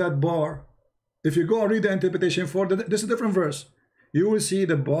 What is that bar? If you go and read the interpretation for this is a different verse. You will see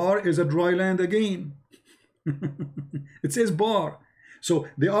the bar is a dry land again. It says bar. So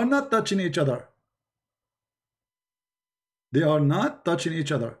they are not touching each other. They are not touching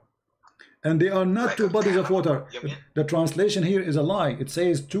each other. And they are not two bodies of water. The translation here is a lie. It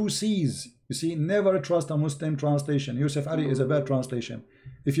says two seas. You see, never trust a Muslim translation. Yusuf Ali is a bad translation.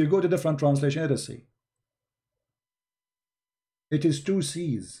 If you go to different translation, let us see. It is two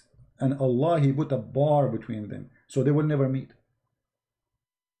seas. And Allah, He put a bar between them, so they will never meet.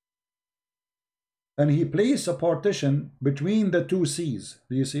 And He placed a partition between the two seas.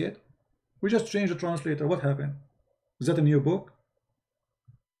 Do you see it? We just changed the translator. What happened? Is that a new book?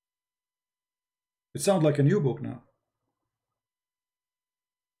 It sounds like a new book now.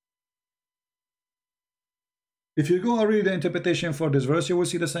 If you go and read the interpretation for this verse, you will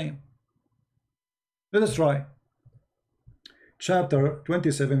see the same. Let us try. Chapter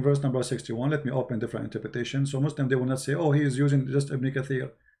 27, verse number 61. Let me open different interpretation. So Muslim, they will not say, oh, he is using just Ibn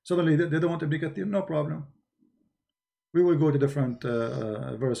Kathir. Suddenly, they don't want Ibn Kathir. No problem. We will go to different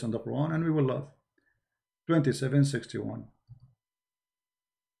verse in the Quran, and we will love. 27:61.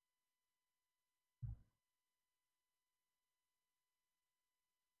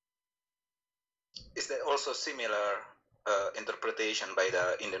 Is there also similar interpretation by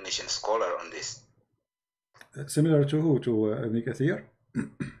the Indonesian scholar on this? Similar to who? To Ibn Kathir?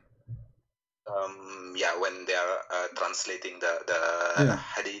 Yeah, when they are translating the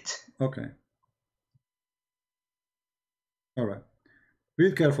hadith. Okay. All right.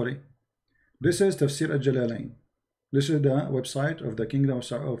 Read carefully. This is Tafsir al-Jalalain. This is the website of the Kingdom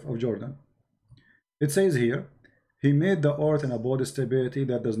of Jordan. It says here, He made the earth and abode stability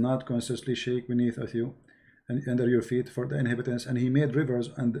that does not constantly shake beneath of you and under your feet for the inhabitants. And He made rivers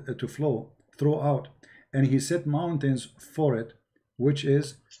and to flow throughout. And He set mountains for it, which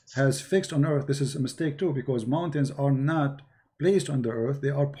has fixed on earth. This is a mistake too, because mountains are not placed on the earth, they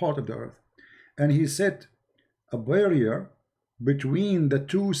are part of the earth. And He set a barrier between the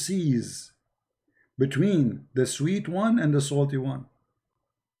two seas, between the sweet one and the salty one.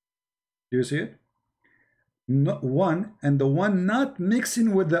 Do you see it? Not one, and the one not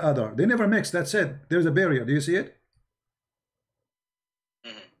mixing with the other. They never mix. That's it. There's a barrier. Do you see it?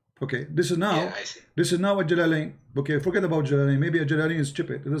 Okay, this is now. Yeah, I see. This is now a Jalalain. Okay, forget about Jalalain. Maybe a Jalalain is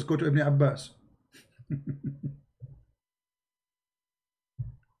stupid. Let's go to Ibn Abbas.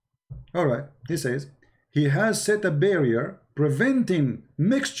 All right. He says he has set a barrier preventing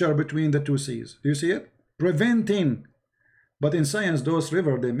mixture between the two seas. Do you see it? Preventing. But in science, those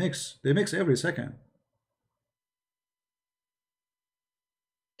rivers they mix. They mix every second.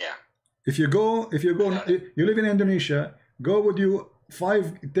 Yeah. If you live in Indonesia, go with you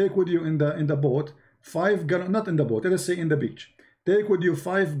take with you in the boat 5 gallon, not in the boat, let's say in the beach. Take with you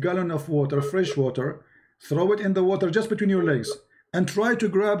 5 gallon of water, fresh water, throw it in the water just between your legs, and try to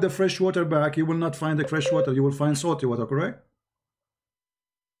grab the fresh water back. You will not find the fresh water, you will find salty water, correct?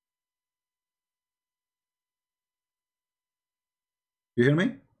 You hear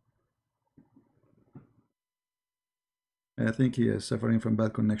me? I think he is suffering from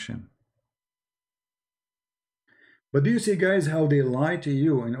bad connection. But do you see, guys, how they lie to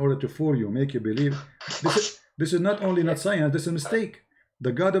you in order to fool you, make you believe? This is not only not science, this is a mistake.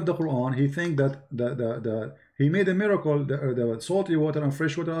 The God of the Quran, he think that he made a miracle. The salty water and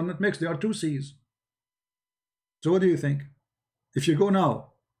fresh water are not mixed. They are two seas. So what do you think? If you go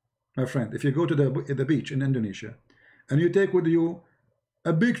now, my friend, if you go to the beach in Indonesia, and you take with you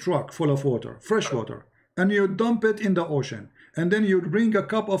a big truck full of water, fresh water, and you dump it in the ocean, and then you bring a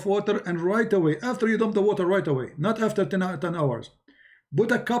cup of water, and right away, after you dump the water, right away, not after 10 hours,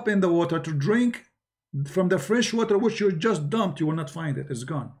 put a cup in the water to drink from the fresh water which you just dumped, you will not find it. It's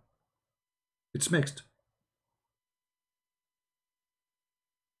gone. It's mixed.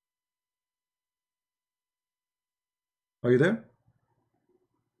 Are you there?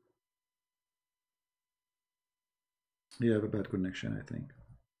 You have a bad connection, I think.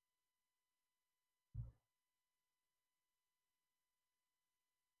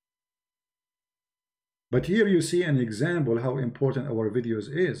 But here you see an example how important our videos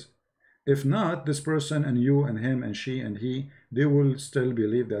is. If not, this person and you and him and she and he, they will still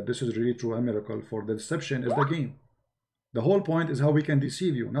believe that this is really true, a miracle. For the deception is the game. The whole point is how we can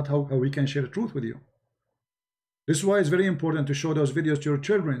deceive you, not how we can share the truth with you. This is why it's very important to show those videos to your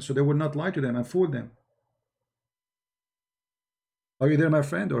children so they will not lie to them and fool them. Are you there, my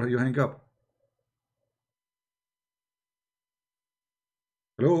friend, or you hang up?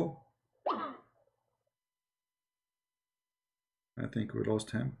 Hello? I think we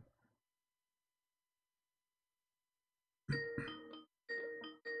lost him.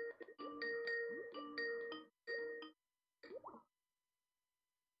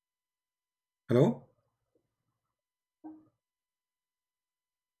 Hello?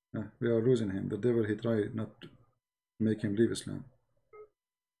 We are losing him. The devil, he tried not to make him leave Islam.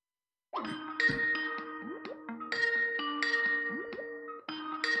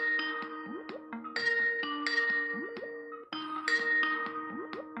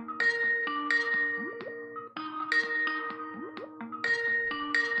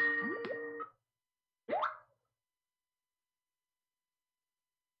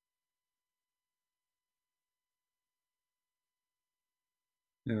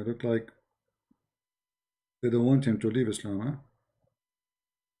 Yeah, look like they don't want him to leave Islam, huh?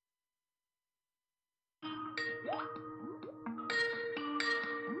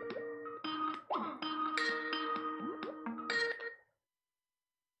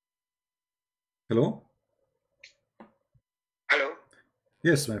 Hello? Hello?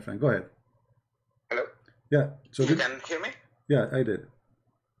 Yes, my friend, go ahead. Hello? Yeah. So you can hear me? Yeah, I did.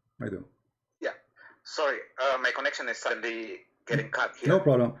 I do. Yeah. Sorry, my connection is suddenly getting cut here. No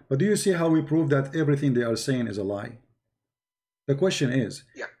problem. But do you see how we prove that everything they are saying is a lie? The question is,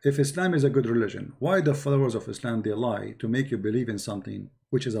 if Islam is a good religion, why the followers of Islam, they lie to make you believe in something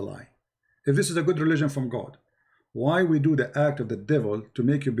which is a lie? If this is a good religion from God, why we do the act of the devil to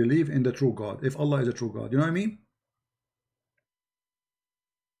make you believe in the true God, if Allah is a true God? You know what I mean?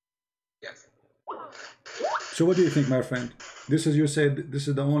 Yes. So what do you think, my friend? This is, you said this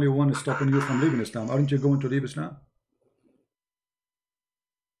is the only one stopping you from leaving Islam. Aren't you going to leave Islam?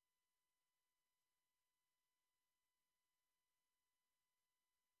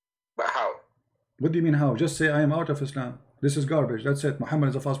 But how? What do you mean how? Just say I am out of Islam. This is garbage. That's it. Muhammad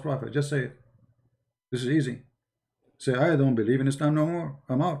is a false prophet. Just say it. This is easy. Say I don't believe in Islam no more.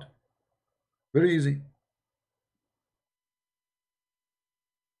 I'm out. Very easy.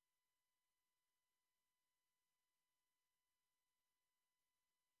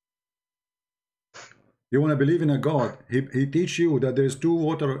 You want to believe in a God. He teach you that there is two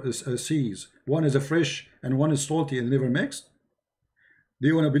water seas. One is a fresh and one is salty and never mixed. Do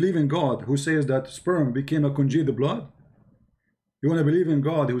you want to believe in God who says that sperm became a congealed blood? You want to believe in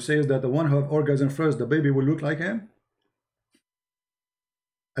God who says that the one who have orgasm first, the baby will look like him?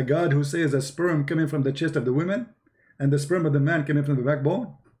 A God who says that sperm coming from the chest of the women and the sperm of the man coming from the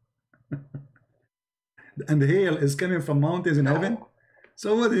backbone? And the hail is coming from mountains in heaven?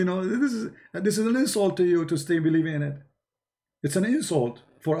 So what, you know, this is an insult to you to stay believing in it. It's an insult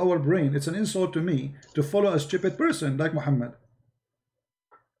for our brain. It's an insult to me to follow a stupid person like Muhammad.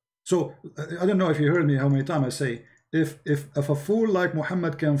 So I don't know if you heard me how many times I say, if a fool like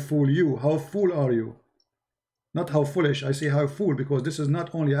Muhammad can fool you, how fool are you? Not how foolish, I say how fool, because this is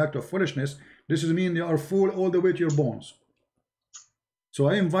not only act of foolishness, this is mean you are fool all the way to your bones. So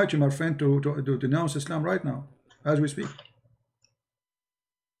I invite you, my friend, to denounce Islam right now, as we speak.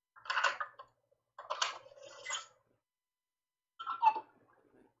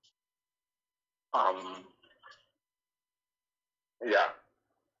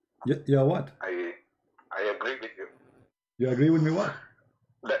 Yeah, what? I agree with you. You agree with me what?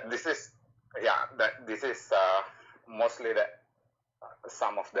 That this is mostly that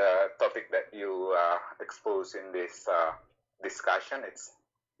some of the topic that you expose in this discussion.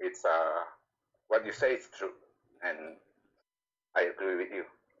 It's what you say is true, and I agree with you.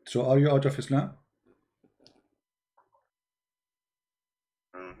 So are you out of Islam?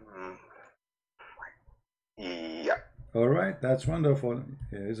 Yeah. All right, that's wonderful.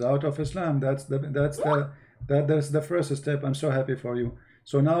 He's out of Islam. That's the first step. I'm so happy for you.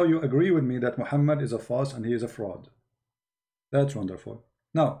 So now you agree with me that Muhammad is a false and he is a fraud. That's wonderful.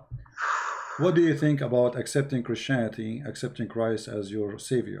 Now, what do you think about accepting Christianity, accepting Christ as your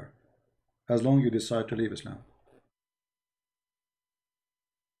savior, as long as you decide to leave Islam?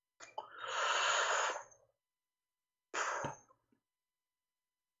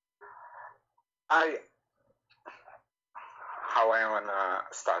 How I wanna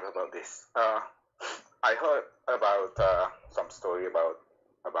start about this? I heard about some story about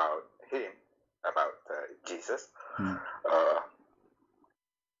him, about Jesus,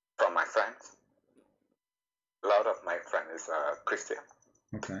 from my friends. A lot of my friends is Christian.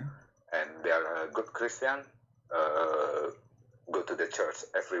 Okay. And they are a good Christian. Go to the church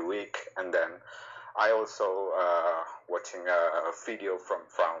every week, and then I also watching a video from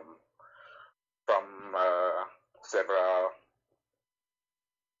several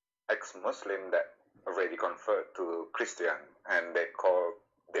ex-Muslim that already convert to Christian, and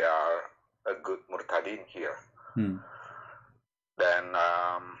they are a good murtadin here. Then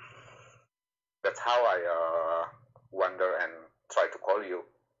that's how I wonder and try to call you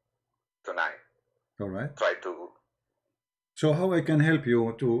tonight. All right. Try to. So how I can help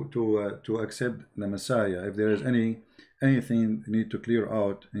you to accept the Messiah? If there is anything you need to clear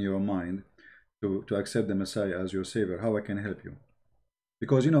out in your mind to accept the Messiah as your savior, how I can help you?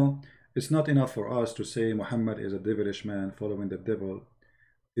 Because you know, it's not enough for us to say Muhammad is a devilish man following the devil.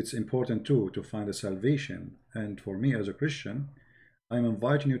 It's important too to find a salvation. And for me as a Christian, I'm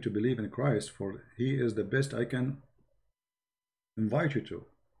inviting you to believe in Christ, for he is the best I can invite you to.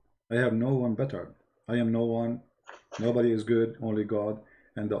 I have no one better. I am no one. Nobody is good, only God.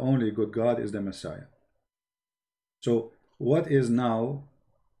 And the only good God is the Messiah. So what is now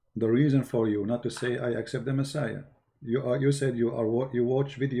the reason for you not to say I accept the Messiah? You said you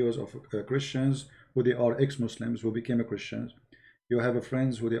watch videos of Christians who they are ex-Muslims who became Christians. You have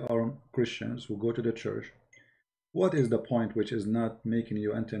friends who they are Christians who go to the church. What is the point which is not making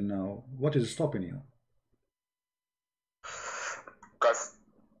you until now? What is stopping you? Because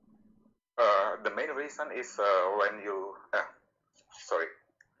the main reason is when you sorry,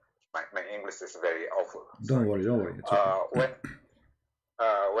 my English is very awful. Don't worry. It's okay.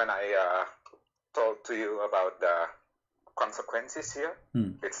 When I told to you about the consequences here,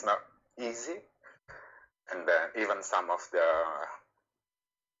 it's not easy, and then even some of the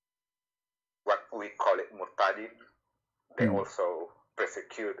what we call it murtadin, they also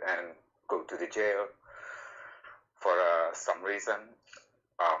persecute and go to the jail for some reason.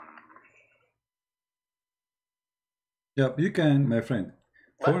 Yeah, you can, my friend.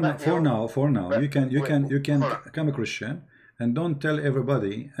 For now, you can become a Christian, and don't tell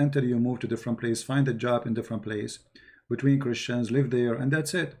everybody until you move to different place, find a job in different place between Christians, live there, and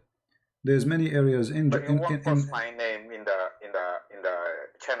that's it. There's many areas in. But you won't post my name in the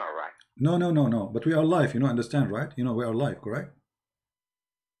channel, right? No. But we are live, understand, right? We are live, correct?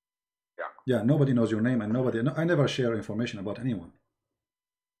 Yeah. Yeah. Nobody knows your name, and I never share information about anyone.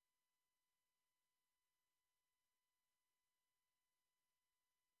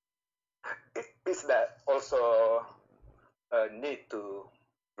 Is that also need to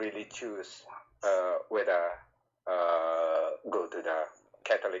really choose whether go to the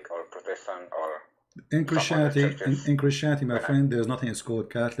Catholic or Protestant or in Christianity, my friend, there's nothing is called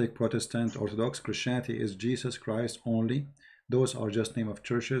Catholic, Protestant, Orthodox. Christianity is Jesus Christ only. Those are just name of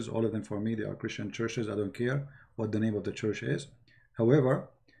churches. All of them for me, they are Christian churches. I don't care what the name of the church is. However,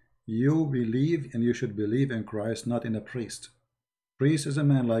 you believe and you should believe in Christ, not in a priest. Priest is a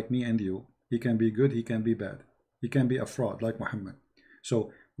man like me and you. He can be good, he can be bad. He can be a fraud like Muhammad.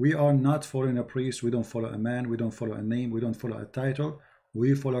 So we are not following a priest. We don't follow a man. We don't follow a name. We don't follow a title.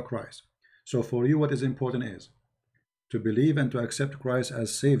 We follow Christ. So for you, what is important is to believe and to accept Christ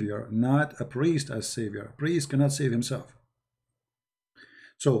as Savior, not a priest as Savior. A priest cannot save himself.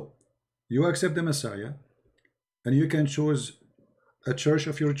 So you accept the Messiah, and you can choose a church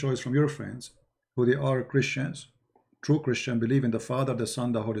of your choice from your friends, who they are Christians, true Christian, believe in the Father, the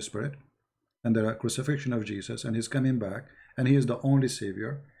Son, the Holy Spirit, and the crucifixion of Jesus, and His coming back, and He is the only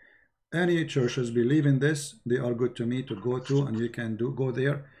Savior. Any churches believe in this, they are good to me to go to, and you can go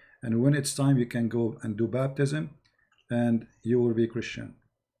there, and when it's time, you can go and do baptism, and you will be Christian.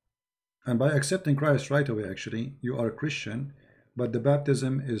 And by accepting Christ right away, actually, you are a Christian, but the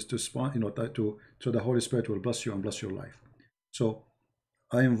baptism is to spawn, so the Holy Spirit will bless you and bless your life. So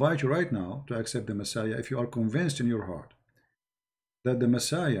I invite you right now to accept the Messiah if you are convinced in your heart that the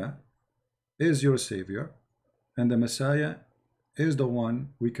Messiah is your Savior, and the Messiah is the one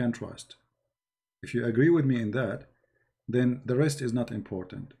we can trust. If you agree with me in that, then the rest is not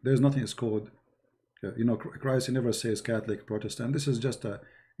important. There's nothing is called, Christ never says Catholic, Protestant. This is just a,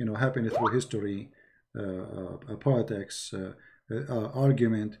 happening through history, politics,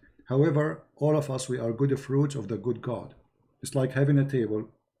 argument. However, all of us, we are good fruits of the good God. It's like having a table,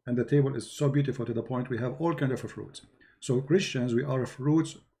 and the table is so beautiful to the point we have all kinds of fruits. So Christians, we are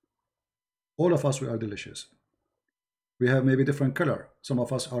fruits. All of us, we are delicious. We have maybe different color. Some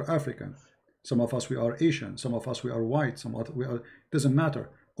of us are African. Some of us, we are Asian. Some of us, we are white. Some of us, we are, doesn't matter.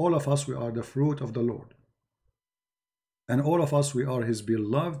 All of us, we are the fruit of the Lord. And all of us, we are His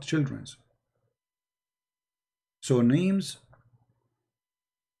beloved children. So names,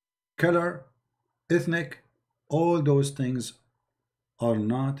 color, ethnic, all those things are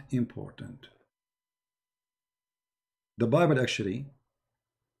not important. The Bible actually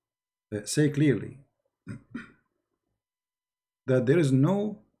say clearly that there is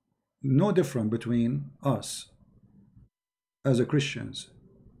no difference between us as a Christians,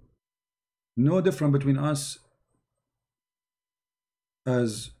 no difference between us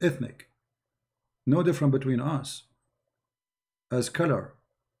as ethnic, no difference between us as color,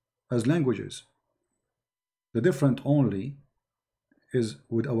 as languages. The difference only is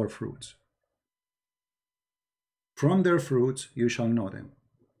with our fruits. From their fruits you shall know them.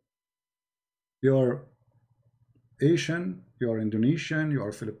 You are Asian, you are Indonesian, you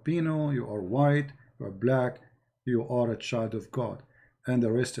are Filipino, you are white, you are black, you are a child of God, and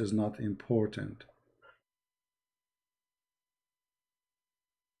the rest is not important.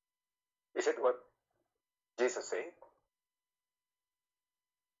 Is it what Jesus said?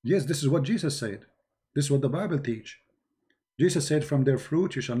 Yes, this is what Jesus said. This is what the Bible teach. Jesus said, from their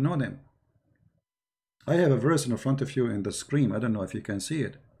fruit you shall know them. I have a verse in front of you in the screen. I don't know if you can see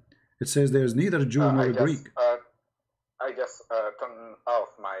it. It says there is neither Jew nor Greek. I just turned off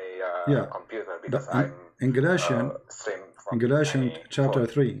my computer because in Galatians chapter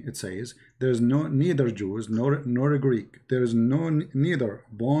 3, it says there is neither Jews nor Greek. There is neither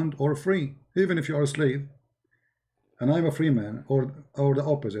bond or free, even if you are a slave, and I'm a free man, or the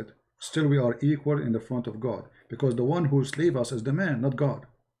opposite. Still we are equal in the front of God, because the one who slave us is the man, not God.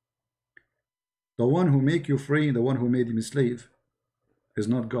 The one who make you free, the one who made me slave, is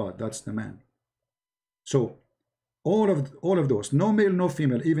not God, that's the man. So all of those, no male, no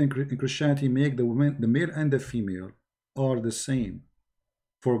female, even in Christianity, make the male and the female are the same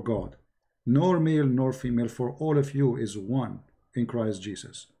for God. Nor male nor female, for all of you is one in Christ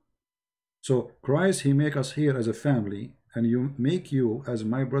Jesus. So Christ, He make us here as a family, and you make you as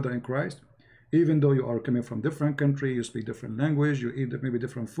my brother in Christ, even though you are coming from different country, you speak different language, you eat maybe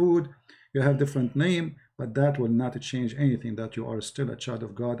different food, you have different name, but that will not change anything, that you are still a child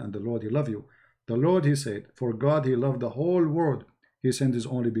of God, and the Lord, He love you. The Lord, He said, for God, He loved the whole world. He sent His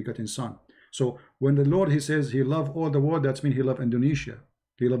only begotten Son. So when the Lord, He says He loved all the world, that means He loved Indonesia,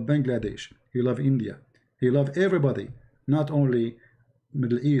 He loved Bangladesh, He loved India, He loved everybody, not only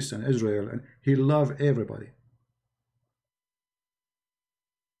Middle East and Israel, and He loved everybody.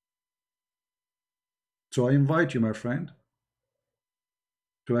 So I invite you, my friend,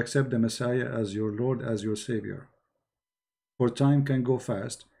 to accept the Messiah as your Lord, as your Savior. For time can go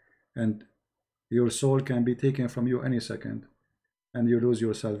fast, and your soul can be taken from you any second, and you lose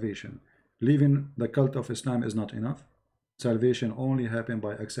your salvation. Leaving the cult of Islam is not enough. Salvation only happens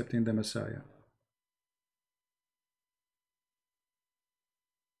by accepting the Messiah.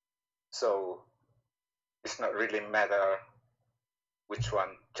 So it's not really matter which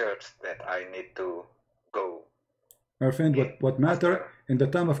one church that I need to go. My friend, what matter in the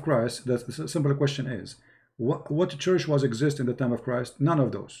time of Christ, the simple question is, what church was exist in the time of Christ? None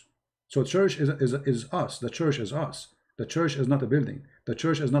of those. So church is us. The church is us. The church is not a building. The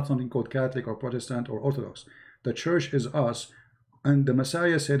church is not something called Catholic or Protestant or Orthodox. The church is us. And the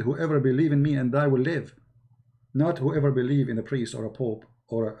Messiah said, whoever believe in me and I will live. Not whoever believe in a priest or a pope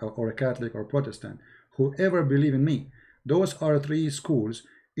or a Catholic or Protestant. Whoever believe in me. Those are three schools.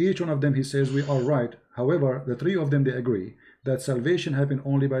 Each one of them, he says, we are right. However, the three of them, they agree that salvation happened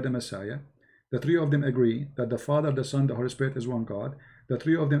only by the Messiah. The three of them agree that the Father, the Son, the Holy Spirit is one God. The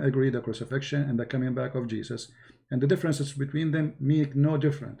three of them agree the crucifixion and the coming back of Jesus. And the differences between them make no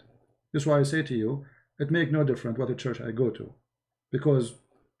difference. That's why I say to you, it makes no difference what church I go to. Because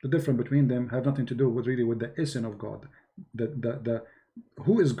the difference between them have nothing to do with really with the essence of God.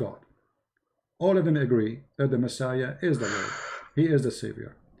 Who is God? All of them agree that the Messiah is the Lord. He is the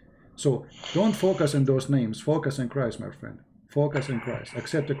Savior. So don't focus on those names. Focus on Christ, my friend. Focus on Christ.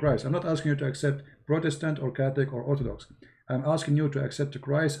 Accept Christ. I'm not asking you to accept Protestant or Catholic or Orthodox. I'm asking you to accept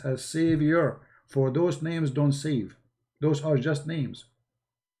Christ as Savior. For those names don't save. Those are just names.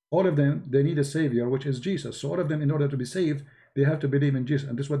 All of them, they need a Savior, which is Jesus. So all of them, in order to be saved, they have to believe in Jesus.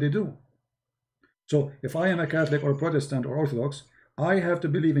 And this is what they do. So if I am a Catholic or Protestant or Orthodox, I have to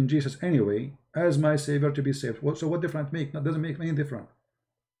believe in Jesus anyway as my Savior to be saved. So what difference make? That doesn't make any difference.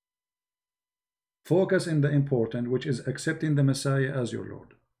 Focus in the important, which is accepting the Messiah as your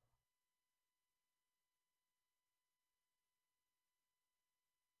Lord.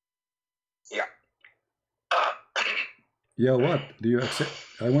 Yeah. Yeah, what? Do you accept?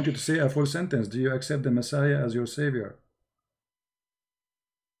 I want you to say a full sentence. Do you accept the Messiah as your Savior?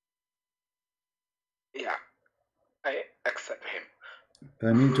 Yeah, I accept him.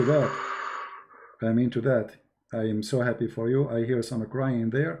 I mean to that. I am so happy for you. I hear some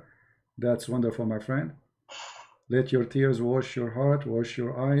crying there. That's wonderful, my friend. Let your tears wash your heart, wash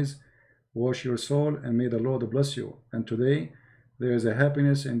your eyes, wash your soul, and may the Lord bless you. And today, there is a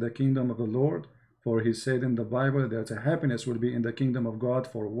happiness in the kingdom of the Lord, for he said in the Bible that a happiness will be in the kingdom of God,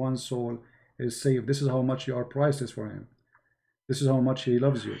 for one soul is saved. This is how much you are priceless for him. This is how much he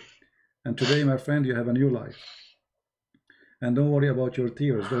loves you. And today, my friend, you have a new life. And don't worry about your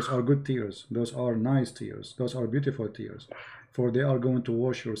tears. Those are good tears. Those are nice tears. Those are beautiful tears. For they are going to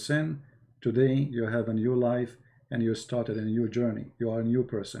wash your sin. Today, you have a new life and you started a new journey. You are a new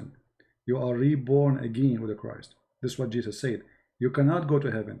person. You are reborn again with Christ. This is what Jesus said. You cannot go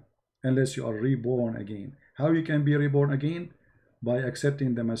to heaven unless you are reborn again. How you can be reborn again? By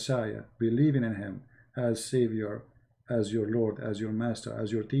accepting the Messiah, believing in him as Savior, as your Lord, as your Master,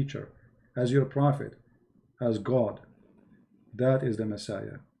 as your teacher, as your prophet, as God. That is the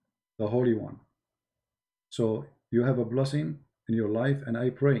Messiah, the Holy One. So you have a blessing in your life, and I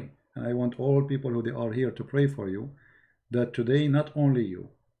pray, and I want all people who they are here to pray for you, that today not only you,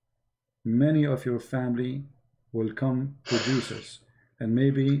 many of your family will come to Jesus, and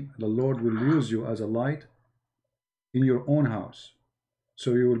maybe the Lord will use you as a light in your own house,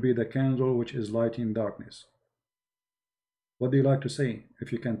 so you will be the candle which is lighting darkness. What do you like to say,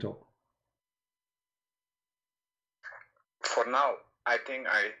 if you can talk? For now, I think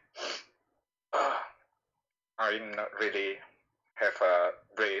I'm not really have a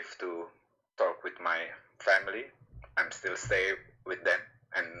brave to talk with my family. I'm still stay with them,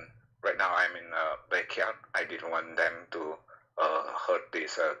 and right now I'm in a backyard. I didn't want them to hurt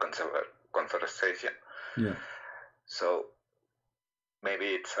this conversation. Yeah. So maybe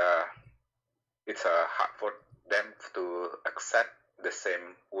it's hard for them to accept the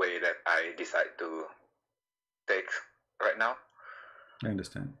same way that I decide to take right now. I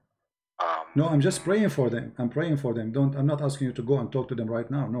understand. No, I'm just praying for them. I'm praying for them. I'm not asking you to go and talk to them right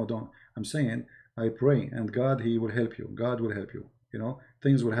now. No, don't. I'm saying I pray, and God, he will help you. God will help you. You know,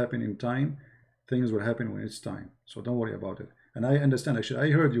 things will happen in time. Things will happen when it's time. So don't worry about it. And I understand. Actually,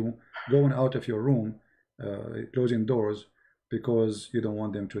 I heard you going out of your room, closing doors, because you don't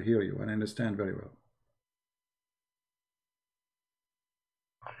want them to hear you. And I understand very well.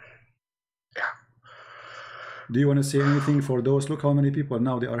 Do you want to say anything for those? Look how many people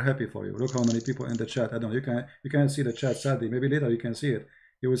now they are happy for you. Look how many people in the chat. I don't know. You can't see the chat sadly. Maybe later you can see it.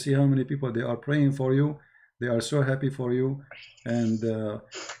 You will see how many people they are praying for you. They are so happy for you. And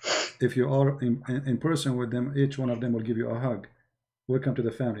if you are in person with them, each one of them will give you a hug. Welcome to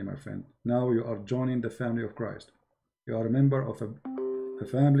the family, my friend. Now you are joining the family of Christ. You are a member of a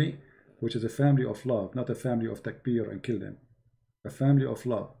family which is a family of love, not a family of takbir and kill them. A family of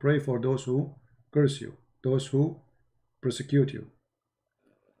love. Pray for those who curse you, those who persecute you.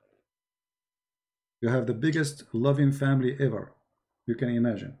 You have the biggest loving family ever you can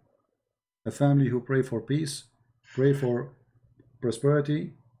imagine. A family who pray for peace, pray for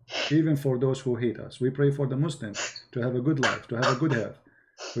prosperity, even for those who hate us. We pray for the Muslims to have a good life, to have a good health.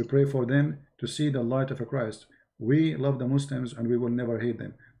 We pray for them to see the light of a Christ. We love the Muslims and we will never hate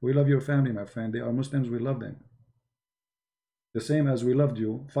them. We love your family, my friend. They are Muslims, we love them. The same as we loved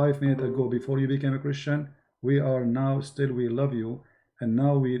you 5 minutes ago before you became a Christian, we are now still, we love you. And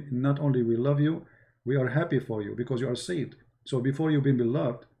now we not only we love you, we are happy for you because you are saved. So before you've been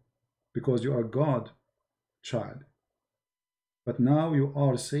beloved, because you are God child. But now you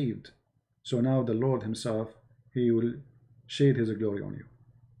are saved. So now the Lord himself, he will shade his glory on you.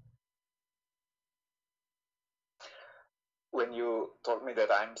 When you told me that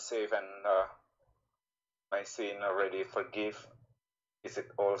I'm saved and my sin already forgive, is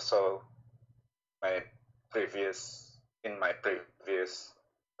it also my previous my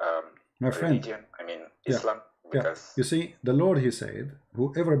friend, religion? I mean Islam. Yeah. Because You see, the Lord, he said,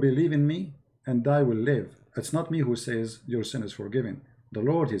 whoever believe in me and I will live. It's not me who says your sin is forgiven. The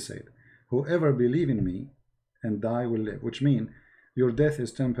Lord, he said, whoever believe in me and I will live, which means your death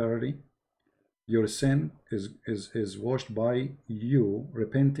is temporary. Your sin is washed by you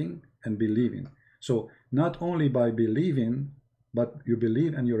repenting and believing. So not only by believing, but you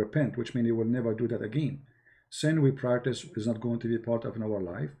believe and you repent, which means you will never do that again. Sin we practice is not going to be part of our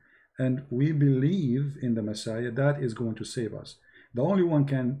life. And we believe in the Messiah that is going to save us. The only one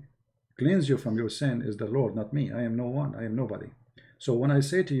can cleanse you from your sin is the Lord, not me. I am no one. I am nobody. So when I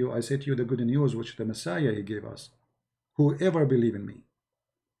say to you the good news which the Messiah he gave us. Whoever believe in me.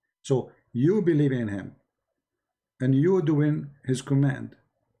 So you believe in him and you doing his command.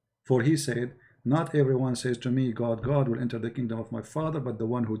 For he said, not everyone says to me, God, God will enter the kingdom of my Father, but the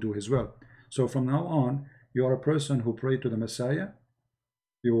one who do his will. So from now on, you are a person who pray to the Messiah.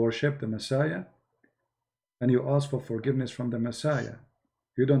 You worship the Messiah and you ask for forgiveness from the Messiah.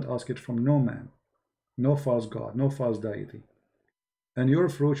 You don't ask it from no man, no false God, no false deity. And your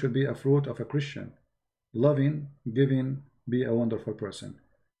fruit should be a fruit of a Christian. Loving, giving, be a wonderful person.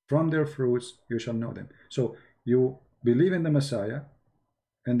 From their fruits you shall know them. So you believe in the Messiah,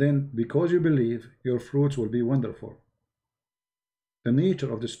 and then because you believe, your fruits will be wonderful. The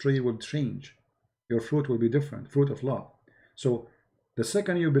nature of this tree will change. Your fruit will be different, fruit of love. So the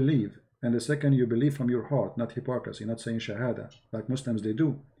second you believe, and the second you believe from your heart, not hypocrisy, not saying shahada, like Muslims they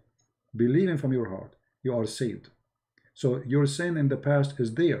do, believing from your heart, you are saved. So your sin in the past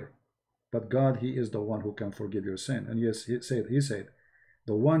is there, but God, he is the one who can forgive your sin. And yes, he said,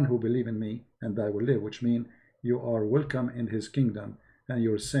 the one who believe in me and I will live, which means you are welcome in his kingdom and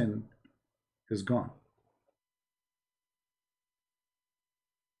your sin is gone.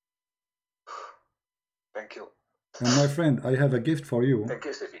 thank you. And my friend, I have a gift for you. Thank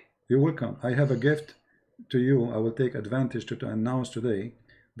you, Sifi. You're welcome. I have a gift to you. I will take advantage to announce today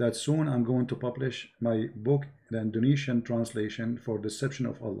that soon I'm going to publish my book, the Indonesian translation for Deception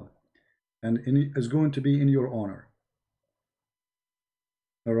of Allah. And it's going to be in your honor.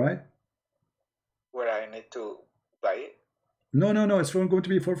 All right? Where I need to buy it? No, no, no. It's going to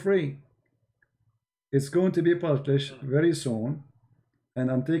be for free. It's going to be published very soon. And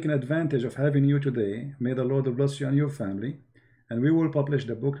I'm taking advantage of having you today. May the Lord bless you and your family. And we will publish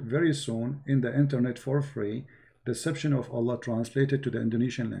the book very soon in the internet for free. Deception of Allah translated to the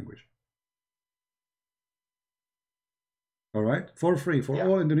Indonesian language. All right? For free, for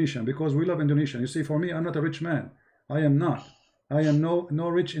all Indonesian, because we love Indonesian. You see, for me, I'm not a rich man. I am not. I am no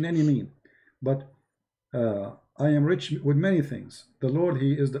rich in any mean. But I am rich with many things. The Lord,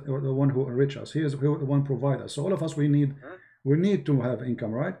 he is the one who enriches us. He is the one who provides us. So all of us, we need to have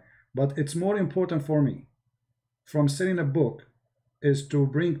income, right? But it's more important for me from selling a book is to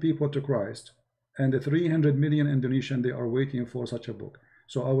bring people to Christ. And the 300 million Indonesian, they are waiting for such a book.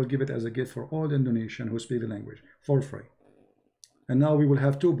 So I will give it as a gift for all the Indonesian who speak the language for free. And now we will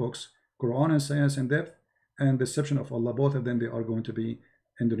have 2 books, Quran and Science in Depth and Deception of Allah. Both of them, they are going to be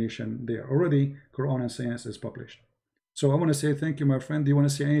Indonesian. They are already, Quran and Science is published. So I want to say thank you, my friend. Do you want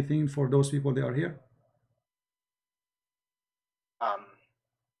to say anything for those people that are here?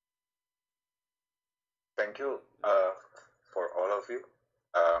 Thank you for all of you.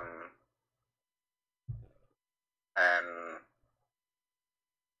 And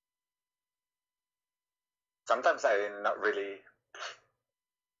sometimes I not really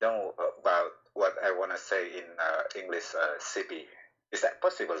know about what I want to say in English, CP. Is that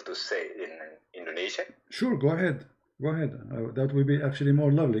possible to say in Indonesian? Sure, go ahead. Go ahead. That will be actually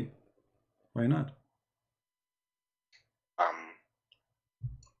more lovely. Why not?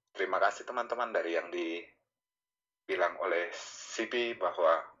 Terima kasih teman-teman dari yang dibilang oleh CP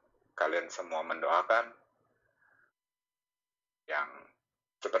bahwa kalian semua mendoakan, yang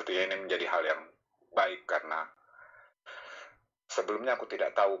seperti ini menjadi hal yang baik karena sebelumnya aku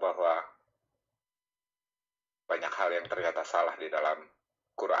tidak tahu bahwa banyak hal yang ternyata salah di dalam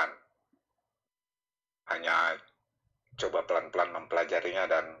Quran. Hanya coba pelan-pelan mempelajarinya,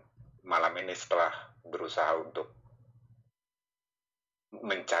 dan malam ini setelah berusaha untuk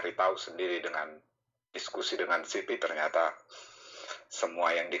mencari tahu sendiri dengan diskusi dengan CP, ternyata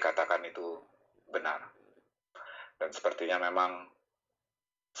semua yang dikatakan itu benar. Dan sepertinya memang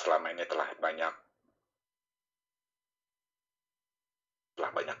selama ini telah banyak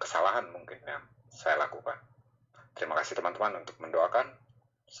kesalahan mungkin yang saya lakukan. Terima kasih teman-teman untuk mendoakan.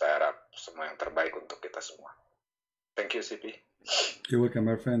 Saya harap semua yang terbaik untuk kita semua. Thank you, CP. You're welcome,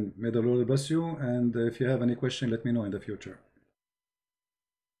 my friend. May the Lord bless you. And if you have any question, let me know in the future.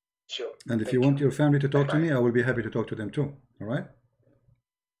 Sure. And if you want your family to talk to me, I will be happy to talk to them too. All right?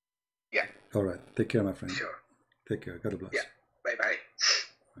 Yeah. All right. Take care, my friend. Sure. Take care. God bless. Yeah. Bye-bye.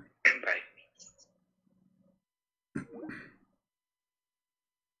 Bye.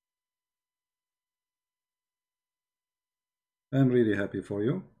 I'm really happy for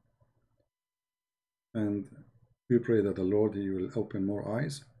you. And we pray that the Lord, He will open more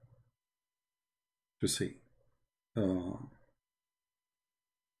eyes to see.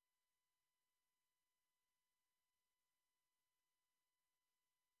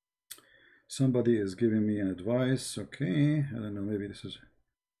 Somebody is giving me an advice. Okay, I don't know, maybe this is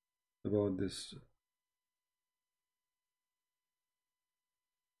about this.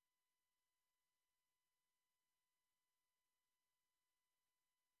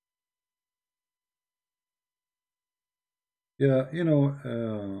 Yeah, you know,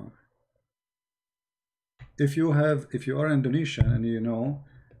 if you are Indonesian and you know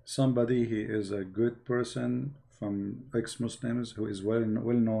somebody, he is a good person from ex-Muslims who is well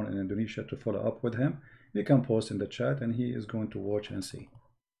known in Indonesia, to follow up with him, you can post in the chat and he is going to watch and see.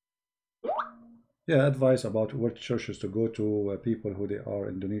 Yeah, advice about what churches to go to, people who they are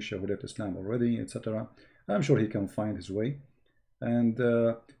Indonesia who left Islam already, etc. I'm sure he can find his way. And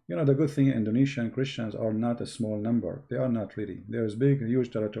you know, the good thing, Indonesian Christians are not a small number. They are not really. There's big, huge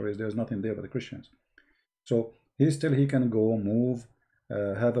territories. There's nothing there but the Christians. So he can go, move,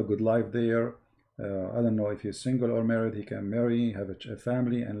 have a good life there. I don't know if he's single or married. He can marry, have a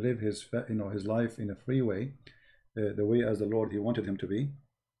family, and live his his life in a free way, the way as the Lord He wanted him to be.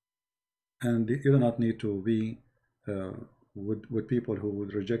 And you do not need to be with people who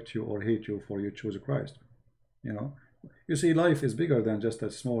would reject you or hate you for you choose Christ. You know, you see, life is bigger than just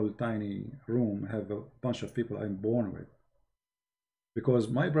a small, tiny room. Have a bunch of people I'm born with. Because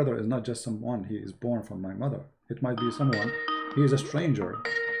my brother is not just someone. He is born from my mother. It might be someone. He is a stranger,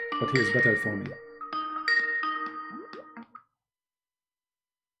 but he is better for me.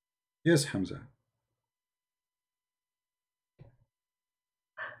 Yes, Hamza.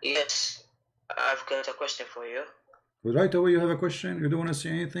 Yes, I've got a question for you. Right away you have a question? You don't want to say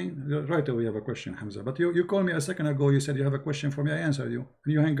anything? Right away you have a question, Hamza. But you called me a second ago, you said you have a question for me, I answered you,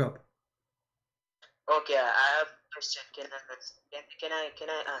 and you hang up. Okay, I have a question. Can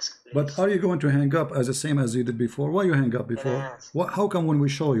I ask, please? But are you going to hang up as the same as you did before? Why you hang up before? How come when we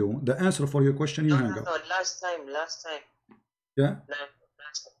show you the answer for your question, you hang up? No, last time. Yeah?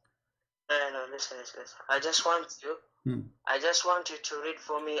 No, listen. I just want you to read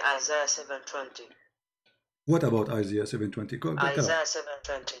for me Isaiah 7:20. What about Isaiah 7:20? Go Isaiah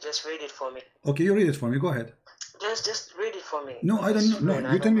 7:20. Just read it for me. Okay, you read it for me. Go ahead. Just read it for me. No, I don't know.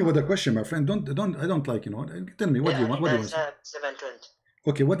 No, you tell me what the question, my friend. I don't like, you know. Tell me what do you want. What do you want to say? 7:20.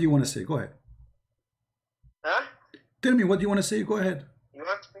 Okay, what do you want to say? Go ahead. Huh? Tell me what do you want to say. Go ahead. You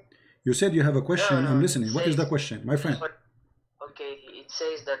want me? You said you have a question. No, I'm listening. What is the question, my friend? Okay, it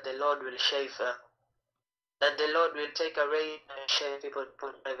says that the Lord will shave. That the Lord will take a razor and shave people's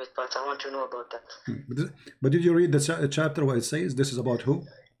private parts. I want to know about that. But did you read the chapter where it says this is about who?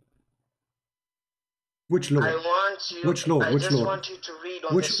 Which Lord? I want you. Which Lord? I which just Lord? want you to read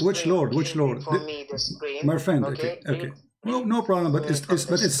on the screen. Which Lord? Which Lord? For me, the screen. My friend. Okay. No problem. But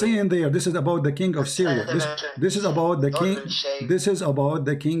it's saying there. This is about the king of Syria. This is about the king. This is about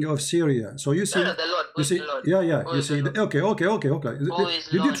the king of Syria. So you see. You see. Yeah. You see. Okay.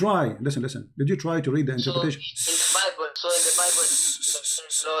 Did you try? Listen. Did you try to read the interpretation? So in the Bible,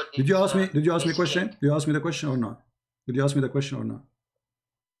 Lord. Did you ask me? Did you ask me a question? Did you ask me the question or not? Did you ask me the question or not?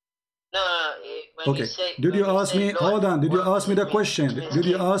 No. Okay. Did you ask me? Hold on. Did you ask me the question? Did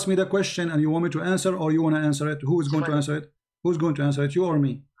you ask me the question and you want me to answer, or you want to answer it? Who is going to answer it? Who's going to answer it? You or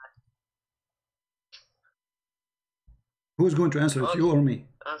me? Who's going to answer it, Okay. you or me?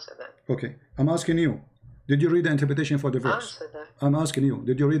 Answer that. Okay, I'm asking you. Did you read the interpretation for the verse? Answer that. I'm asking you.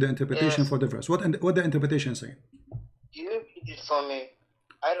 Did you read the interpretation Yes. for the verse? What the interpretation saying? You read it for me.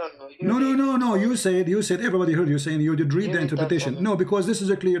 I don't know. No. You said everybody heard you saying you did read You the read that interpretation. for me. No, because this is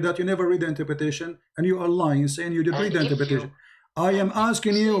a clear that you never read the interpretation and you are lying, saying you did read the interpretation. I am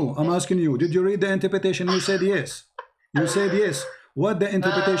asking you. I'm asking you. Did you read the interpretation? You said yes. You said yes. What the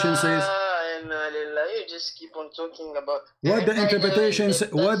interpretation says? You just keep on talking about What the interpretation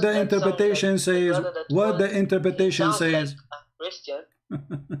says? What the interpretation says? What the interpretation says? Christian.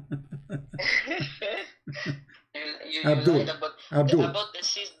 Abdul.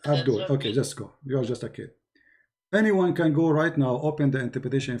 Okay, just go. You're just a kid. Anyone can go right now, open the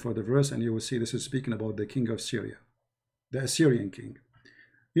interpretation for the verse, and you will see this is speaking about the king of Syria, the Assyrian king.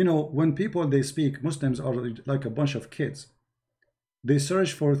 You know, when people they speak, Muslims are like a bunch of kids. They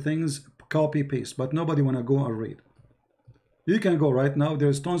search for things, copy paste, but nobody want to go and read. You can go right now.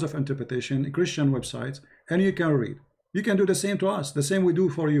 There's tons of interpretation, Christian websites, and you can read. You can do the same to us, the same we do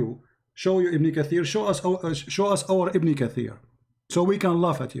for you. Show you Ibn Kathir, show us our Ibn Kathir, so we can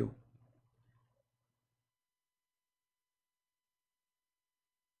laugh at you.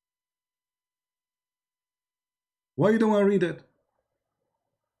 Why you don't want to read it?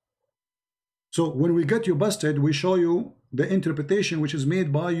 So when we get you busted, we show you the interpretation which is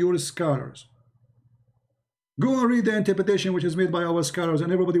made by your scholars. Go and read the interpretation which is made by our scholars,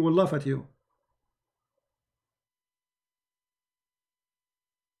 and everybody will laugh at you.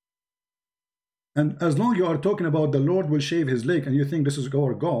 And as long as you are talking about the Lord will shave his leg and you think this is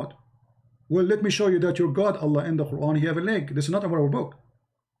our God, well, let me show you that your God, Allah, in the Quran, he have a leg. This is not our book.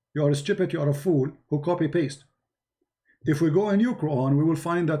 You are stupid, you are a fool who copy paste. If we go in your Quran, we will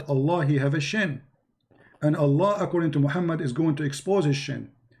find that Allah, he have a shin. And Allah, according to Muhammad, is going to expose his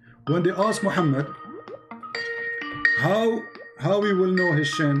shin. When they ask Muhammad, how we will know his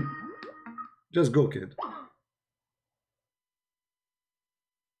shin? Just go, kid.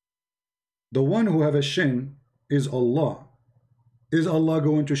 The one who have a shin is Allah. Is Allah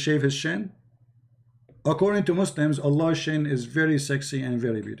going to shave his shin? According to Muslims, Allah's shin is very sexy and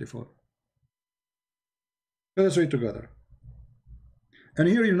very beautiful. Let us read together. And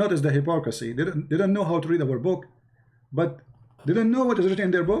here you notice the hypocrisy. They didn't know how to read our book, but didn't know what is written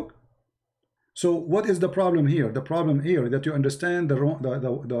in their book. So what is the problem here? The problem here is that you understand the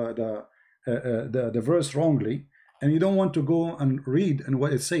verse wrongly, and you don't want to go and read and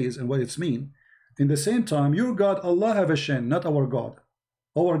what it says and what it's mean. In the same time, your God, Allah, have a shin, not our God.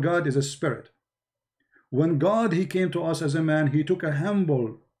 Our God is a spirit. When God, he came to us as a man, he took a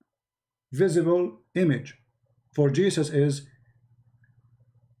humble, visible image. For Jesus is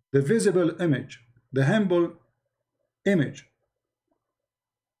the visible image, the humble image,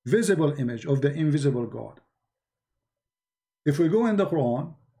 visible image of the invisible God. If we go in the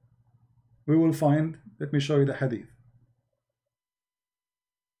Quran, we will find, let me show you the hadith.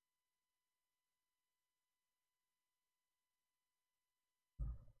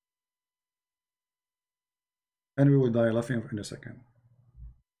 And we will die laughing in a second.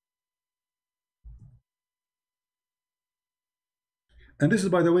 And this is,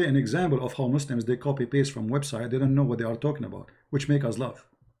 by the way, an example of how Muslims, they copy paste from website. They don't know what they are talking about, which make us laugh.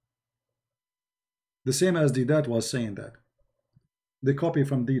 The same as Deviates was saying that. They copy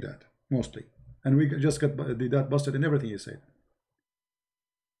from Deviates, mostly. And we just got Deviates busted in everything he said.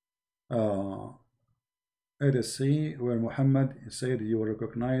 Let us see where Muhammad said you will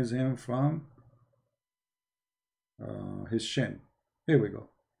recognize him from his shin. Here we go.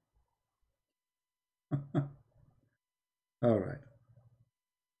 All right.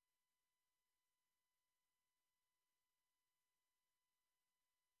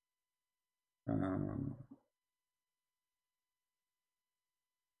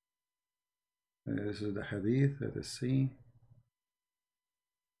 This is the hadith. Let us see.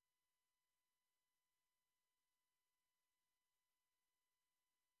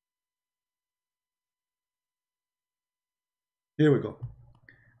 Here we go.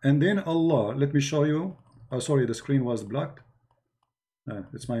 And then Allah, let me show you. Oh, sorry, the screen was blocked.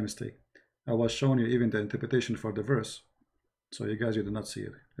 It's my mistake. I was showing you even the interpretation for the verse. So you guys, you did not see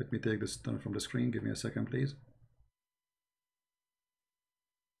it. Let me take this down from the screen. Give me a second, please.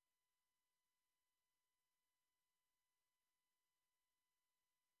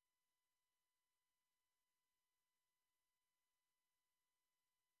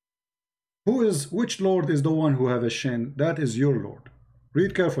 Which Lord is the one who have a shin? That is your Lord.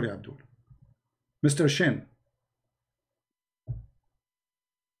 Read carefully, Abdul. Mr. Shin.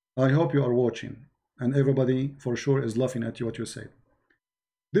 I hope you are watching, and everybody for sure is laughing at you what you say.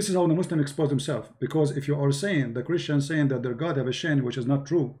 This is how the Muslim expose himself. Because if you are saying, the Christians saying that their God have a shin, which is not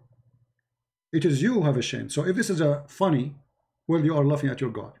true, it is you who have a shin. So if this is a funny, well, you are laughing at your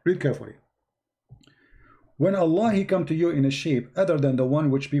God. Read carefully. When Allah he come to you in a shape other than the one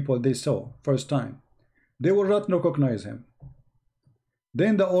which people they saw first time, they will not recognize him.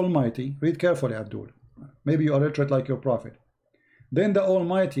 Then the Almighty, read carefully, Abdul. Maybe you are illiterate like your prophet. Then the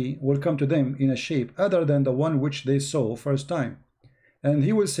Almighty will come to them in a shape other than the one which they saw first time. And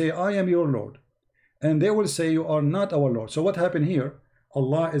he will say, I am your Lord. And they will say, you are not our Lord. So what happened here?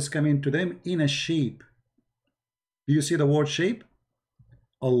 Allah is coming to them in a shape. Do you see the word shape?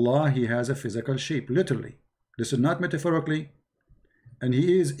 Allah, he has a physical shape, literally. This is not metaphorically. And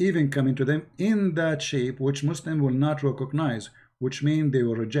he is even coming to them in that shape which Muslims will not recognize, which means they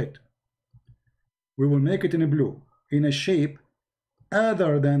will reject. We will make it in a blue, in a shape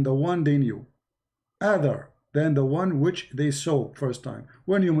other than the one they knew, other than the one which they saw first time.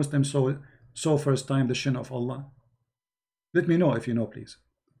 When you Muslims saw first time the shin of Allah? Let me know if you know, please.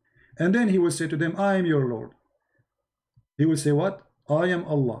 And then he will say to them, I am your Lord. He will say what? I am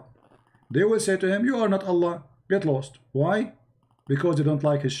Allah. They will say to him, you are not Allah. Get lost. Why? Because they don't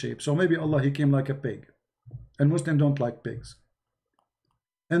like his shape. So maybe Allah, he came like a pig. And Muslims don't like pigs.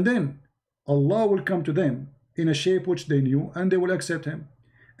 And then Allah will come to them in a shape which they knew, and they will accept him.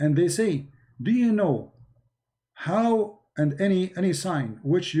 And they say, do you know how and any sign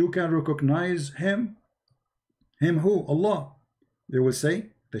which you can recognize him? Him who? Allah. They will say,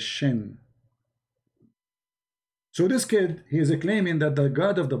 the shin. So this kid, he is claiming that the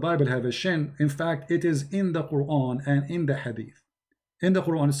God of the Bible have a shin. In fact, it is in the Quran and in the Hadith. In the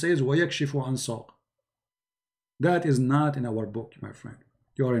Quran it says, وَيَكْشِفُ عَنْ سَاقٍ. That is not in our book, my friend.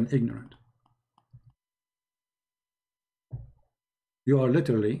 You are an ignorant. You are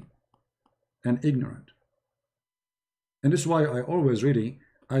literally an ignorant. And this is why I always really,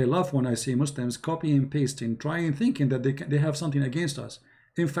 I love when I see Muslims copying and pasting, trying, thinking that they have something against us.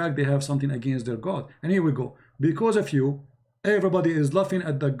 In fact, they have something against their God. And here we go. Because of you, everybody is laughing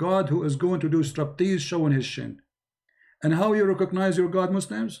at the God who is going to do striptease showing his shin. And how you recognize your God,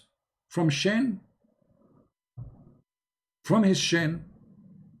 Muslims? From shin? From his shin.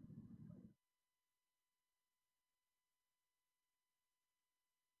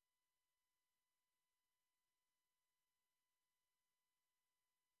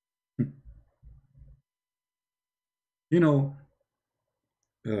 You know,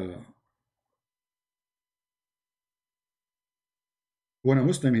 when a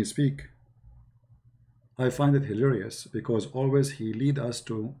Muslim he speak, I find it hilarious because always he lead us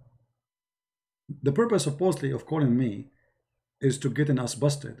to, the purpose supposedly of calling me is to getting us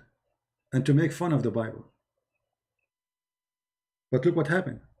busted and to make fun of the Bible. But look what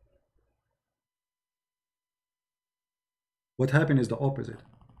happened. What happened is the opposite.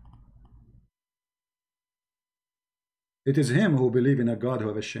 It is him who believe in a God who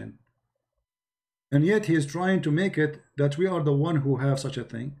have a shin. And yet he is trying to make it that we are the one who have such a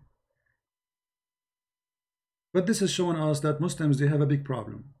thing. But this is showing us that Muslims, they have a big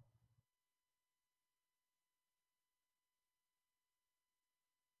problem.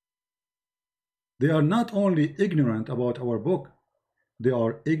 They are not only ignorant about our book, they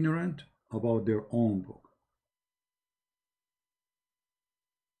are ignorant about their own book.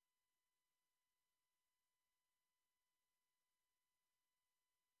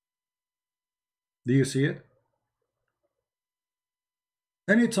 Do you see it?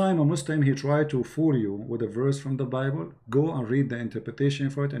 Anytime a Muslim he try to fool you with a verse from the Bible, go and read the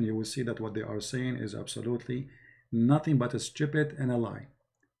interpretation for it, and you will see that what they are saying is absolutely nothing but a stupid and a lie.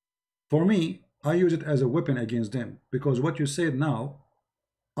 For me, I use it as a weapon against them, because what you said now,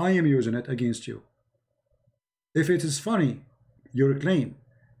 I am using it against you. If it is funny, your claim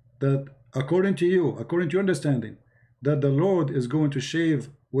that according to you, according to your understanding, that the Lord is going to shave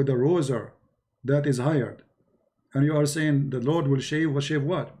with a razor that is hired, and you are saying the Lord will shave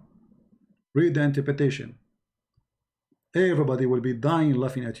what? Read the interpretation. Everybody will be dying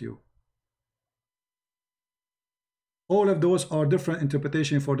laughing at you. All of those are different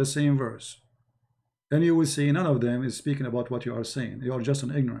interpretations for the same verse. And you will see none of them is speaking about what you are saying. You are just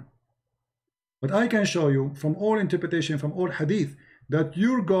an ignorant. But I can show you from all interpretation, from all hadith, that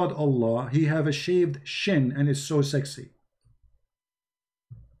your God Allah, he have a shaved shin and is so sexy.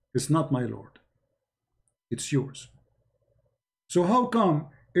 It's not my Lord. It's yours. So how come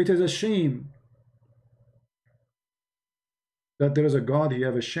it is a shame that there is a God, he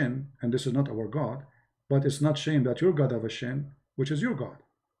have a shin, and this is not our God, but it's not shame that your God have a shin, which is your God.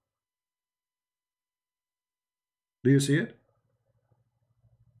 Do you see it?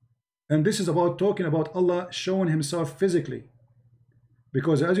 And this is about talking about Allah showing himself physically.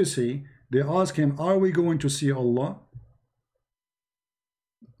 Because as you see, they ask him, are we going to see Allah?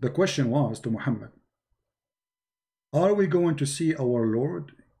 The question was to Muhammad, are we going to see our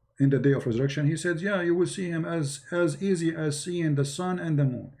Lord in the day of resurrection? He said, yeah, you will see him as easy as seeing the sun and the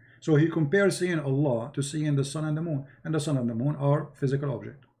moon. So he compares seeing Allah to seeing the sun and the moon, and the sun and the moon are physical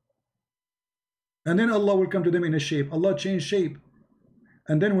objects. And then Allah will come to them in a shape. Allah changed shape.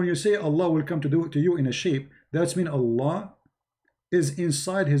 And then when you say Allah will come to you in a shape, that's mean Allah is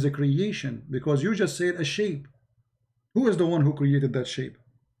inside his creation, because you just said a shape. Who is the one who created that shape?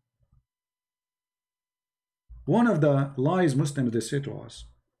 One of the lies Muslims, they say to us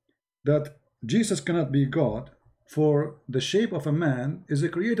that Jesus cannot be God, for the shape of a man is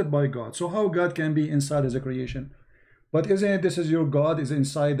created by God. So how God can be inside his creation? But isn't it this is your God is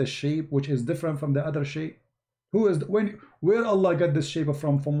inside the shape which is different from the other shape? Who is where Allah got this shape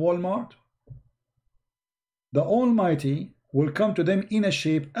from Walmart? The Almighty will come to them in a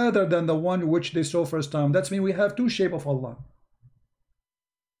shape other than the one which they saw first time. That's mean we have two shapes of Allah.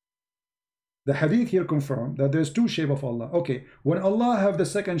 The hadith here confirm that there's two shapes of Allah. Okay, when Allah have the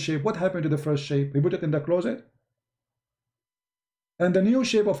second shape, what happened to the first shape? He put it in the closet? And the new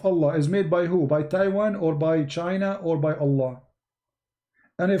shape of Allah is made by who? By Taiwan or by China or by Allah?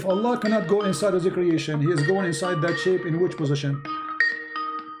 And if Allah cannot go inside his creation, he is going inside that shape in which position?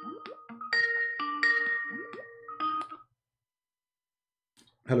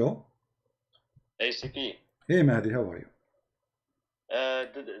 Hello? ACP. Hey Mahdi, how are you?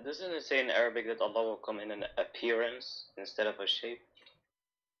 Doesn't it say in Arabic that Allah will come in an appearance instead of a shape?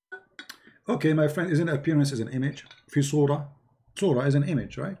 Okay, my friend, isn't appearance is an image? Fi surah. Surah is an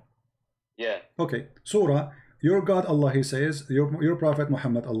image, right? Yeah. Okay, surah, your God Allah, he says, your Prophet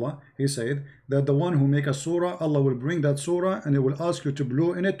Muhammad Allah, he said that the one who make a surah, Allah will bring that surah and he will ask you to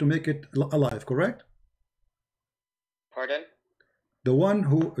blow in it to make it alive, correct? Pardon? The one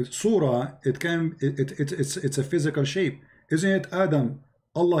who, surah, it's a physical shape. Isn't it Adam?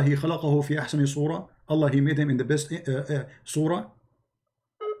 Allah, he khalaqahu fi ahsani surah. Allah, he made him in the best surah.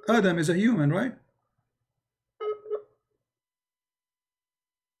 Adam is a human, right?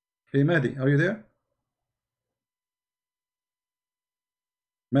 Hey Mahdi, are you there?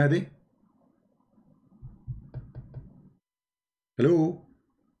 Mahdi? Hello?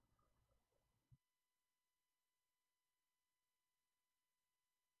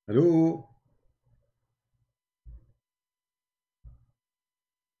 Hello?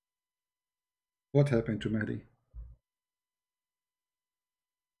 What happened to Mahdi?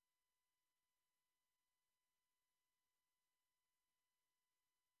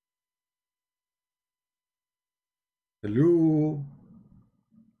 Hello?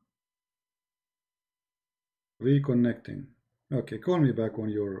 Reconnecting. Okay, call me back when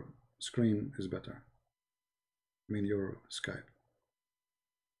your screen is better. I mean your Skype.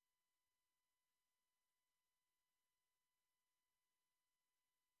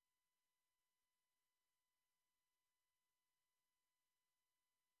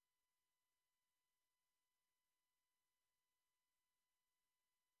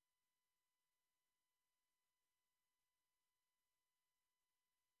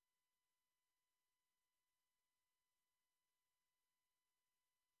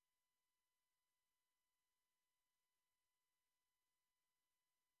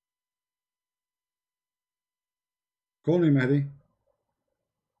 Call me Mahdi.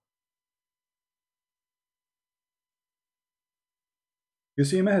 You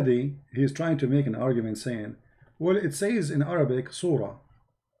see, Mahdi, he is trying to make an argument saying, well, it says in Arabic, surah,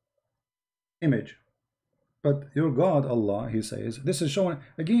 image. But your God, Allah, he says, this is showing,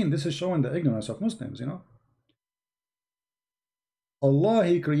 again, this is showing the ignorance of Muslims, you know. Allah,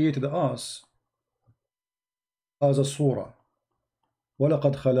 he created us as a surah.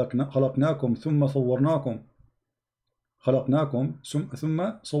 وَلَقَدْ خَلَقْنَاكُمْ ثُمَّ صَوَّرْنَاكُمْ خلقناكم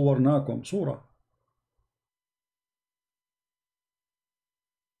ثم صورناكم surah.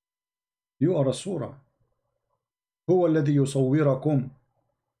 You are a surah. هو الذي يصوركم.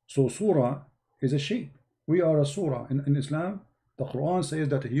 So surah is a shape. We are a surah. In Islam, the Quran says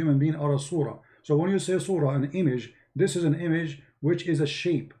that human beings are a surah. So when you say surah, an image, this is an image which is a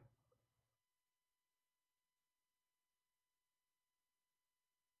shape.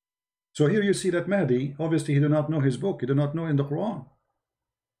 So here you see that Mahdi, obviously he did not know his book, he did not know in the Quran.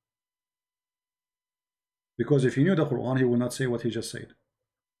 Because if he knew the Quran, he will not say what he just said.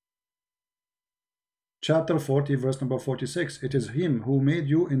 Chapter 40, verse number 46, it is him who made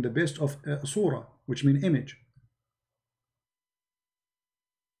you in the best of surah, which means image.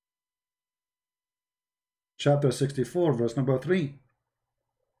 Chapter 64, verse number 3.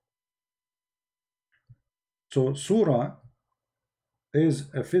 So surah is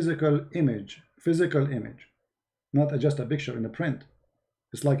a physical image, not just a picture in a print.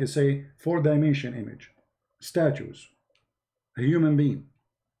 It's like, it's a 4-dimension image, statues, a human being.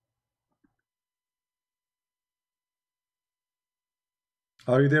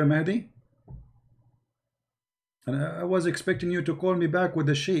 Are you there, Mahdi? And I was expecting you to call me back with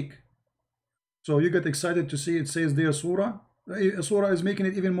the sheikh. So you get excited to see it says there surah. Surah is making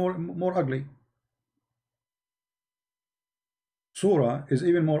it even more ugly. Surah is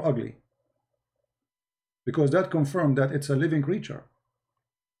even more ugly, because that confirmed that it's a living creature,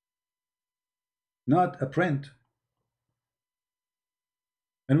 not a print.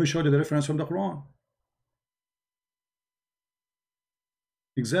 And we showed you the reference from the Quran.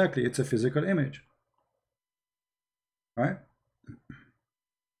 Exactly, it's a physical image, right?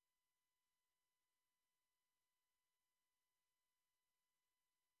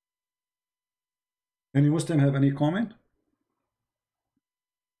 Any Muslim have any comment?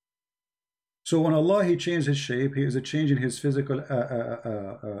 So when Allah, He changed His shape, He is a change in His physical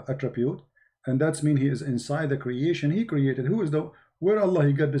attribute, and that's mean He is inside the creation He created. Who is the, where Allah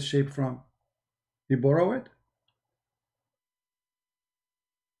He got this shape from? He borrow it?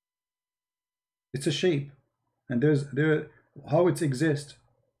 It's a shape, and there how it exists.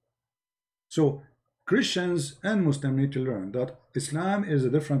 So Christians and Muslims need to learn that Islam is a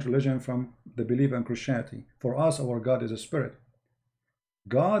different religion from the belief in Christianity. For us, our God is a spirit.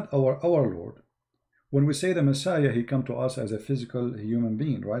 God, our Lord, when we say the Messiah, He come to us as a physical human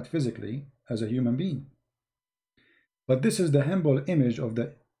being, right? Physically, as a human being. But this is the humble image of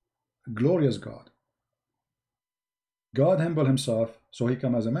the glorious God. God humbled Himself, so He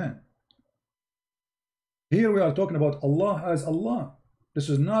come as a man. Here we are talking about Allah as Allah. This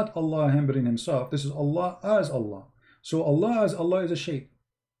is not Allah humbling Himself. This is Allah as Allah. So Allah as Allah is a shape.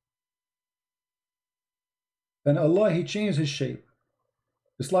 And Allah, He changed His shape.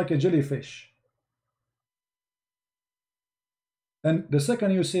 It's like a jellyfish. And the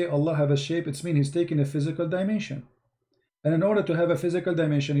second you say Allah have a shape, it means He's taking a physical dimension. And in order to have a physical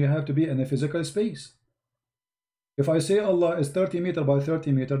dimension, you have to be in a physical space. If I say Allah is 30 meter by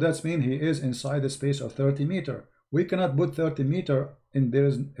 30 meter, that means He is inside the space of 30 meter. We cannot put 30 meter in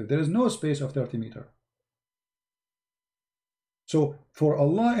if there is no space of 30 meter. So for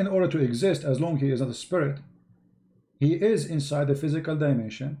Allah, in order to exist, as long He is not a spirit, He is inside the physical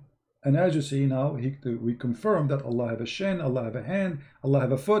dimension. And as you see now, we confirm that Allah have a shin, Allah have a hand, Allah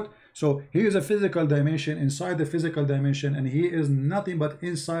have a foot. So He is a physical dimension inside the physical dimension, and He is nothing but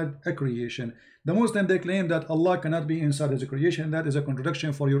inside a creation. The Muslim, they claim that Allah cannot be inside His creation. That is a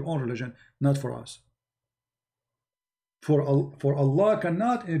contradiction for your own religion, not for us. For Allah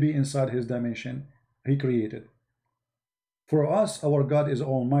cannot be inside His dimension He created. For us, our God is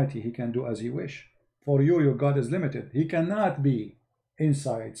almighty. He can do as He wish. For you, your God is limited. He cannot be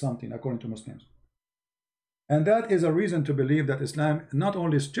inside something, according to Muslims. And that is a reason to believe that Islam not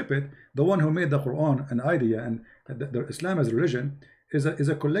only is stupid, the one who made the Quran an idea, and the Islam as a religion is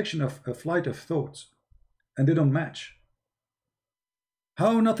a collection of a flight of thoughts, and they don't match.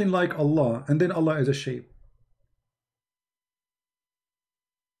 How nothing like Allah, and then Allah is a shape?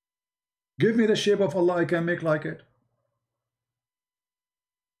 Give me the shape of Allah, I can make like it.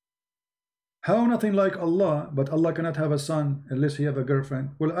 How nothing like Allah, but Allah cannot have a son unless He have a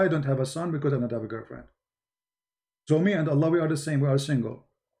girlfriend? Well, I don't have a son because I don't have a girlfriend. So me and Allah, we are the same, we are single.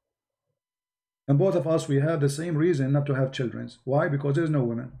 And both of us, we have the same reason not to have children. Why? Because there is no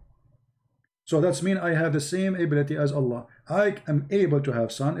women. So that's mean I have the same ability as Allah. I am able to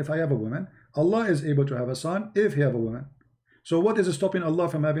have son if I have a woman. Allah is able to have a son if He have a woman. So what is stopping Allah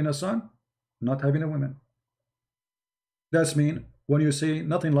from having a son? Not having a woman. That's mean when you say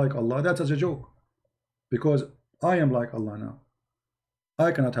nothing like Allah, that's as a joke. Because I am like Allah now.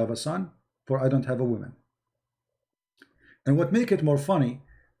 I cannot have a son, for I don't have a woman. And what make it more funny,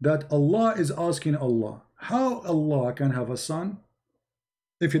 that Allah is asking Allah, how Allah can have a son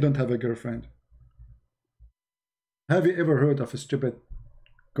if you don't have a girlfriend? Have you ever heard of a stupid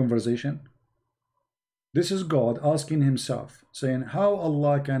conversation? This is God asking Himself, saying how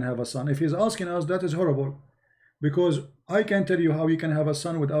Allah can have a son. If He's asking us, that is horrible. Because I can tell you how you can have a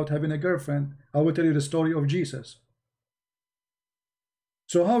son without having a girlfriend. I will tell you the story of Jesus.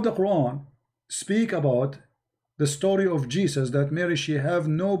 So how the Quran speak about the story of Jesus, that Mary, she have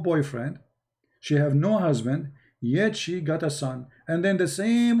no boyfriend, she have no husband, yet she got a son. And then the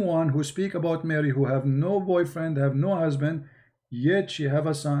same one who speak about Mary, who have no boyfriend, have no husband, yet she have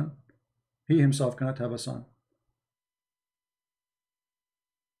a son, He Himself cannot have a son.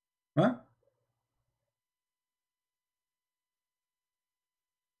 Huh?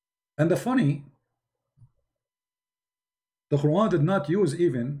 And the funny, The Quran did not use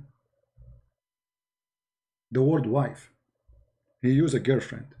even the word wife. He used a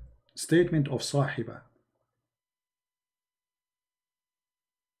girlfriend. Statement of sahiba.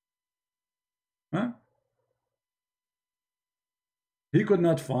 Huh? He could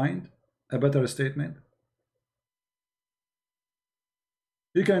not find a better statement.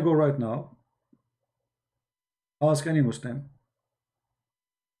 You can go right now, ask any Muslim.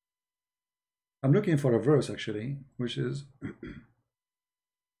 I'm looking for a verse actually, which is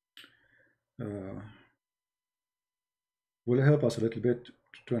will help us a little bit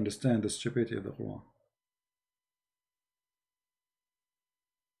to understand the stupidity of the Quran.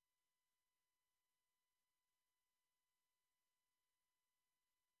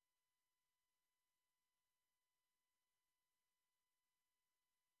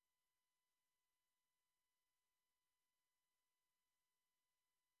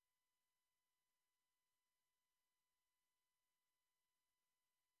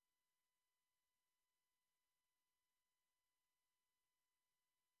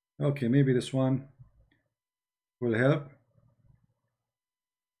 Okay, maybe this one will help.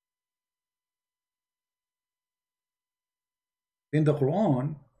 In the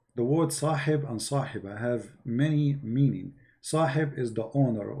Quran, the word sahib and sahiba have many meaning. Sahib is the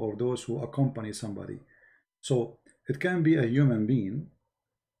owner, or those who accompany somebody. So it can be a human being,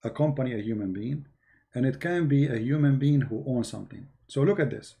 accompany a human being, and it can be a human being who owns something. So look at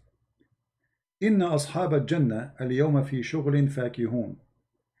this. Inna ashab al-jannah al-yawma fi shughlin fakihun.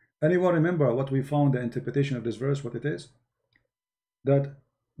 Anyone remember what we found, the interpretation of this verse, what it is? That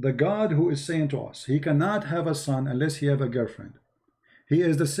the God who is saying to us, he cannot have a son unless he have a girlfriend. He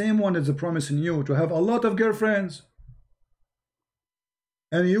is the same one that's promising you to have a lot of girlfriends.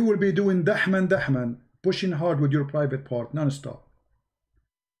 And you will be doing dahman, pushing hard with your private part, non-stop.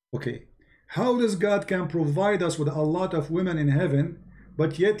 Okay, how does God can provide us with a lot of women in heaven,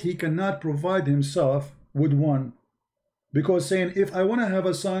 but yet he cannot provide himself with one? Because saying, if I want to have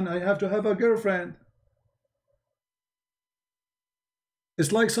a son, I have to have a girlfriend.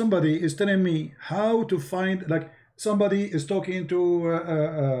 It's like somebody is telling me how to find, like somebody is talking to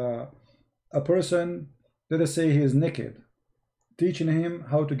a person, let us say he is naked, teaching him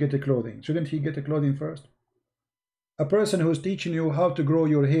how to get a clothing. Shouldn't he get a clothing first? A person who is teaching you how to grow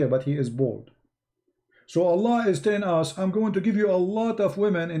your hair, but he is bald. So Allah is telling us, I'm going to give you a lot of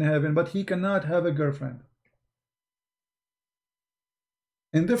women in heaven, but he cannot have a girlfriend.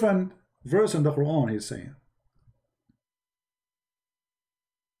 In different verse in the Quran, he's saying,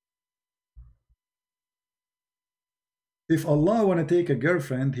 if Allah want to take a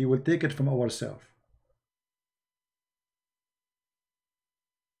girlfriend, he will take it from ourselves.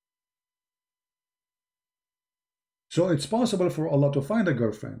 So it's possible for Allah to find a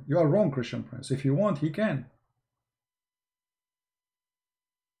girlfriend. You are wrong, Christian Prince. If you want, he can.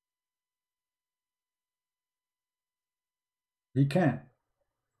 He can.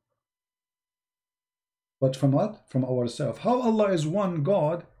 But from what? From ourselves. How Allah is one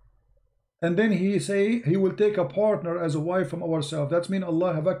God, and then he say he will take a partner as a wife from ourselves. That means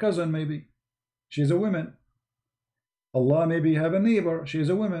Allah have a cousin maybe. She's a woman. Allah maybe have a neighbor. She is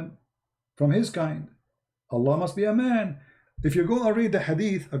a woman from his kind. Allah must be a man. If you go and read the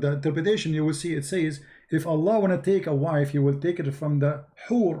hadith, or the interpretation, you will see it says, if Allah want to take a wife, he will take it from the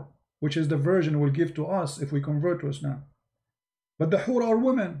hur, which is the virgin will give to us if we convert to Islam. But the hur are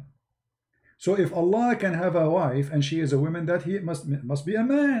women. So if Allah can have a wife and she is a woman, that he must be a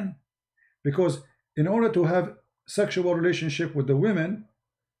man. Because in order to have sexual relationship with the women,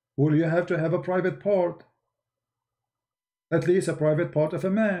 well, you have to have a private part. At least a private part of a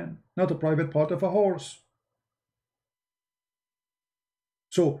man, not a private part of a horse.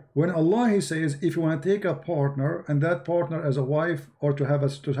 So when Allah he says, if you want to take a partner, and that partner as a wife, or to have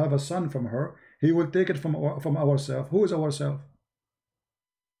a son from her, he will take it from ourselves. Who is ourselves?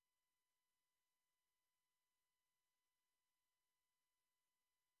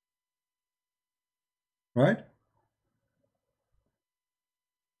 Right?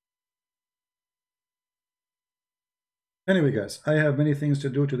 Anyway, guys, I have many things to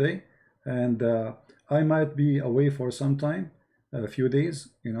do today, and I might be away for some time, a few days,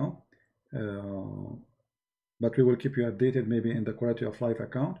 you know, but we will keep you updated maybe in the Quality of Life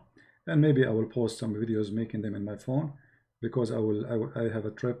account, and maybe I will post some videos making them in my phone, because I have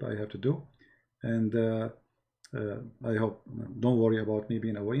a trip I have to do, and I hope, don't worry about me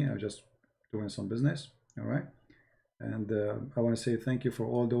being away. I'm just doing some business. All right, and I want to say thank you for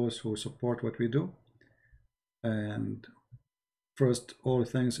all those who support what we do. And first, all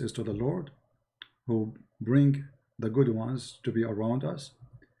thanks is to the Lord who bring the good ones to be around us.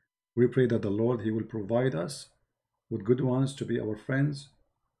 We pray that the Lord, he will provide us with good ones to be our friends,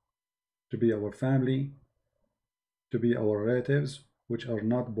 to be our family, to be our relatives, which are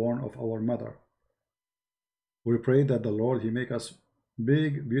not born of our mother. We pray that the Lord, He make us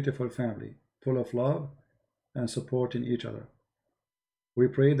big, beautiful family, full of love and supporting each other. We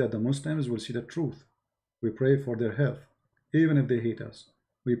pray that the Muslims will see the truth. We pray for their health, even if they hate us.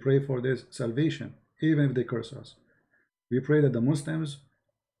 We pray for their salvation, even if they curse us. We pray that the Muslims,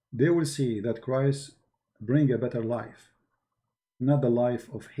 they will see that Christ bring a better life, not the life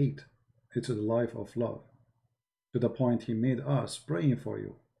of hate. It's the life of love, to the point He made us praying for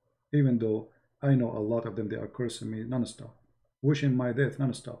you, even though I know a lot of them, they are cursing me non-stop, wishing my death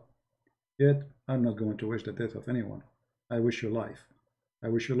non-stop. Yet I'm not going to wish the death of anyone. I wish you life. I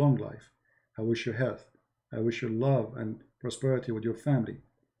wish you long life. I wish you health. I wish you love and prosperity with your family.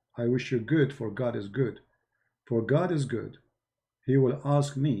 I wish you good, for God is good. For God is good. He will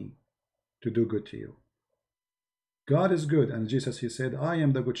ask me to do good to you. God is good, and Jesus, He said, I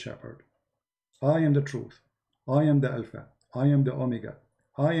am the good shepherd. I am the truth. I am the Alpha. I am the Omega.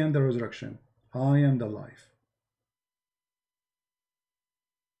 I am the resurrection. I am the life.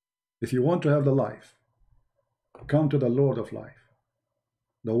 If you want to have the life, come to the Lord of life,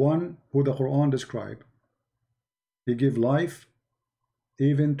 the one who the Qur'an described. He give life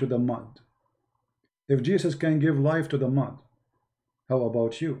even to the mud. If Jesus can give life to the mud, how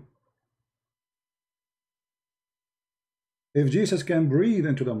about you? If Jesus can breathe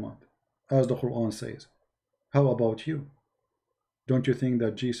into the mud, as the Qur'an says, how about you? Don't you think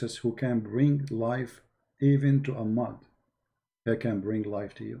that Jesus, who can bring life even to a mud, He can bring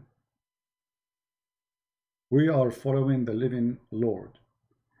life to you? We are following the living Lord.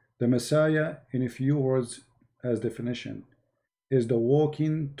 The Messiah, in a few words as definition, is the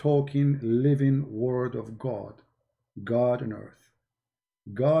walking, talking, living Word of God. God on earth,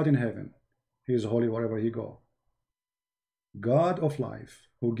 God in heaven. He is holy wherever He go. God of life,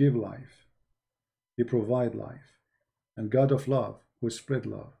 who give life. He provide life. And God of love, who spread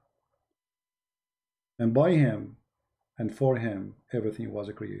love. And by Him and for Him, everything was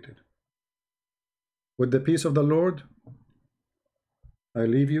created. With the peace of the Lord, I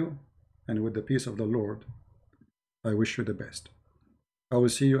leave you, and with the peace of the Lord, I wish you the best. I will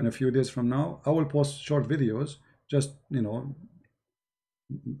see you in a few days from now. I will post short videos, just,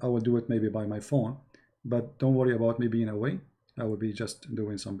 I will do it maybe by my phone, but don't worry about me being away. I will be just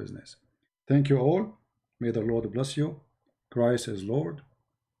doing some business. Thank you all. May the Lord bless you. Christ is Lord.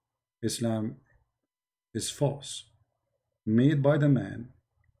 Islam is false, made by the man,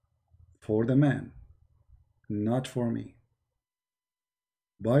 for the man, not for me.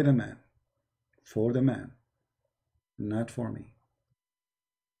 By the man, for the man, not for me.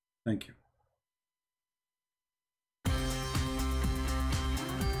 Thank you.